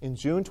in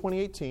June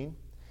 2018,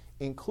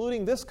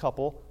 including this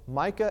couple,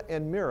 Micah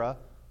and Mira,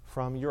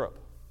 from Europe.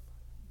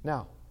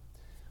 Now,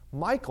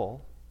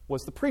 Michael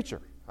was the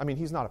preacher. I mean,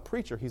 he's not a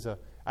preacher. He's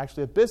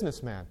actually a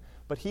businessman.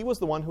 But he was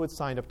the one who had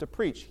signed up to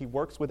preach. He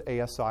works with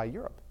ASI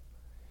Europe.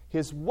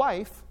 His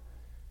wife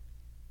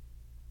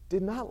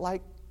did not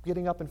like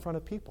getting up in front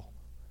of people.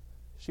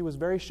 She was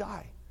very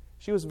shy.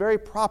 She was very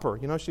proper.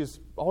 She's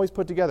always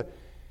put together.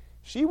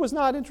 She was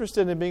not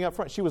interested in being up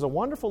front. She was a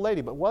wonderful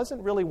lady, but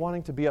wasn't really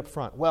wanting to be up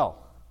front.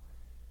 Well,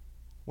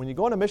 when you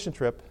go on a mission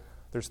trip,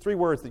 there's 3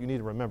 words that you need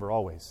to remember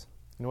always.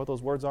 You know what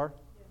those words are?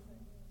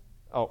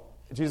 Oh,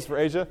 Jesus for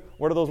Asia.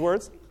 What are those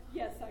words?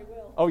 Yes, I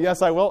will. Oh,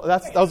 yes, I will.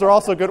 Those are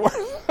also good words.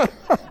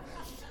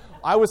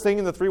 I was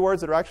thinking the 3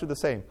 words that are actually the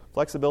same.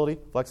 Flexibility,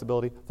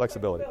 flexibility,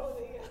 flexibility.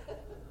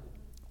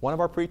 One of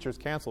our preachers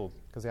canceled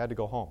because they had to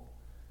go home.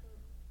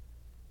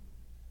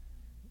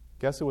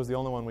 Guess who was the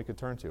only one we could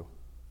turn to?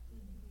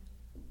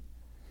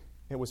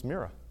 It was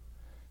Mira.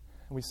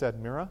 And we said,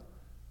 Mira,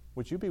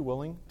 would you be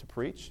willing to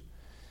preach?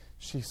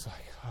 She's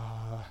like,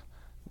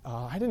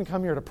 I didn't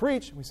come here to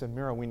preach. We said,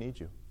 Mira, we need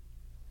you.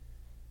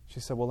 She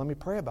said, well, let me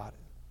pray about it.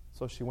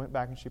 So she went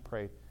back and she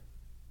prayed.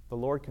 The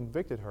Lord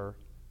convicted her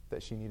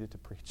that she needed to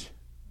preach.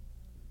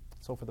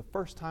 So for the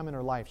first time in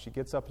her life, she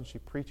gets up and she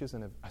preaches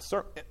a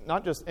sermon,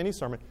 not just any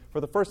sermon. For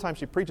the first time,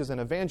 she preaches an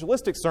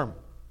evangelistic sermon.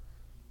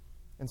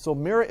 And so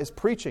Mira is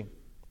preaching.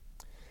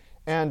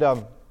 And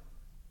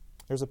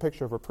there's a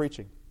picture of her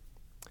preaching.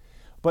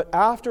 But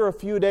after a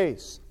few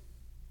days,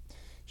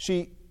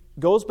 she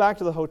goes back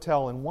to the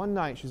hotel. And one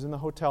night, she's in the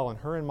hotel, and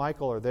her and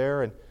Michael are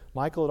there. And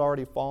Michael had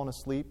already fallen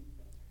asleep.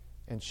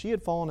 And she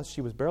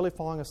was barely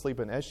falling asleep.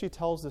 And as she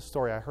tells this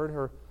story,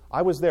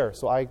 I was there,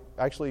 so I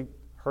actually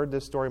heard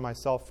this story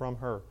myself from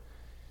her.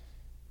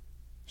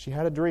 She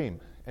had a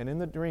dream, and in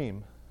the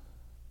dream,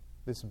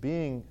 this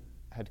being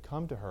had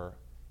come to her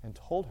and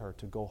told her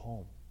to go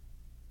home.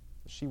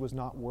 She was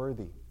not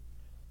worthy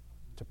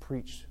to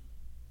preach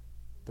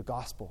the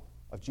gospel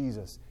of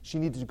Jesus. She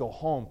needed to go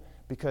home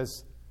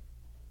because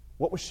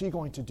what was she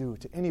going to do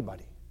to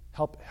anybody?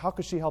 How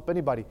could she help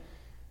anybody?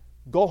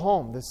 Go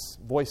home, this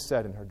voice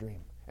said in her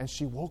dream. And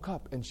she woke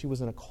up and she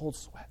was in a cold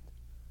sweat.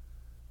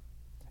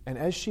 And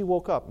as she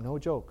woke up, no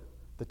joke,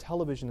 the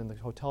television in the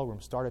hotel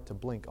room started to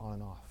blink on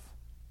and off.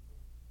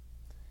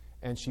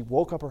 And she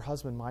woke up her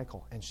husband,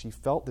 Michael, and she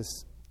felt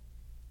this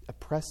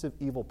oppressive,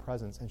 evil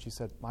presence. And she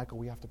said, Michael,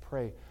 we have to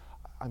pray.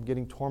 I'm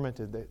getting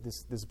tormented.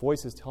 This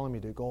voice is telling me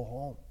to go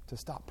home, to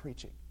stop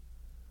preaching.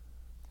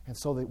 And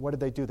so what did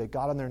they do? They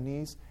got on their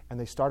knees and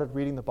they started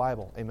reading the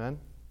Bible. Amen?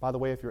 By the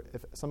way, if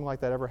something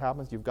like that ever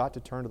happens, you've got to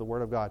turn to the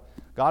Word of God.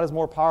 God is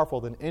more powerful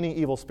than any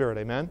evil spirit.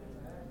 Amen?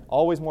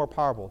 Always more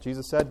powerful.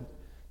 Jesus said,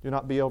 do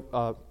not be,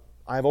 I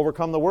have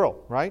overcome the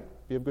world, right?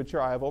 Be of good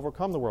cheer, I have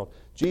overcome the world.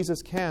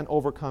 Jesus can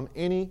overcome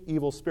any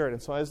evil spirit.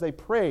 And so as they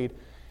prayed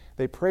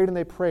and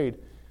they prayed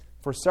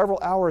for several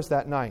hours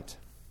that night.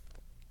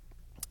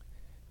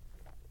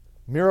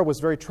 Mira was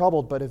very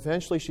troubled, but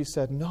eventually she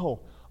said,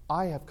 no,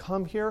 I have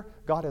come here.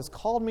 God has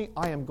called me.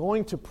 I am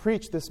going to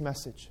preach this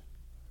message.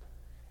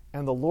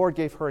 And the Lord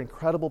gave her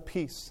incredible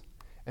peace.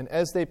 And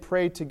as they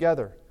prayed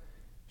together,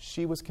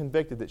 she was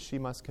convicted that she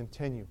must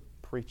continue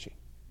preaching.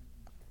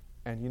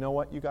 And you know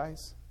what, you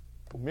guys?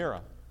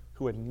 Mira,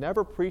 who had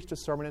never preached a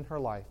sermon in her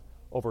life,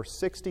 over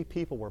 60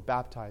 people were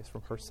baptized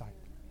from her side.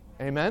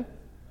 Amen?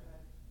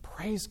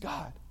 Praise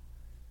God.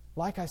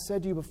 Like I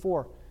said to you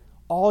before,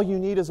 all you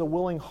need is a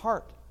willing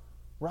heart,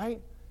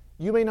 right?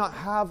 You may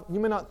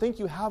not think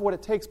you have what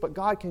it takes, but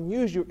God can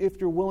use you if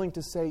you're willing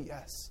to say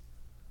yes.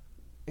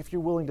 If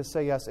you're willing to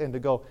say yes and to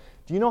go.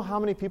 Do you know how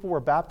many people were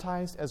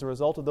baptized as a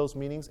result of those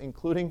meetings,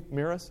 including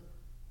Mira's?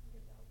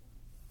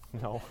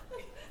 No.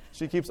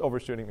 She keeps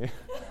overshooting me.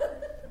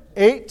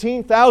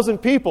 18,000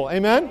 people.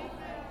 Amen?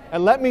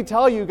 And let me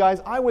tell you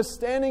guys, I was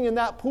standing in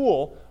that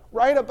pool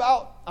right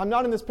about, I'm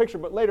not in this picture,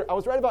 but later, I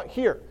was right about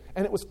here.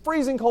 And it was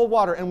freezing cold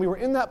water. And we were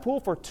in that pool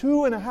for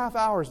 2.5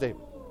 hours,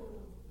 David.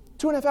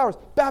 2.5 hours,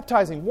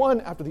 baptizing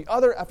one after the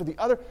other after the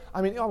other.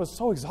 I mean, I was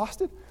so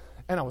exhausted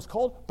and I was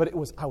cold, but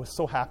I was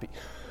so happy.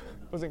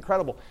 It was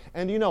incredible.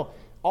 And you know,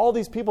 all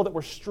these people that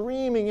were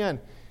streaming in,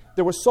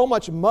 there was so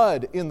much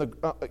mud in the,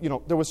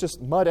 there was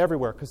just mud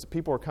everywhere because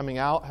people were coming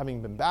out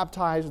having been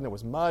baptized and there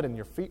was mud and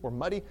your feet were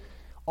muddy.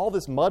 All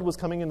this mud was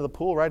coming into the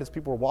pool, right, as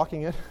people were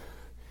walking in.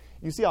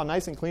 You see how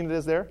nice and clean it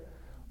is there?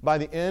 By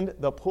the end,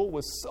 the pool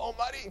was so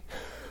muddy.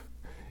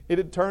 It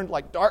had turned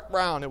like dark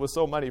brown. It was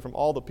so muddy from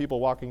all the people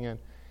walking in.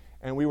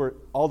 And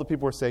all the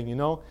people were saying,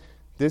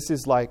 this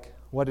is like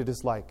what it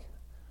is like.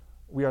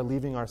 We are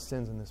leaving our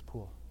sins in this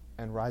pool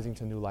and rising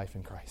to new life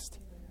in Christ.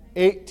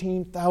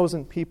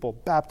 18,000 people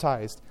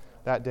baptized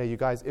that day, you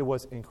guys. It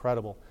was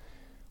incredible.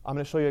 I'm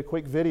going to show you a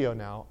quick video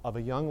now of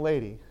a young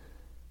lady,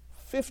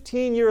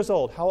 15 years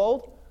old. How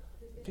old?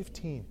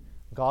 15.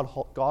 God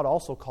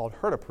also called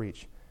her to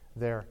preach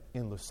there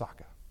in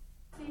Lusaka.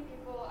 See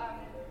people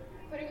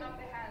putting up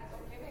their hands or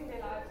giving their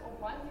lives or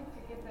wanting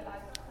to give their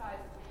lives to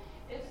Christ.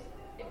 It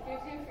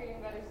gives you a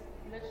feeling that is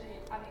literally,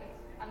 it's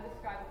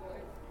undescribable.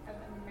 It's an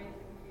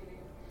amazing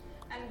feeling.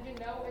 And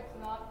it's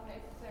not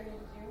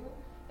necessarily you,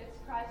 it's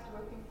Christ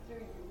working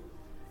through you.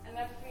 And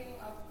that feeling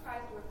of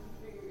Christ working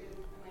through you is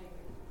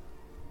amazing.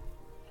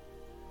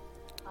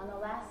 On the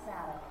last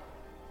Sabbath,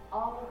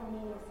 all of the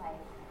meeting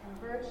sites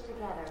converged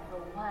together for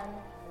one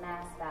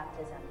mass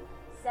baptism.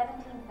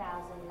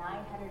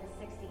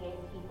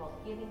 17,968 people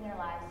giving their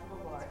lives to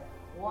the Lord,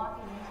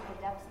 walking into the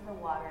depths of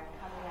the water and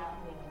coming out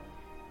new.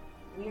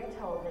 We are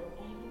told that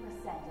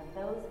 80% of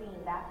those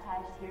being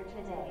baptized here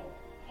today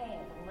came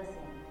from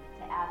listening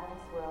to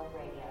Adventist World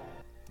Radio.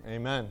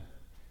 Amen.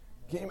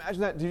 Can you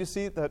imagine that? Did you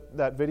see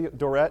that video?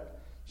 Dorette,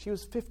 she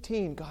was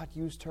 15. God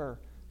used her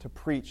to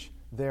preach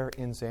there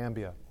in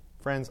Zambia.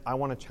 Friends, I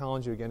want to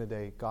challenge you again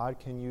today. God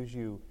can use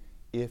you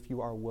if you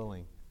are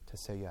willing to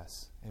say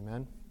yes.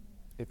 Amen?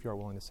 If you are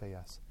willing to say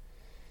yes.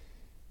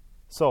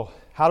 So,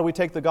 how do we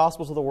take the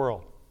gospel to the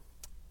world?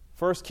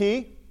 First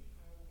key,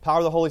 power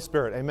of the Holy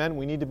Spirit. Amen?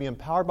 We need to be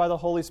empowered by the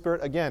Holy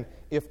Spirit. Again,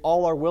 if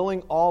all are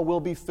willing, all will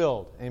be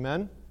filled.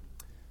 Amen?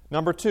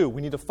 Number 2,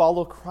 we need to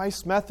follow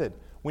Christ's method.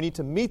 We need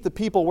to meet the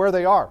people where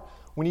they are.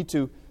 We need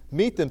to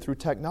meet them through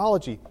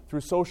technology,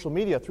 through social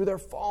media, through their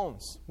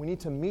phones. We need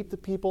to meet the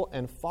people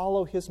and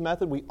follow His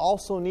method. We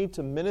also need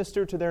to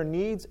minister to their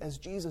needs as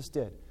Jesus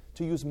did,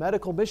 to use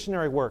medical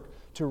missionary work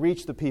to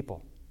reach the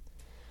people.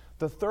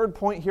 The third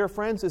point here,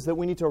 friends, is that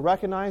we need to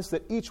recognize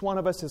that each one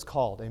of us is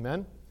called.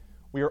 Amen?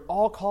 We are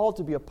all called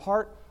to be a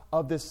part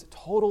of this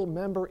total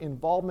member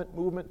involvement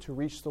movement to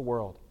reach the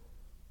world.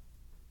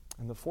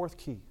 And the fourth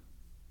key,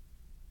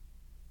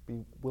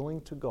 be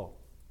willing to go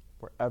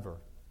wherever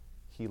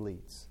He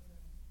leads.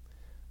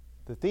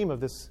 The theme of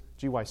this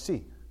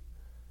GYC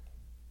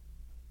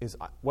is,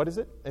 what is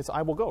it? It's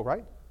I will go,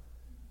 right?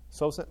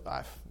 So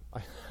I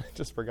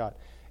just forgot.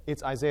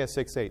 It's Isaiah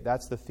 6:8.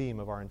 That's the theme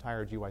of our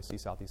entire GYC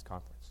Southeast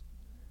Conference.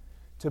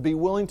 To be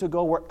willing to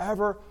go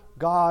wherever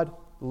God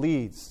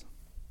leads.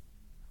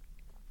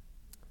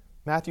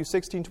 Matthew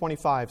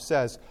 16:25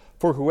 says,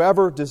 "For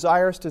whoever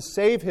desires to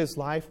save his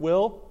life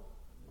will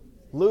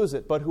lose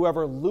it, but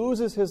whoever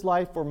loses his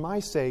life for my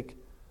sake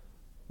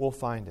will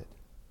find it."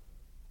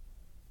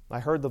 I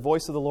heard the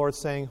voice of the Lord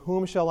saying,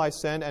 Whom shall I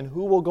send, and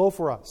who will go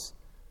for us?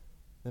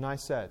 Then I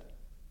said,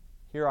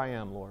 Here I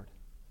am, Lord.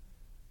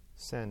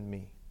 Send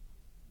me.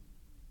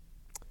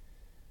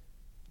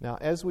 Now,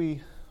 as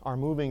we are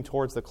moving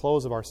towards the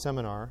close of our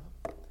seminar,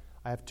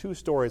 I have two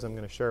stories I'm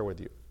going to share with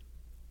you.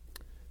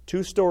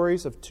 Two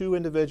stories of two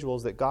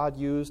individuals that God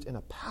used in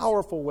a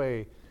powerful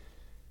way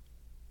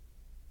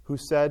who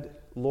said,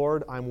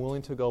 Lord, I'm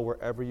willing to go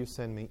wherever you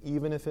send me,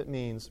 even if it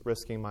means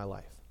risking my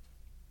life.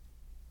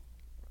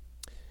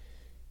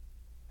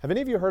 Have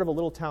any of you heard of a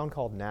little town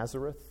called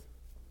Nazareth?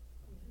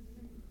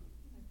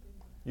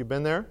 You've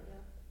been there?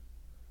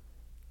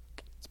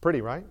 Yeah. It's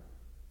pretty, right?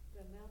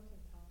 The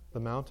mountaintop. The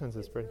mountains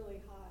is pretty.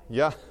 Really high.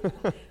 Yeah.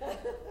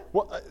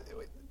 Well,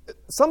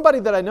 somebody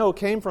that I know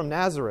came from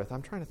Nazareth.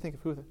 I'm trying to think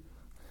of who.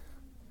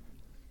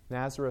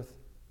 Nazareth.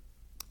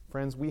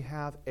 Friends,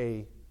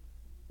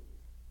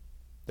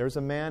 there's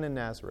a man in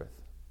Nazareth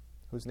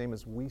whose name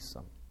is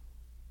Wiesum.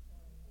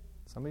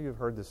 Some of you have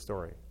heard this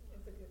story.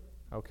 It's a good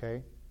one.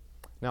 Okay?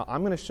 Now,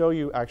 I'm going to show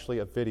you actually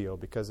a video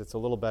because it's a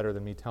little better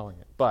than me telling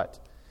it. But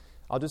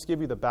I'll just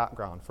give you the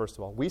background, first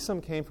of all.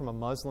 Wiesum came from a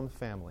Muslim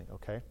family,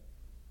 okay?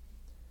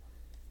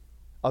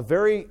 A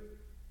very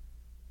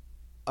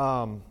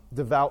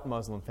devout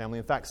Muslim family.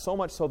 In fact, so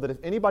much so that if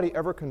anybody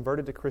ever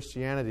converted to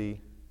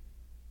Christianity,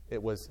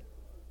 it was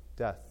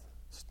death,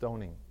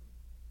 stoning.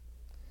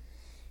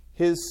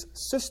 His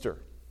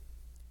sister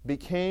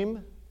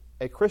became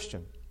a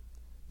Christian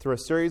through a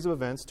series of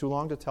events, too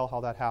long to tell how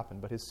that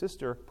happened. But his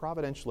sister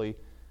providentially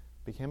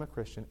became a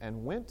Christian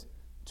and went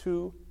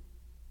to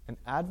an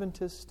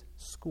Adventist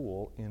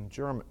school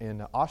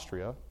in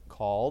Austria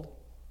called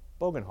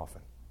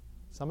Bogenhofen.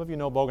 Some of you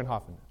know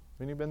Bogenhofen.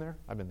 Have you been there?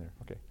 I've been there.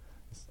 Okay.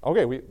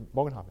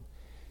 Bogenhofen.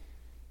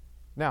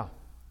 Now,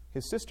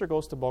 his sister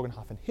goes to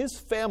Bogenhofen. His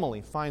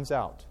family finds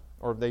out,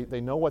 or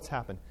they know what's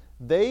happened.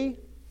 This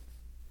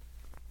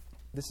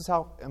is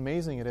how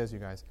amazing it is, you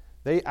guys.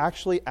 They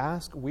actually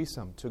ask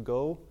Wiesum to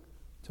go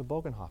to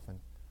Bogenhofen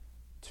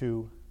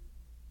to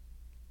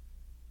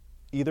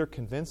either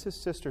convince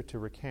his sister to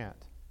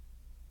recant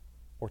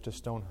or to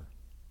stone her.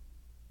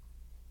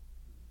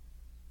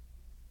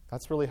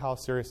 That's really how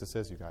serious this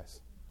is, you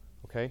guys.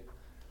 Okay?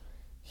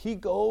 He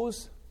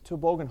goes to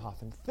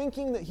Bogenhofen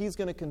thinking that he's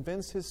going to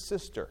convince his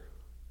sister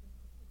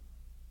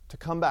to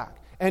come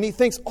back. And he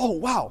thinks, oh,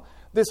 wow,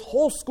 this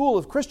whole school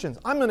of Christians,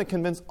 I'm going to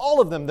convince all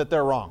of them that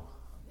they're wrong.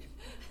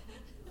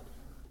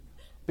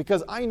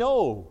 Because I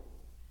know.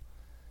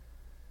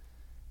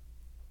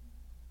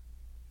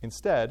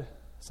 Instead,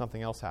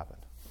 something else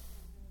happened.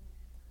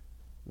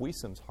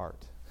 Wiesum's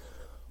heart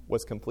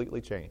was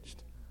completely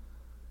changed.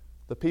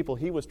 The people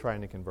he was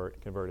trying to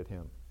converted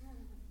him.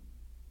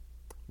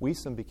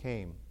 Wiesum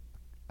became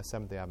a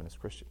Seventh-day Adventist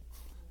Christian.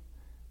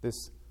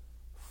 This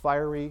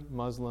fiery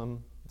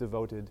Muslim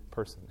devoted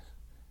person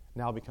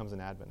now becomes an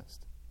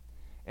Adventist.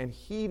 And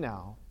he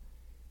now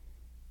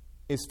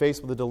is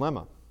faced with a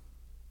dilemma.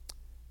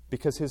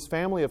 Because his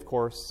family, of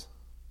course,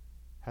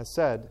 has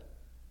said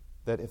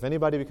that if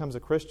anybody becomes a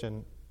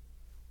Christian,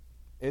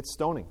 it's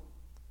stoning.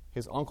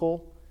 His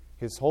uncle,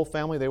 his whole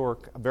family, they were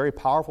a very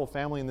powerful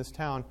family in this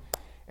town.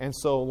 And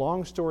so,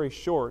 long story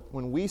short,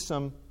 when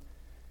Wiesum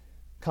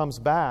comes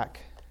back,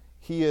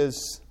 he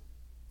is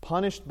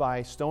punished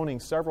by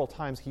stoning several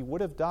times. He would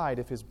have died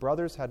if his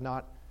brothers had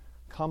not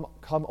come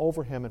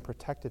over him and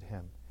protected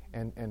him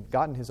and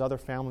gotten his other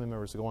family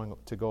members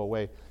to go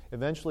away.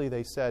 Eventually,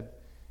 they said,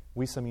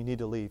 Wiesum, you need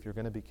to leave. You're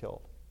going to be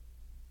killed.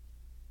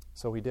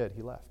 So he did.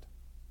 He left.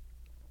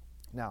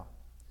 Now,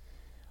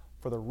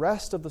 for the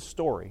rest of the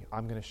story,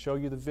 I'm going to show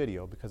you the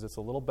video because it's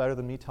a little better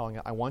than me telling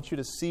it. I want you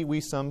to see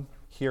Wiesum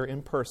here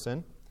in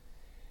person.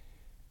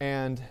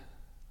 And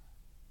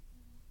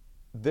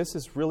this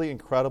is really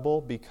incredible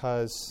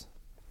because,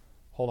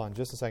 hold on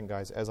just a second,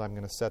 guys, as I'm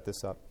going to set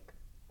this up.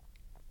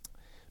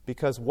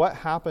 Because what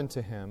happened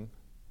to him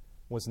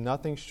was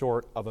nothing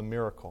short of a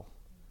miracle.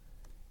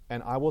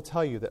 And I will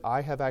tell you that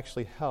I have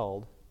actually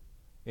held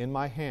in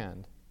my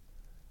hand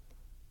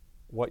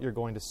what you're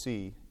going to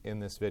see in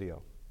this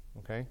video.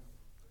 Okay?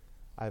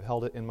 I've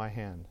held it in my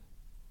hand.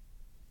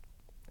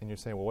 And you're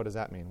saying, well, what does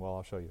that mean? Well,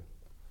 I'll show you.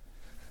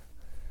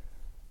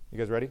 You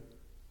guys ready?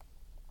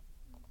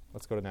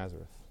 Let's go to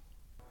Nazareth.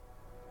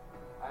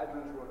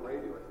 Adventist World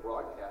Radio is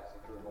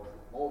broadcasting to the most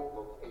remote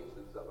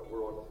locations of the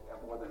world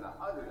in more than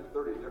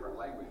 130 different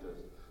languages.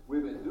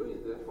 We've been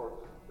doing this for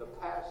the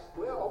past,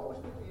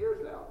 almost 50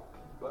 years now.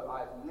 But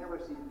I've never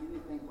seen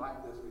anything like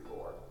this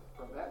before.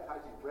 From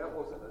baptizing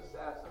rebels and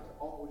assassins,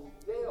 almost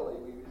daily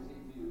we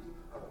receive news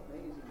of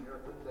amazing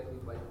miracles taking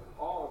place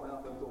all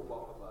around this little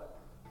ball of mud.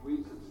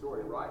 Wiesum's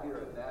story right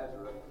here in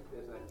Nazareth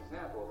is an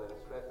example that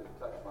especially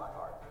touched my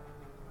heart.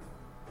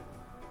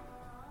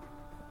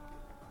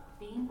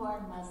 Being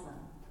born Muslim,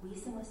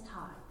 Wiesum was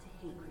taught to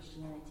hate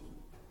Christianity.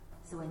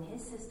 So when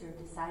his sister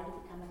decided to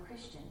become a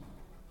Christian,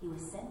 he was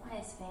sent by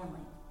his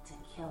family to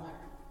kill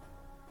her.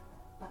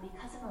 But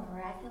because of a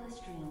miraculous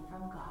dream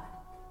from God,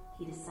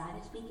 he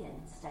decided to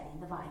begin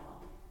studying the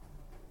Bible.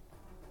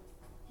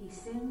 He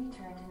soon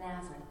returned to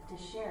Nazareth to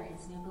share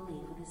his new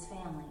belief with his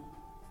family,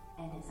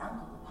 and his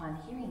uncle,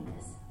 upon hearing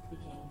this,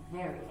 became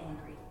very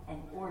angry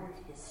and ordered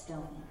his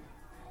stoning.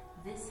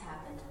 This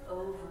happened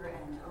over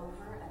and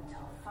over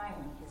until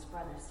finally his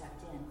brother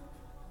stepped in.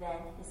 Then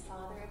his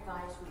father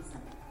advised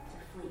Wiesem to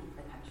flee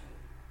the country.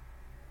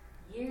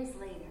 Years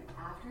later,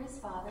 after his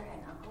father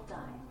and uncle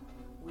died,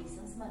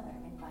 Wiesem's mother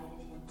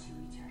invited him to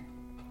return.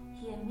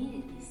 He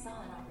immediately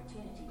saw an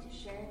opportunity to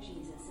share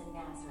Jesus in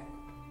Nazareth,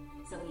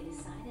 so he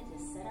decided to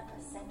set up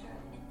a center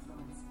of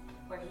influence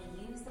where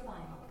he used the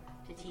Bible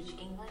to teach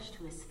English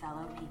to his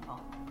fellow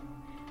people.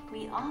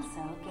 We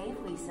also gave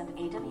Wiesem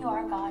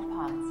AWR God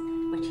Pods,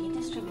 which he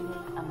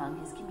distributed among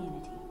his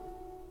community.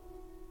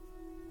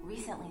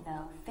 Recently,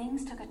 though,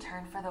 things took a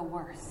turn for the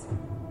worse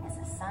as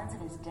the sons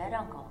of his dead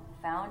uncle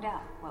found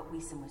out what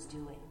Wiesem was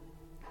doing.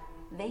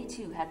 They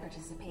too had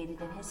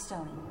participated in his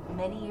stoning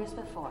many years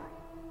before,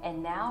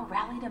 and now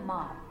rallied a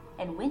mob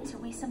and went to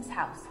Wiesem's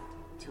house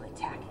to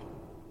attack him.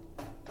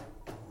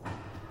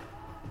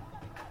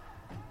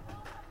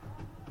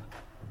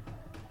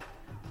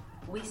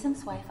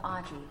 Wiesem's wife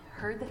Audrey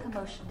heard the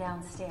commotion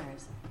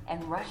downstairs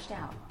and rushed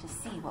out to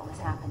see what was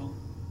happening.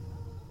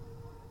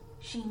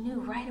 She knew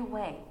right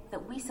away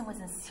that Wiesem was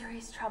in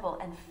serious trouble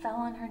and fell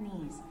on her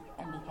knees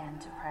and began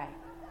to pray.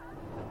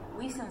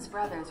 Wiesem's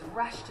brothers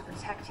rushed to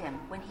protect him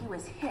when he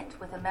was hit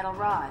with a metal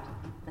rod,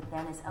 but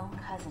then his own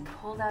cousin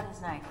pulled out his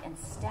knife and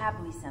stabbed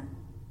Wiesem.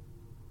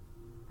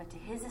 But to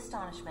his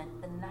astonishment,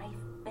 the knife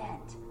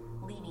bent,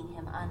 leaving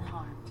him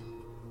unharmed.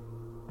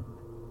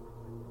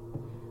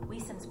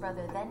 Wiesem's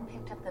brother then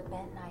picked up the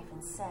bent knife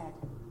and said,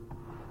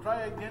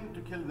 "Try again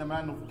to kill the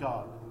man of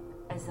God."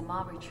 As the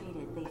mob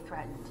retreated, they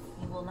threatened,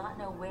 "You will not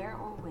know where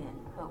or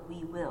when, but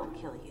we will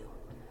kill you."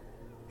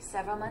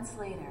 Several months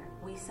later,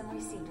 Wiesem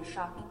received a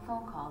shocking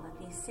phone call that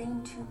these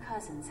same two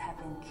cousins had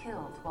been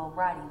killed while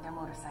riding their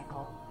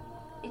motorcycle.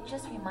 It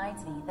just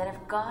reminds me that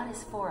if God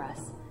is for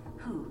us,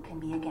 who can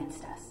be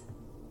against us?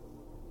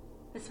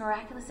 This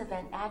miraculous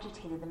event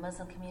agitated the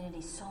Muslim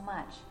community so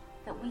much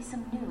that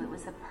Wiesem knew it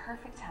was the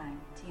perfect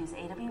time to use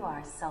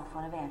AWR's cell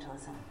phone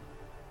evangelism.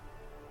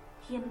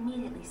 He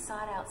immediately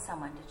sought out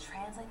someone to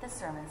translate the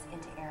sermons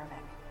into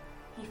Arabic.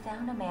 He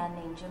found a man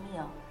named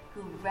Jamil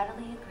who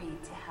readily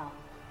agreed to help.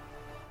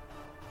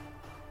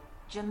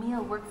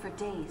 Jamil worked for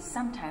days,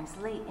 sometimes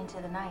late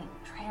into the night,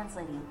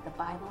 translating the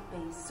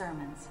Bible-based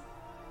sermons.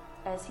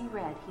 As he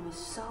read, he was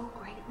so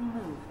greatly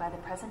moved by the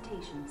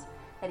presentations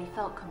that he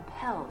felt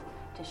compelled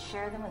to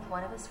share them with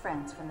one of his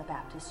friends from the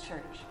Baptist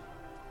church.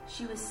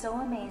 She was so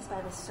amazed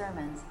by the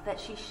sermons that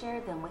she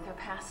shared them with her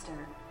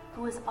pastor,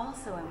 who was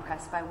also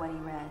impressed by what he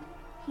read.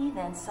 He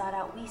then sought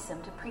out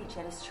Wiesem to preach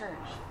at his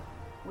church.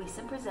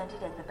 Wiesem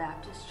presented at the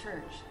Baptist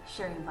church,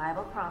 sharing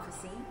Bible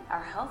prophecy,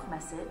 our health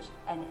message,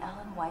 and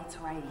Ellen White's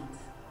writings.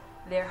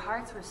 Their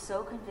hearts were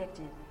so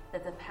convicted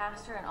that the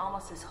pastor and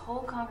almost his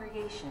whole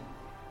congregation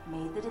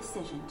made the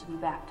decision to be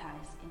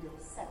baptized into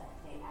the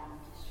Seventh-day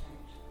Adventist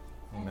Church.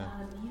 Amen. And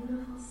on a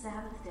beautiful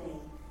Sabbath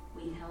day,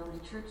 we held a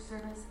church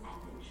service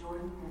at the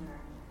Jordan River.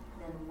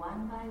 Then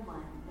one by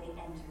one, they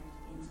entered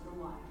into the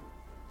water.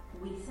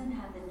 Wiesem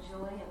had the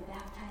joy of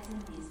baptizing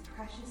these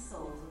precious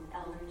souls with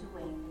Elder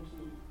Dwayne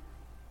McKee.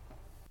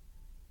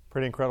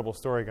 Pretty incredible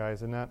story, guys,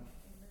 isn't that?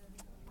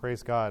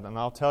 Praise God. And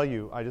I'll tell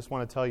you, I just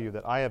want to tell you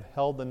that I have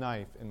held the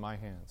knife in my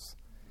hands.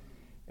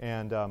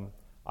 And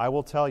I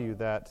will tell you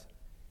that,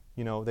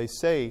 you know, they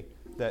say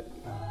that...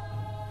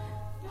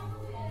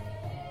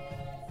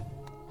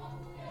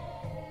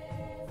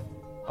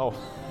 Oh,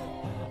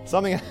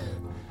 something...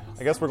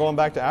 I guess we're going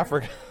back to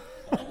Africa.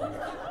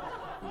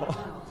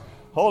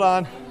 Hold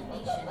on.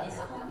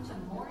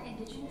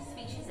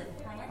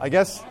 I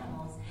guess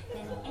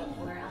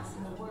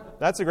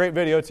that's a great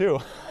video too.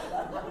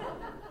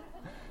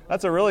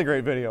 That's a really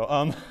great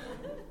video.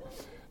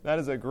 That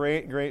is a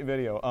great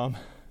video.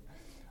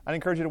 I'd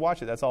encourage you to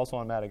watch it. That's also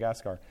on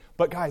Madagascar.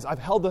 But guys, I've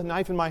held the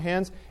knife in my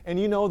hands, and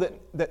you know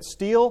that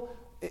steel,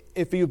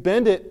 if you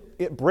bend it,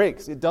 it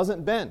breaks. It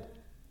doesn't bend.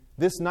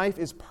 This knife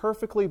is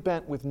perfectly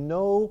bent with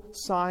no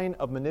sign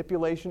of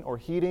manipulation or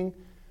heating.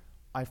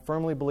 I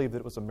firmly believe that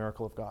it was a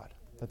miracle of God,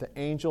 that the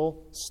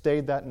angel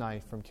stayed that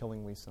knife from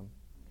killing Wiesem.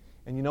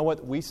 And you know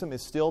what? Wiesem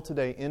is still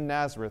today in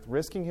Nazareth,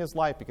 risking his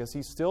life because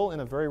he's still in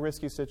a very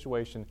risky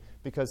situation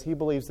because he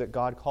believes that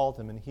God called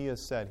him and he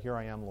has said, "Here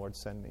I am, Lord,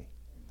 send me."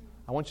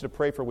 I want you to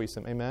pray for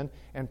Wiesem, amen?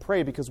 And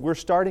pray because we're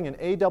starting an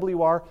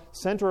AWR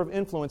Center of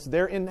Influence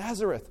there in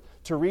Nazareth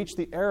to reach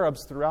the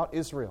Arabs throughout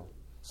Israel.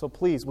 So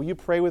please, will you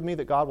pray with me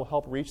that God will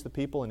help reach the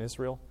people in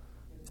Israel?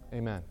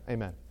 Amen.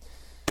 Amen.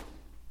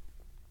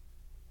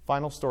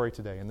 Final story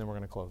today, and then we're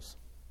going to close.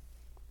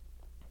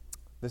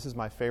 This is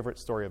my favorite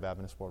story of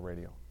Adventist World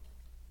Radio.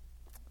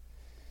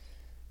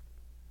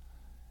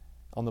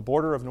 On the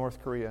border of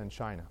North Korea and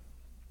China,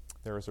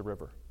 there is a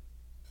river.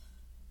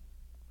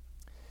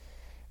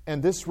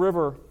 And this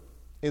river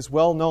is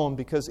well known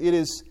because it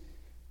is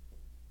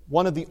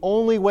one of the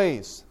only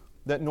ways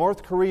that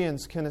North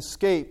Koreans can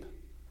escape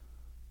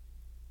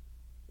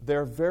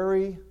their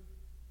very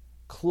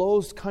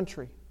closed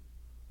country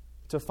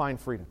to find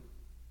freedom.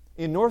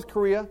 In North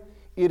Korea,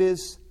 it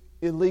is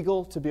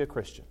illegal to be a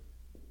Christian.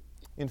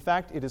 In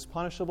fact, it is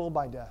punishable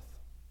by death.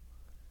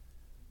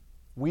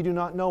 We do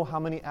not know how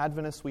many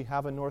Adventists we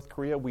have in North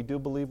Korea. We do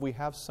believe we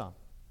have some.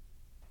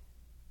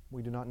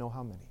 We do not know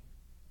how many.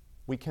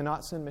 We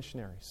cannot send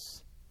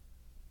missionaries.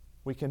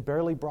 We can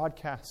barely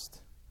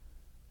broadcast.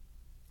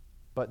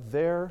 But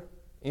there,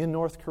 in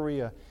North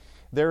Korea,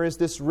 there is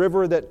this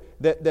river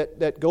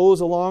that goes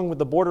along with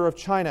the border of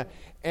China.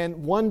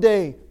 And one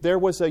day, there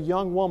was a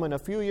young woman a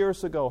few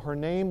years ago. Her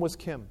name was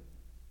Kim.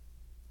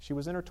 She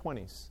was in her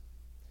 20s.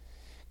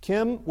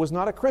 Kim was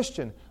not a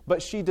Christian,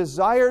 but she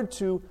desired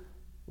to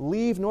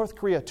leave North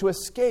Korea, to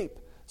escape,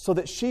 so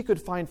that she could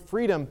find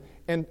freedom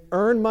and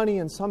earn money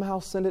and somehow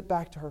send it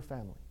back to her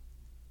family.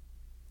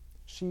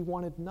 She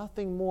wanted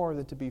nothing more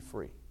than to be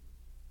free.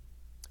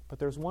 But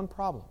there's one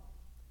problem.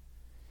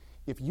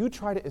 If you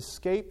try to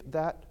escape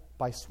that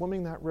by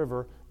swimming that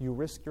river, you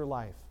risk your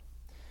life.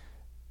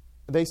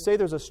 They say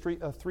there's a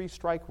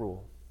 3-strike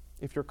rule.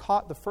 If you're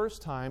caught the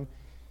first time,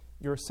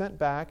 you're sent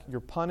back, you're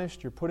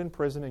punished, you're put in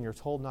prison, and you're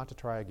told not to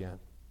try again.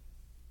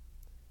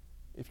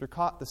 If you're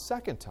caught the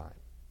second time,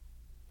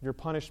 you're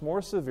punished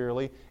more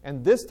severely,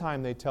 and this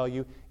time they tell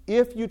you,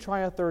 if you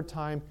try a third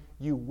time,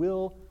 you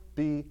will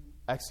be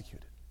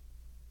executed.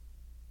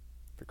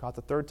 If you're caught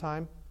the third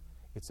time,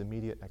 it's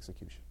immediate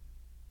execution.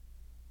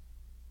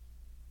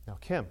 Now,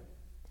 Kim,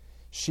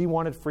 she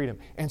wanted freedom.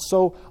 And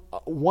so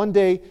one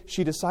day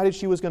she decided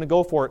she was going to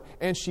go for it,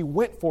 and she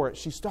went for it.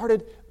 She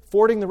started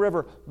fording the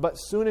river, but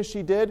as soon as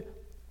she did,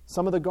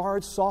 some of the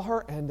guards saw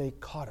her and they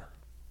caught her.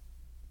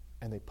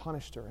 And they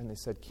punished her and they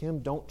said, Kim,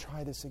 don't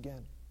try this again.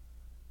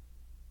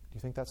 Do you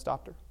think that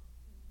stopped her?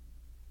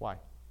 Why?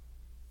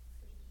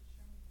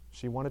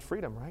 She wanted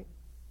freedom, right?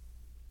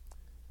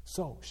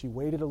 So she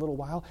waited a little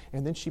while,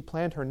 and then she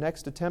planned her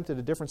next attempt at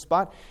a different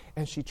spot,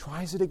 and she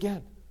tries it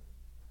again.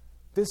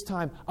 This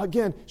time,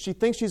 again, she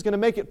thinks she's going to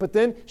make it, but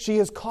then she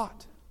is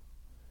caught.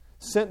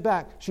 Sent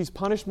back. She's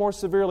punished more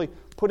severely,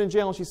 put in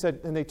jail, and she said,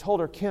 and they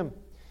told her, Kim,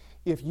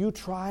 if you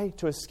try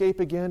to escape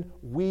again,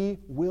 we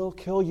will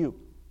kill you.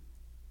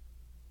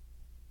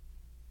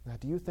 Now,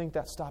 do you think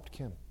that stopped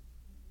Kim?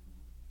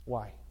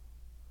 Why?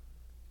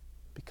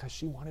 Because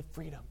she wanted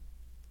freedom.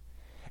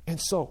 And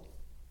so,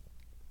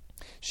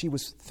 she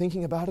was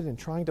thinking about it and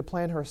trying to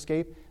plan her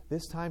escape.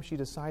 This time, she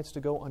decides to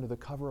go under the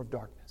cover of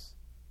darkness.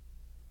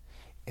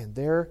 And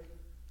there,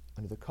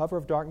 under the cover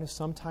of darkness,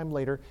 sometime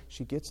later,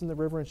 she gets in the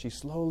river and she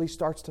slowly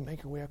starts to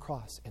make her way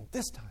across. And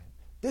this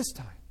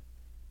time,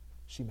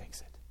 she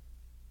makes it.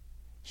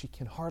 She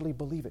can hardly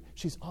believe it.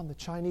 She's on the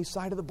Chinese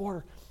side of the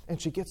border,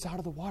 and she gets out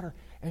of the water,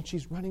 and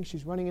she's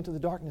running into the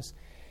darkness.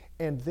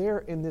 And there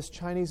in this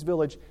Chinese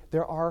village,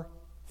 there are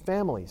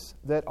families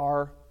that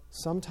are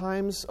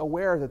sometimes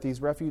aware that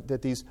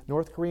these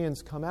North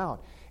Koreans come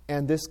out.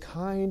 And this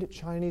kind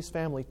Chinese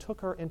family took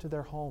her into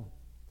their home.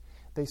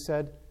 They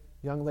said,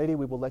 young lady,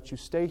 we will let you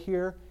stay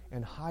here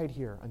and hide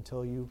here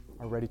until you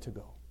are ready to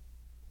go.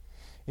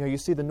 You know, you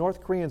see, the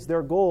North Koreans,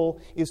 their goal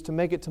is to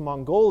make it to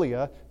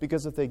Mongolia,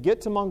 because if they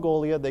get to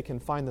Mongolia, they can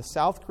find the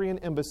South Korean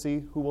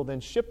embassy, who will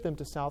then ship them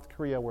to South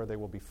Korea, where they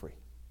will be free.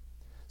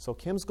 So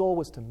Kim's goal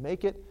was to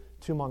make it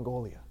to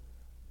Mongolia.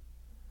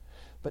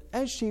 But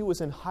as she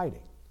was in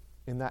hiding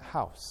in that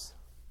house,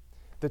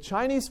 the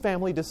Chinese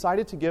family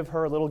decided to give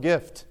her a little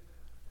gift.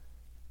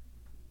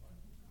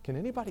 Can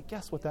anybody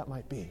guess what that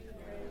might be?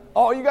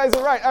 Oh, you guys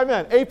are right.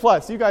 Amen. A+.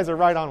 You guys are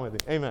right on with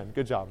it. Amen.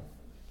 Good job.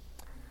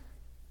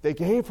 They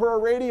gave her a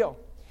radio.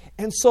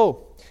 And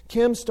so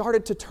Kim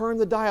started to turn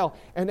the dial.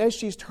 And as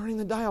she's turning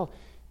the dial,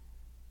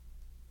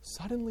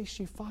 suddenly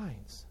she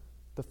finds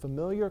the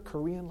familiar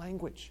Korean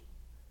language.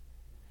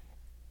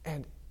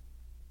 And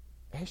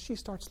as she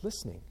starts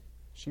listening,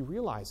 she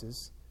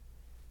realizes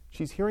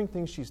she's hearing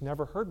things she's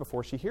never heard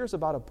before. She hears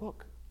about a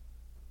book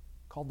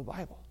called the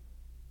Bible.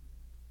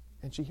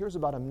 And she hears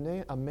about a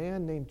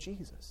man named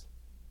Jesus.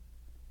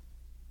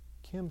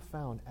 Kim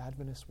found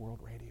Adventist World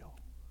Radio.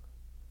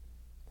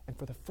 And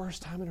for the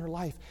first time in her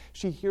life,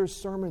 she hears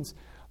sermons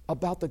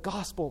about the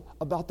gospel,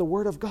 about the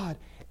Word of God.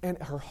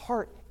 And her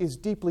heart is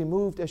deeply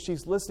moved as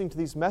she's listening to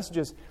these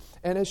messages.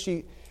 And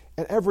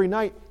every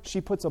night,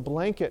 she puts a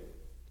blanket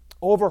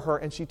over her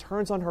and she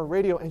turns on her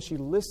radio and she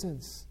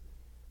listens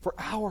for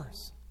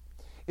hours.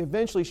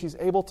 Eventually, she's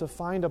able to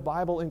find a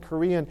Bible in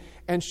Korean,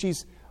 and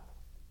she's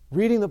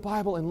reading the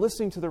Bible and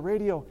listening to the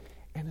radio.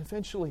 And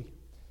eventually,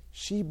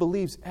 she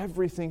believes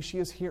everything she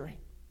is hearing.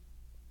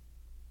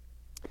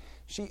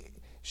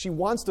 She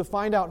wants to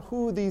find out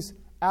who these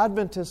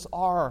Adventists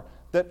are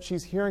that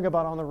she's hearing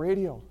about on the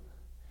radio.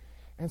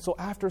 And so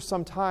after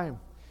some time,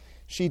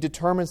 she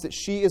determines that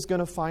she is going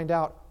to find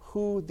out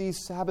who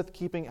these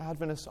Sabbath-keeping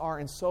Adventists are.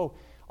 And so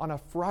on a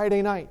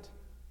Friday night,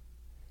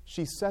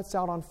 she sets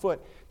out on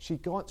foot. She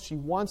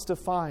wants to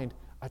find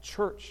a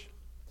church.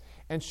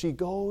 And she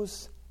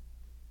goes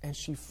and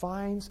she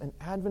finds an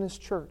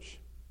Adventist church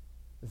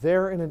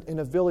there in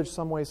a village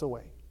some ways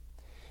away.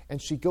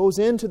 And she goes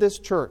into this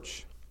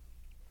church.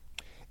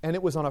 And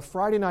it was on a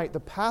Friday night. The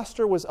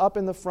pastor was up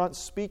in the front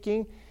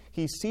speaking.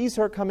 He sees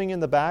her coming in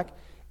the back,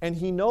 and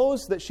he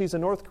knows that she's a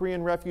North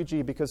Korean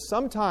refugee because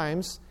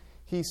sometimes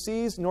he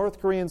sees North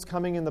Koreans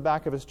coming in the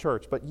back of his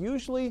church, but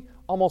usually,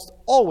 almost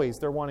always,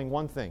 they're wanting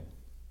one thing.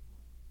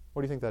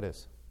 What do you think that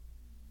is?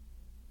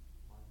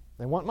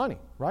 They want money,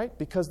 right?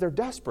 Because they're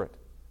desperate.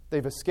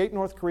 They've escaped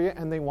North Korea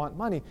and they want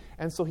money.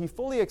 And so he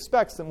fully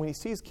expects that when he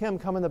sees Kim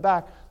come in the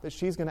back, that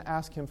she's going to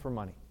ask him for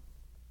money.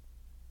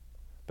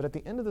 But at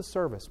the end of the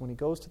service, when he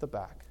goes to the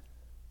back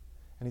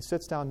and he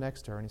sits down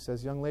next to her and he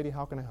says, "Young lady,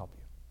 how can I help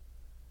you?"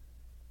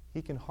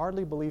 He can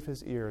hardly believe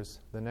his ears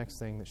the next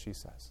thing that she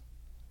says.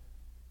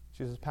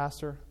 She says,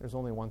 "Pastor, there's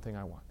only one thing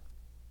I want.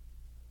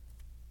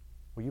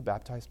 Will you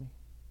baptize me?"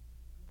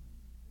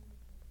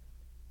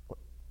 What?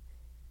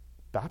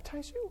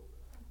 Baptize you?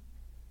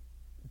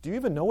 Do you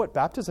even know what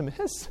baptism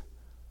is?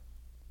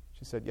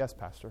 She said, "Yes,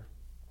 Pastor.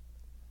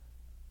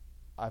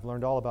 I've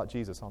learned all about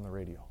Jesus on the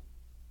radio.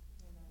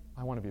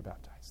 I want to be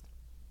baptized."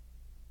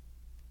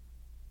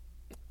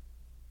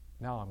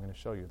 Now I'm going to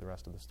show you the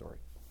rest of the story.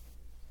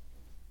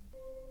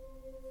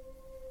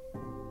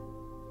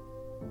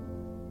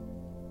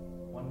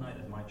 One night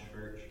at my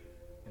church,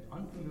 an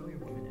unfamiliar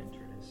woman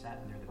entered and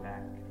sat near the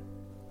back.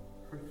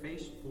 Her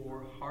face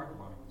bore hard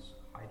lines,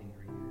 hiding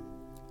her youth.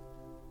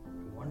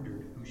 I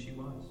wondered who she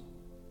was.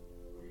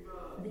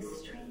 This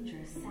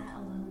stranger sat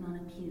alone on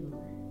a pew,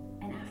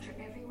 and after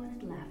everyone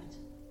had left,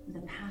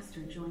 the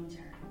pastor joined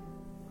her.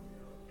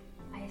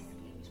 I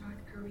escaped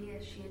North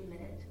Korea, she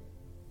admitted.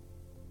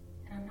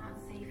 And I'm not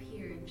safe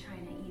here in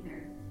China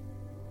either.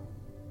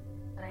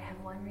 But I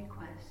have one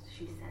request,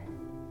 she said.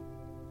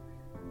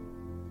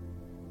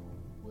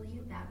 Will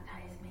you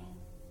baptize me?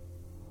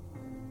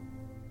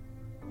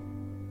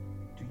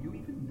 Do you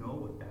even know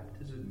what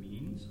baptism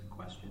means? I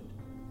questioned.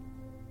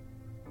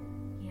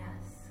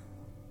 Yes.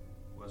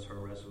 Was her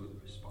resolute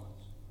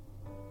response.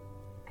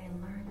 I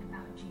learned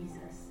about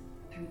Jesus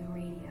through the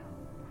radio.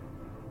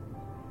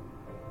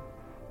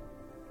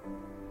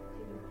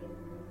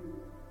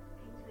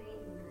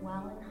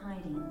 While in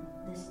hiding,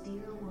 this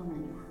dear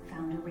woman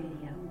found a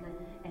radio,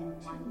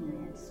 and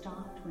tuning it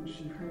stopped when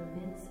she heard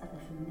bits of the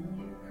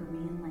familiar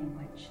Korean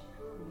language.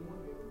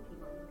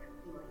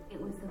 It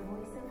was the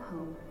voice of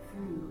hope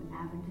through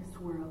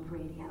Adventist World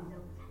Radio.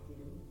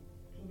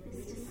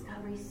 This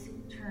discovery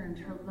soon turned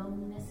her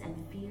loneliness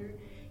and fear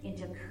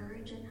into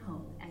courage and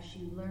hope as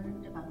she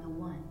learned about the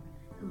one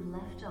who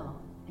left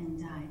all and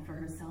died for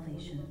her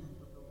salvation.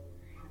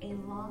 A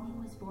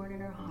longing was born in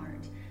her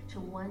heart to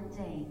one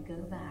day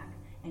go back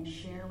and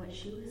share what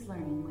she was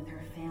learning with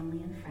her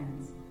family and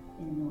friends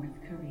in North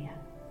Korea.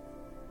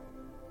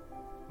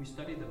 We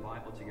studied the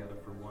Bible together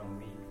for 1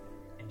 week,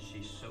 and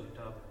she soaked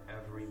up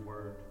every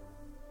word.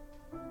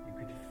 You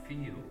could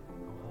feel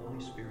the Holy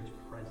Spirit's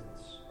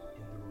presence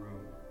in the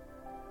room.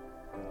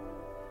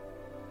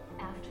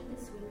 After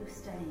this week of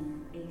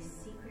studying, a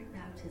secret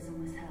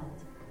baptism was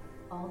held.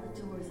 All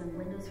the doors and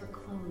windows were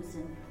closed,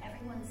 and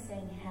everyone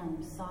sang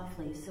hymns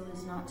softly so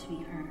as not to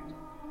be heard.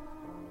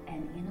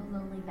 And in a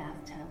lonely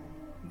bathtub,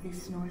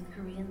 this North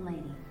Korean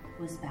lady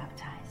was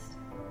baptized.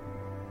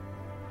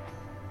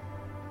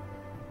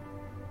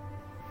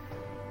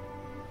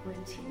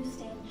 With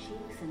tear-stained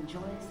cheeks and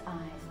joyous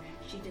eyes,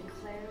 she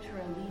declared her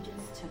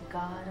allegiance to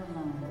God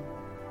alone.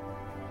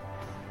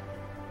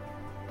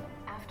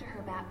 After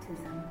her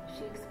baptism,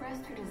 she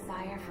expressed her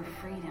desire for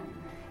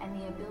freedom and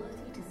the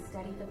ability to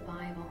study the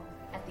Bible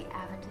at the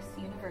Adventist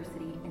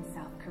University in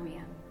South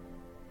Korea.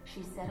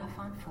 She set off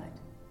on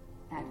foot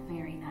that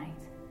very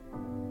night.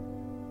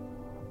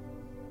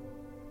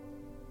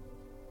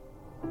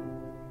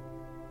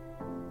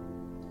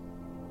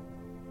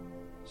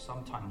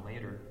 Sometime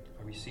later,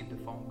 I received a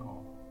phone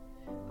call.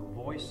 The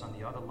voice on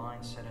the other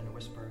line said in a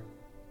whisper,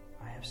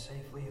 "I have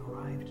safely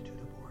arrived to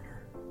the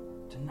border.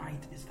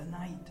 Tonight is the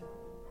night.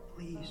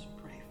 Please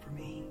pray for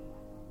me."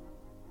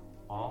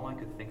 All I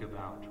could think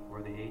about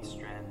were the 8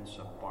 strands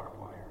of barbed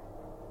wire.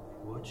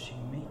 Would she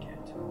make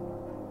it?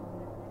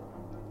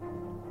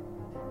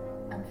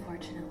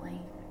 Unfortunately,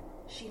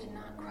 she did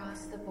not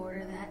cross the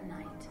border that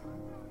night,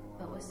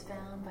 but was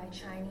found by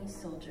Chinese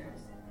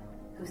soldiers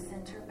who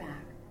sent her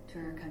back to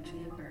her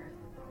country of birth,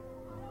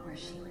 where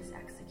she was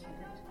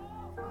executed.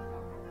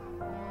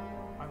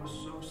 I was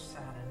so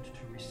saddened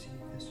to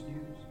receive this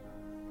news.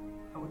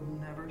 I would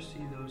never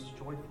see those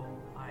joyful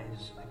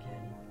eyes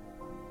again.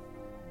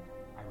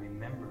 I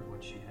remembered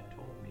what she had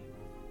told me.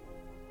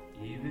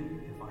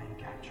 Even if I am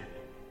captured,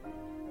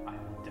 I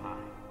will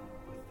die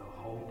with the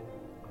hope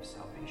of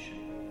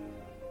salvation.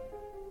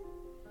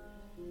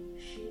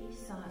 She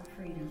sought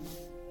freedom,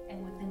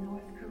 and what the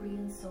North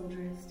Korean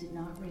soldiers did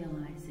not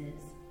realize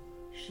is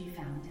she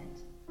found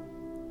it.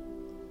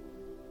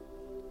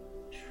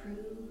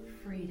 True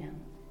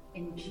freedom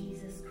in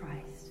Jesus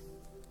Christ,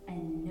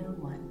 and no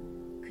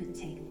one could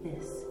take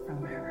this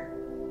from her.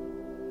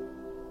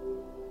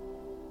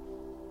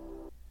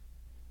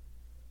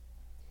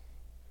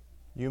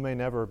 You may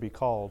never be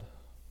called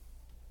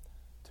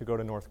to go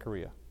to North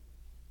Korea.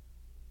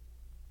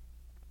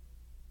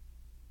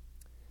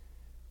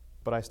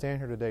 But I stand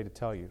here today to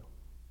tell you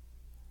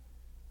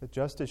that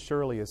just as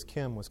surely as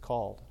Kim was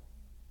called,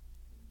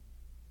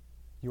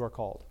 you are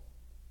called.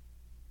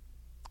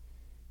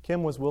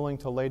 Kim was willing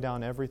to lay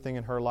down everything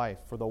in her life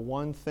for the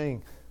one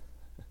thing.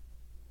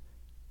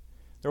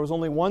 There was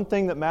only one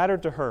thing that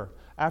mattered to her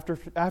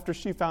after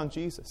she found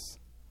Jesus.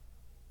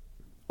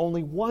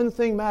 Only one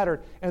thing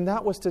mattered, and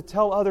that was to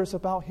tell others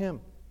about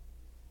Him.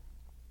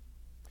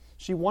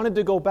 She wanted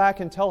to go back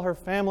and tell her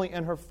family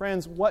and her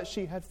friends what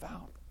she had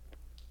found.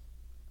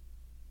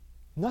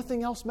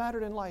 Nothing else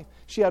mattered in life.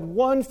 She had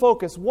one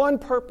focus, one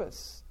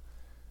purpose.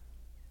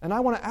 And I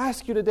want to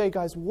ask you today,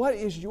 guys, what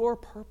is your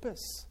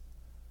purpose?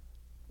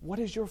 What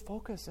is your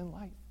focus in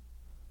life?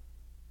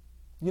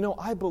 You know,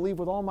 I believe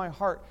with all my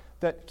heart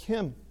that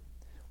Kim,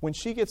 when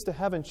she gets to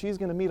heaven, she's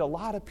going to meet a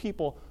lot of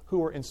people who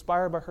were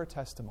inspired by her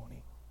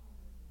testimony.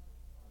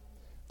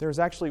 There's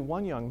actually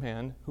one young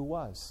man who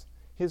was.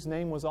 His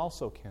name was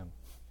also Kim.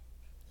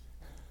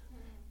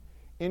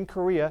 In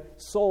Korea,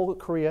 Seoul,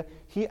 Korea,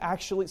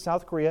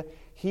 South Korea,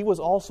 he was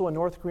also a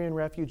North Korean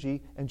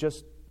refugee, and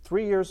just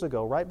 3 years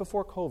ago, right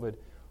before COVID,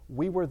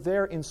 we were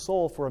there in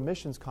Seoul for a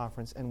missions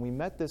conference, and we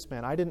met this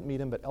man. I didn't meet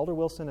him, but Elder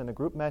Wilson and a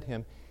group met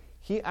him.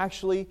 He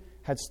actually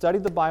had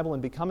studied the Bible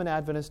and become an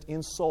Adventist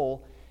in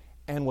Seoul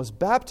and was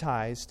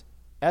baptized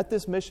at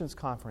this missions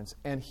conference,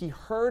 and he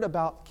heard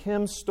about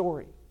Kim's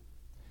story.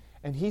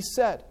 And he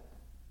said,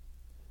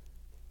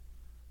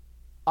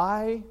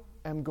 I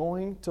am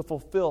going to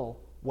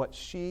fulfill what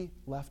she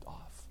left off.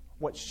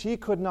 What she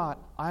could not,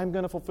 I'm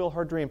going to fulfill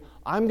her dream.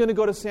 I'm going to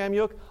go to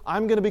Samyuk.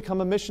 I'm going to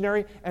become a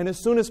missionary. And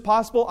as soon as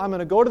possible, I'm going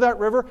to go to that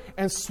river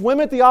and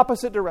swim it the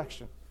opposite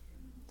direction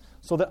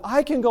so that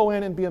I can go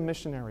in and be a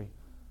missionary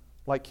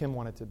like Kim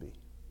wanted to be.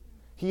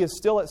 He is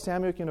still at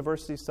Samyuk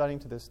University studying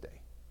to this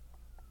day.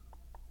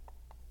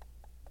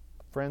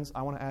 Friends,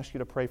 I want to ask you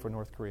to pray for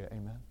North Korea.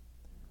 Amen.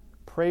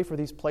 Pray for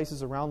these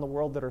places around the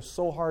world that are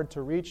so hard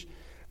to reach,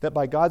 that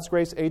by God's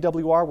grace,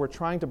 AWR, we're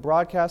trying to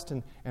broadcast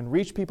and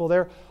reach people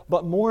there.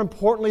 But more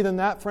importantly than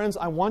that, friends,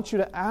 I want you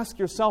to ask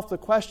yourself the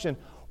question,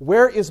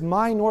 where is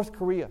my North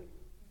Korea?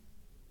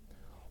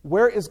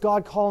 Where is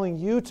God calling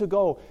you to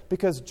go?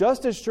 Because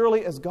just as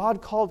surely as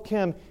God called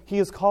Kim, He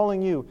is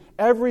calling you.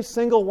 Every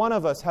single one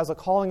of us has a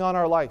calling on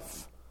our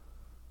life.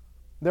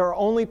 There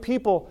are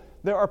people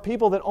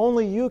that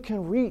only you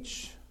can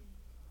reach.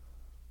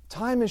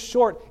 Time is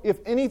short.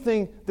 If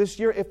this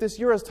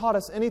year has taught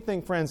us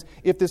anything, friends,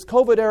 if this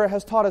COVID era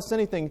has taught us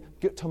anything,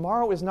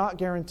 tomorrow is not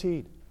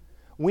guaranteed.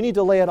 We need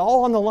to lay it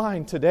all on the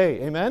line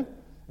today. Amen?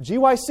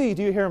 GYC,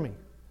 do you hear me?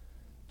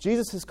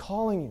 Jesus is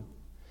calling you.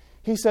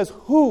 He says,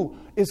 who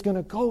is going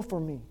to go for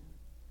me?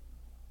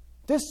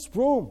 This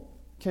room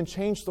can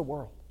change the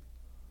world.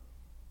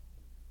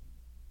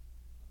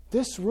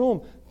 This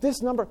room,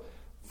 this number.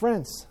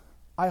 Friends,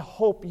 I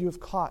hope you've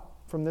caught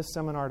from this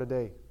seminar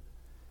today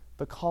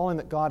the calling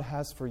that God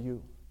has for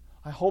you.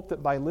 I hope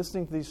that by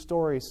listening to these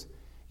stories,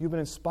 you've been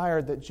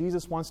inspired that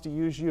Jesus wants to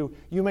use you.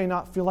 You may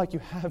not feel like you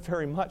have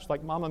very much,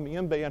 like Mama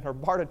Miembe and her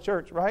Barta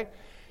church, right?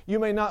 You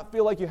may not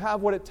feel like you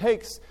have what it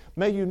takes.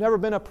 May you've never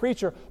been a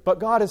preacher, but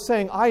God is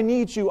saying, I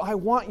need you. I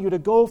want you to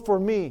go for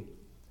me.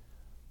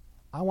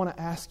 I want to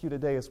ask you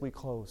today as we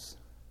close,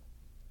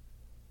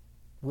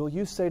 will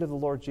you say to the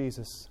Lord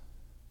Jesus,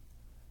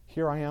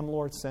 here I am,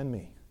 Lord, send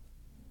me?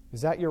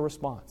 Is that your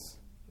response?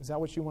 Is that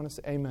what you want to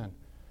say? Amen.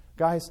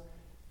 Guys,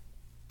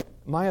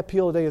 my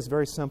appeal today is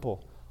very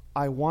simple.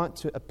 I want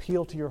to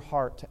appeal to your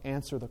heart to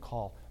answer the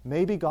call.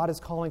 Maybe God is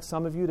calling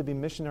some of you to be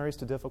missionaries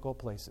to difficult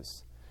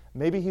places.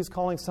 Maybe He's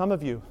calling some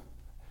of you,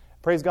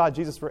 praise God,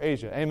 Jesus for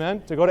Asia,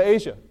 amen, to go to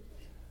Asia.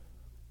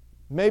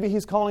 Maybe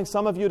He's calling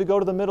some of you to go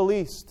to the Middle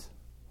East.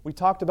 We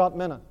talked about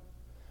MENA.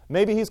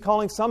 Maybe He's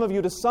calling some of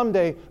you to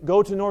someday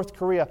go to North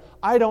Korea.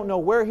 I don't know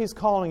where He's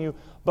calling you,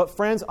 but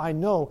friends, I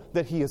know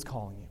that He is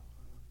calling you.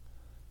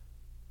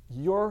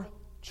 Your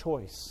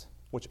choice,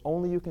 which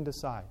only you can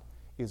decide,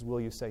 is will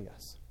you say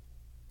yes?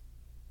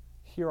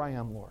 Here I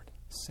am, Lord.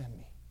 Send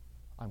me.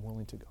 I'm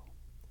willing to go.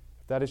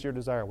 If that is your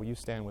desire, will you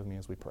stand with me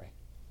as we pray?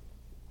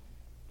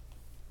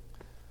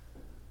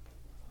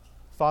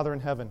 Father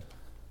in heaven,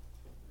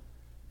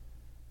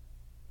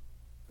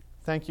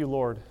 thank you,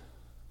 Lord,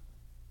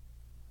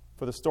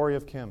 for the story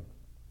of Kim.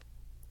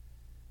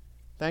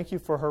 Thank you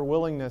for her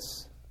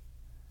willingness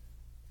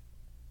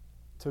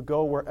to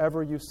go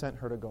wherever you sent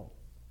her to go.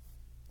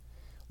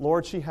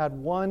 Lord, she had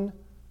one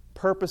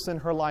purpose in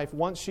her life.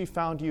 Once she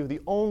found you, the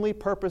only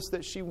purpose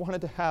that she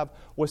wanted to have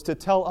was to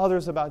tell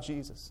others about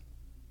Jesus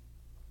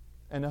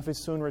and of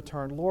His soon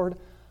return. Lord,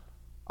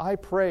 I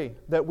pray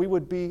that we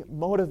would be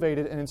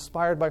motivated and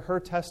inspired by her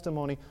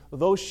testimony.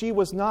 Though she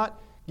was not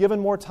given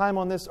more time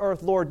on this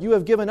earth, Lord, you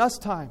have given us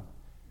time.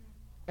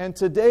 And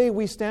today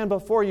we stand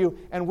before you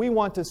and we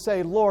want to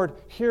say, Lord,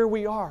 here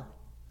we are.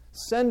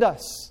 Send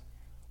us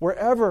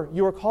wherever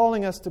you are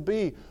calling us to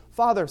be.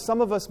 Father,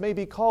 some of us may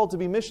be called to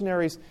be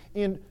missionaries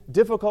in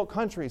difficult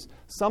countries.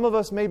 Some of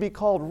us may be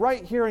called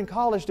right here in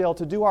Collegedale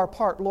to do our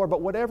part, Lord.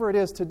 But whatever it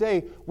is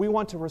today, we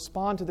want to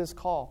respond to this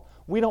call.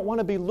 We don't want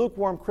to be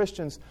lukewarm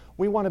Christians.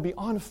 We want to be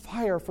on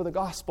fire for the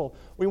gospel.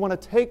 We want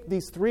to take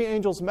these three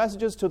angels'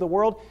 messages to the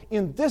world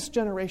in this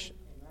generation.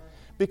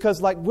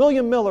 Because like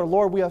William Miller,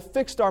 Lord, we have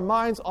fixed our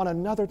minds on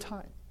another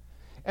time.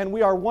 And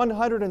we are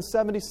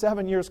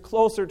 177 years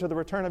closer to the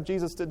return of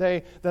Jesus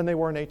today than they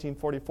were in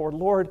 1844.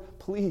 Lord,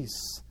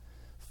 please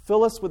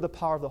fill us with the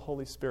power of the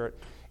Holy Spirit.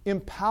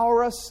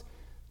 Empower us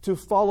to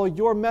follow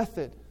your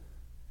method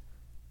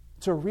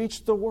to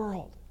reach the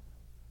world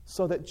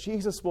so that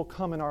Jesus will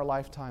come in our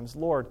lifetimes.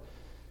 Lord,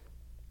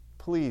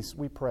 please,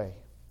 we pray,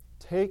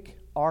 take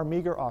our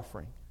meager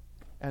offering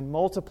and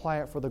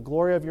multiply it for the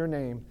glory of your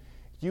name.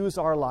 Use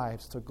our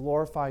lives to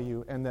glorify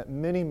you, and that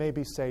many may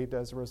be saved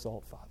as a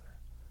result, Father.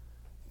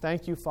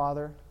 Thank you,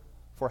 Father,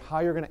 for how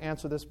you're going to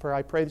answer this prayer.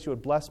 I pray that you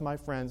would bless my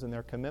friends in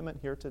their commitment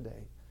here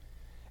today.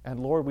 And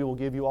Lord, we will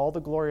give you all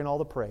the glory and all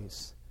the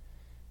praise.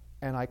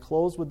 And I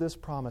close with this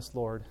promise,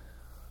 Lord,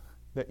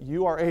 that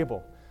you are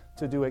able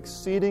to do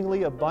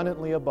exceedingly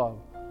abundantly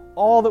above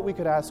all that we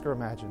could ask or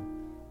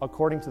imagine,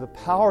 according to the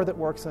power that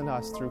works in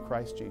us through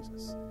Christ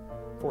Jesus.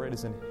 For it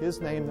is in his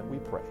name that we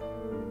pray.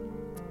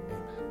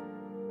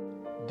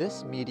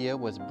 This media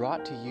was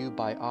brought to you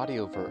by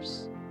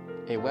Audioverse,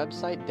 a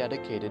website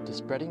dedicated to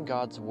spreading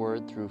God's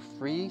Word through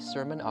free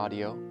sermon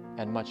audio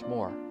and much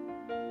more.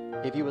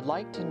 If you would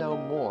like to know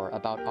more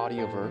about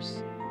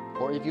Audioverse,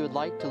 or if you would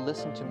like to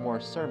listen to more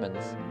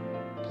sermons,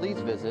 please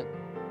visit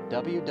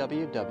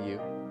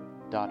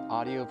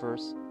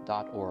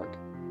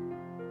www.audioverse.org.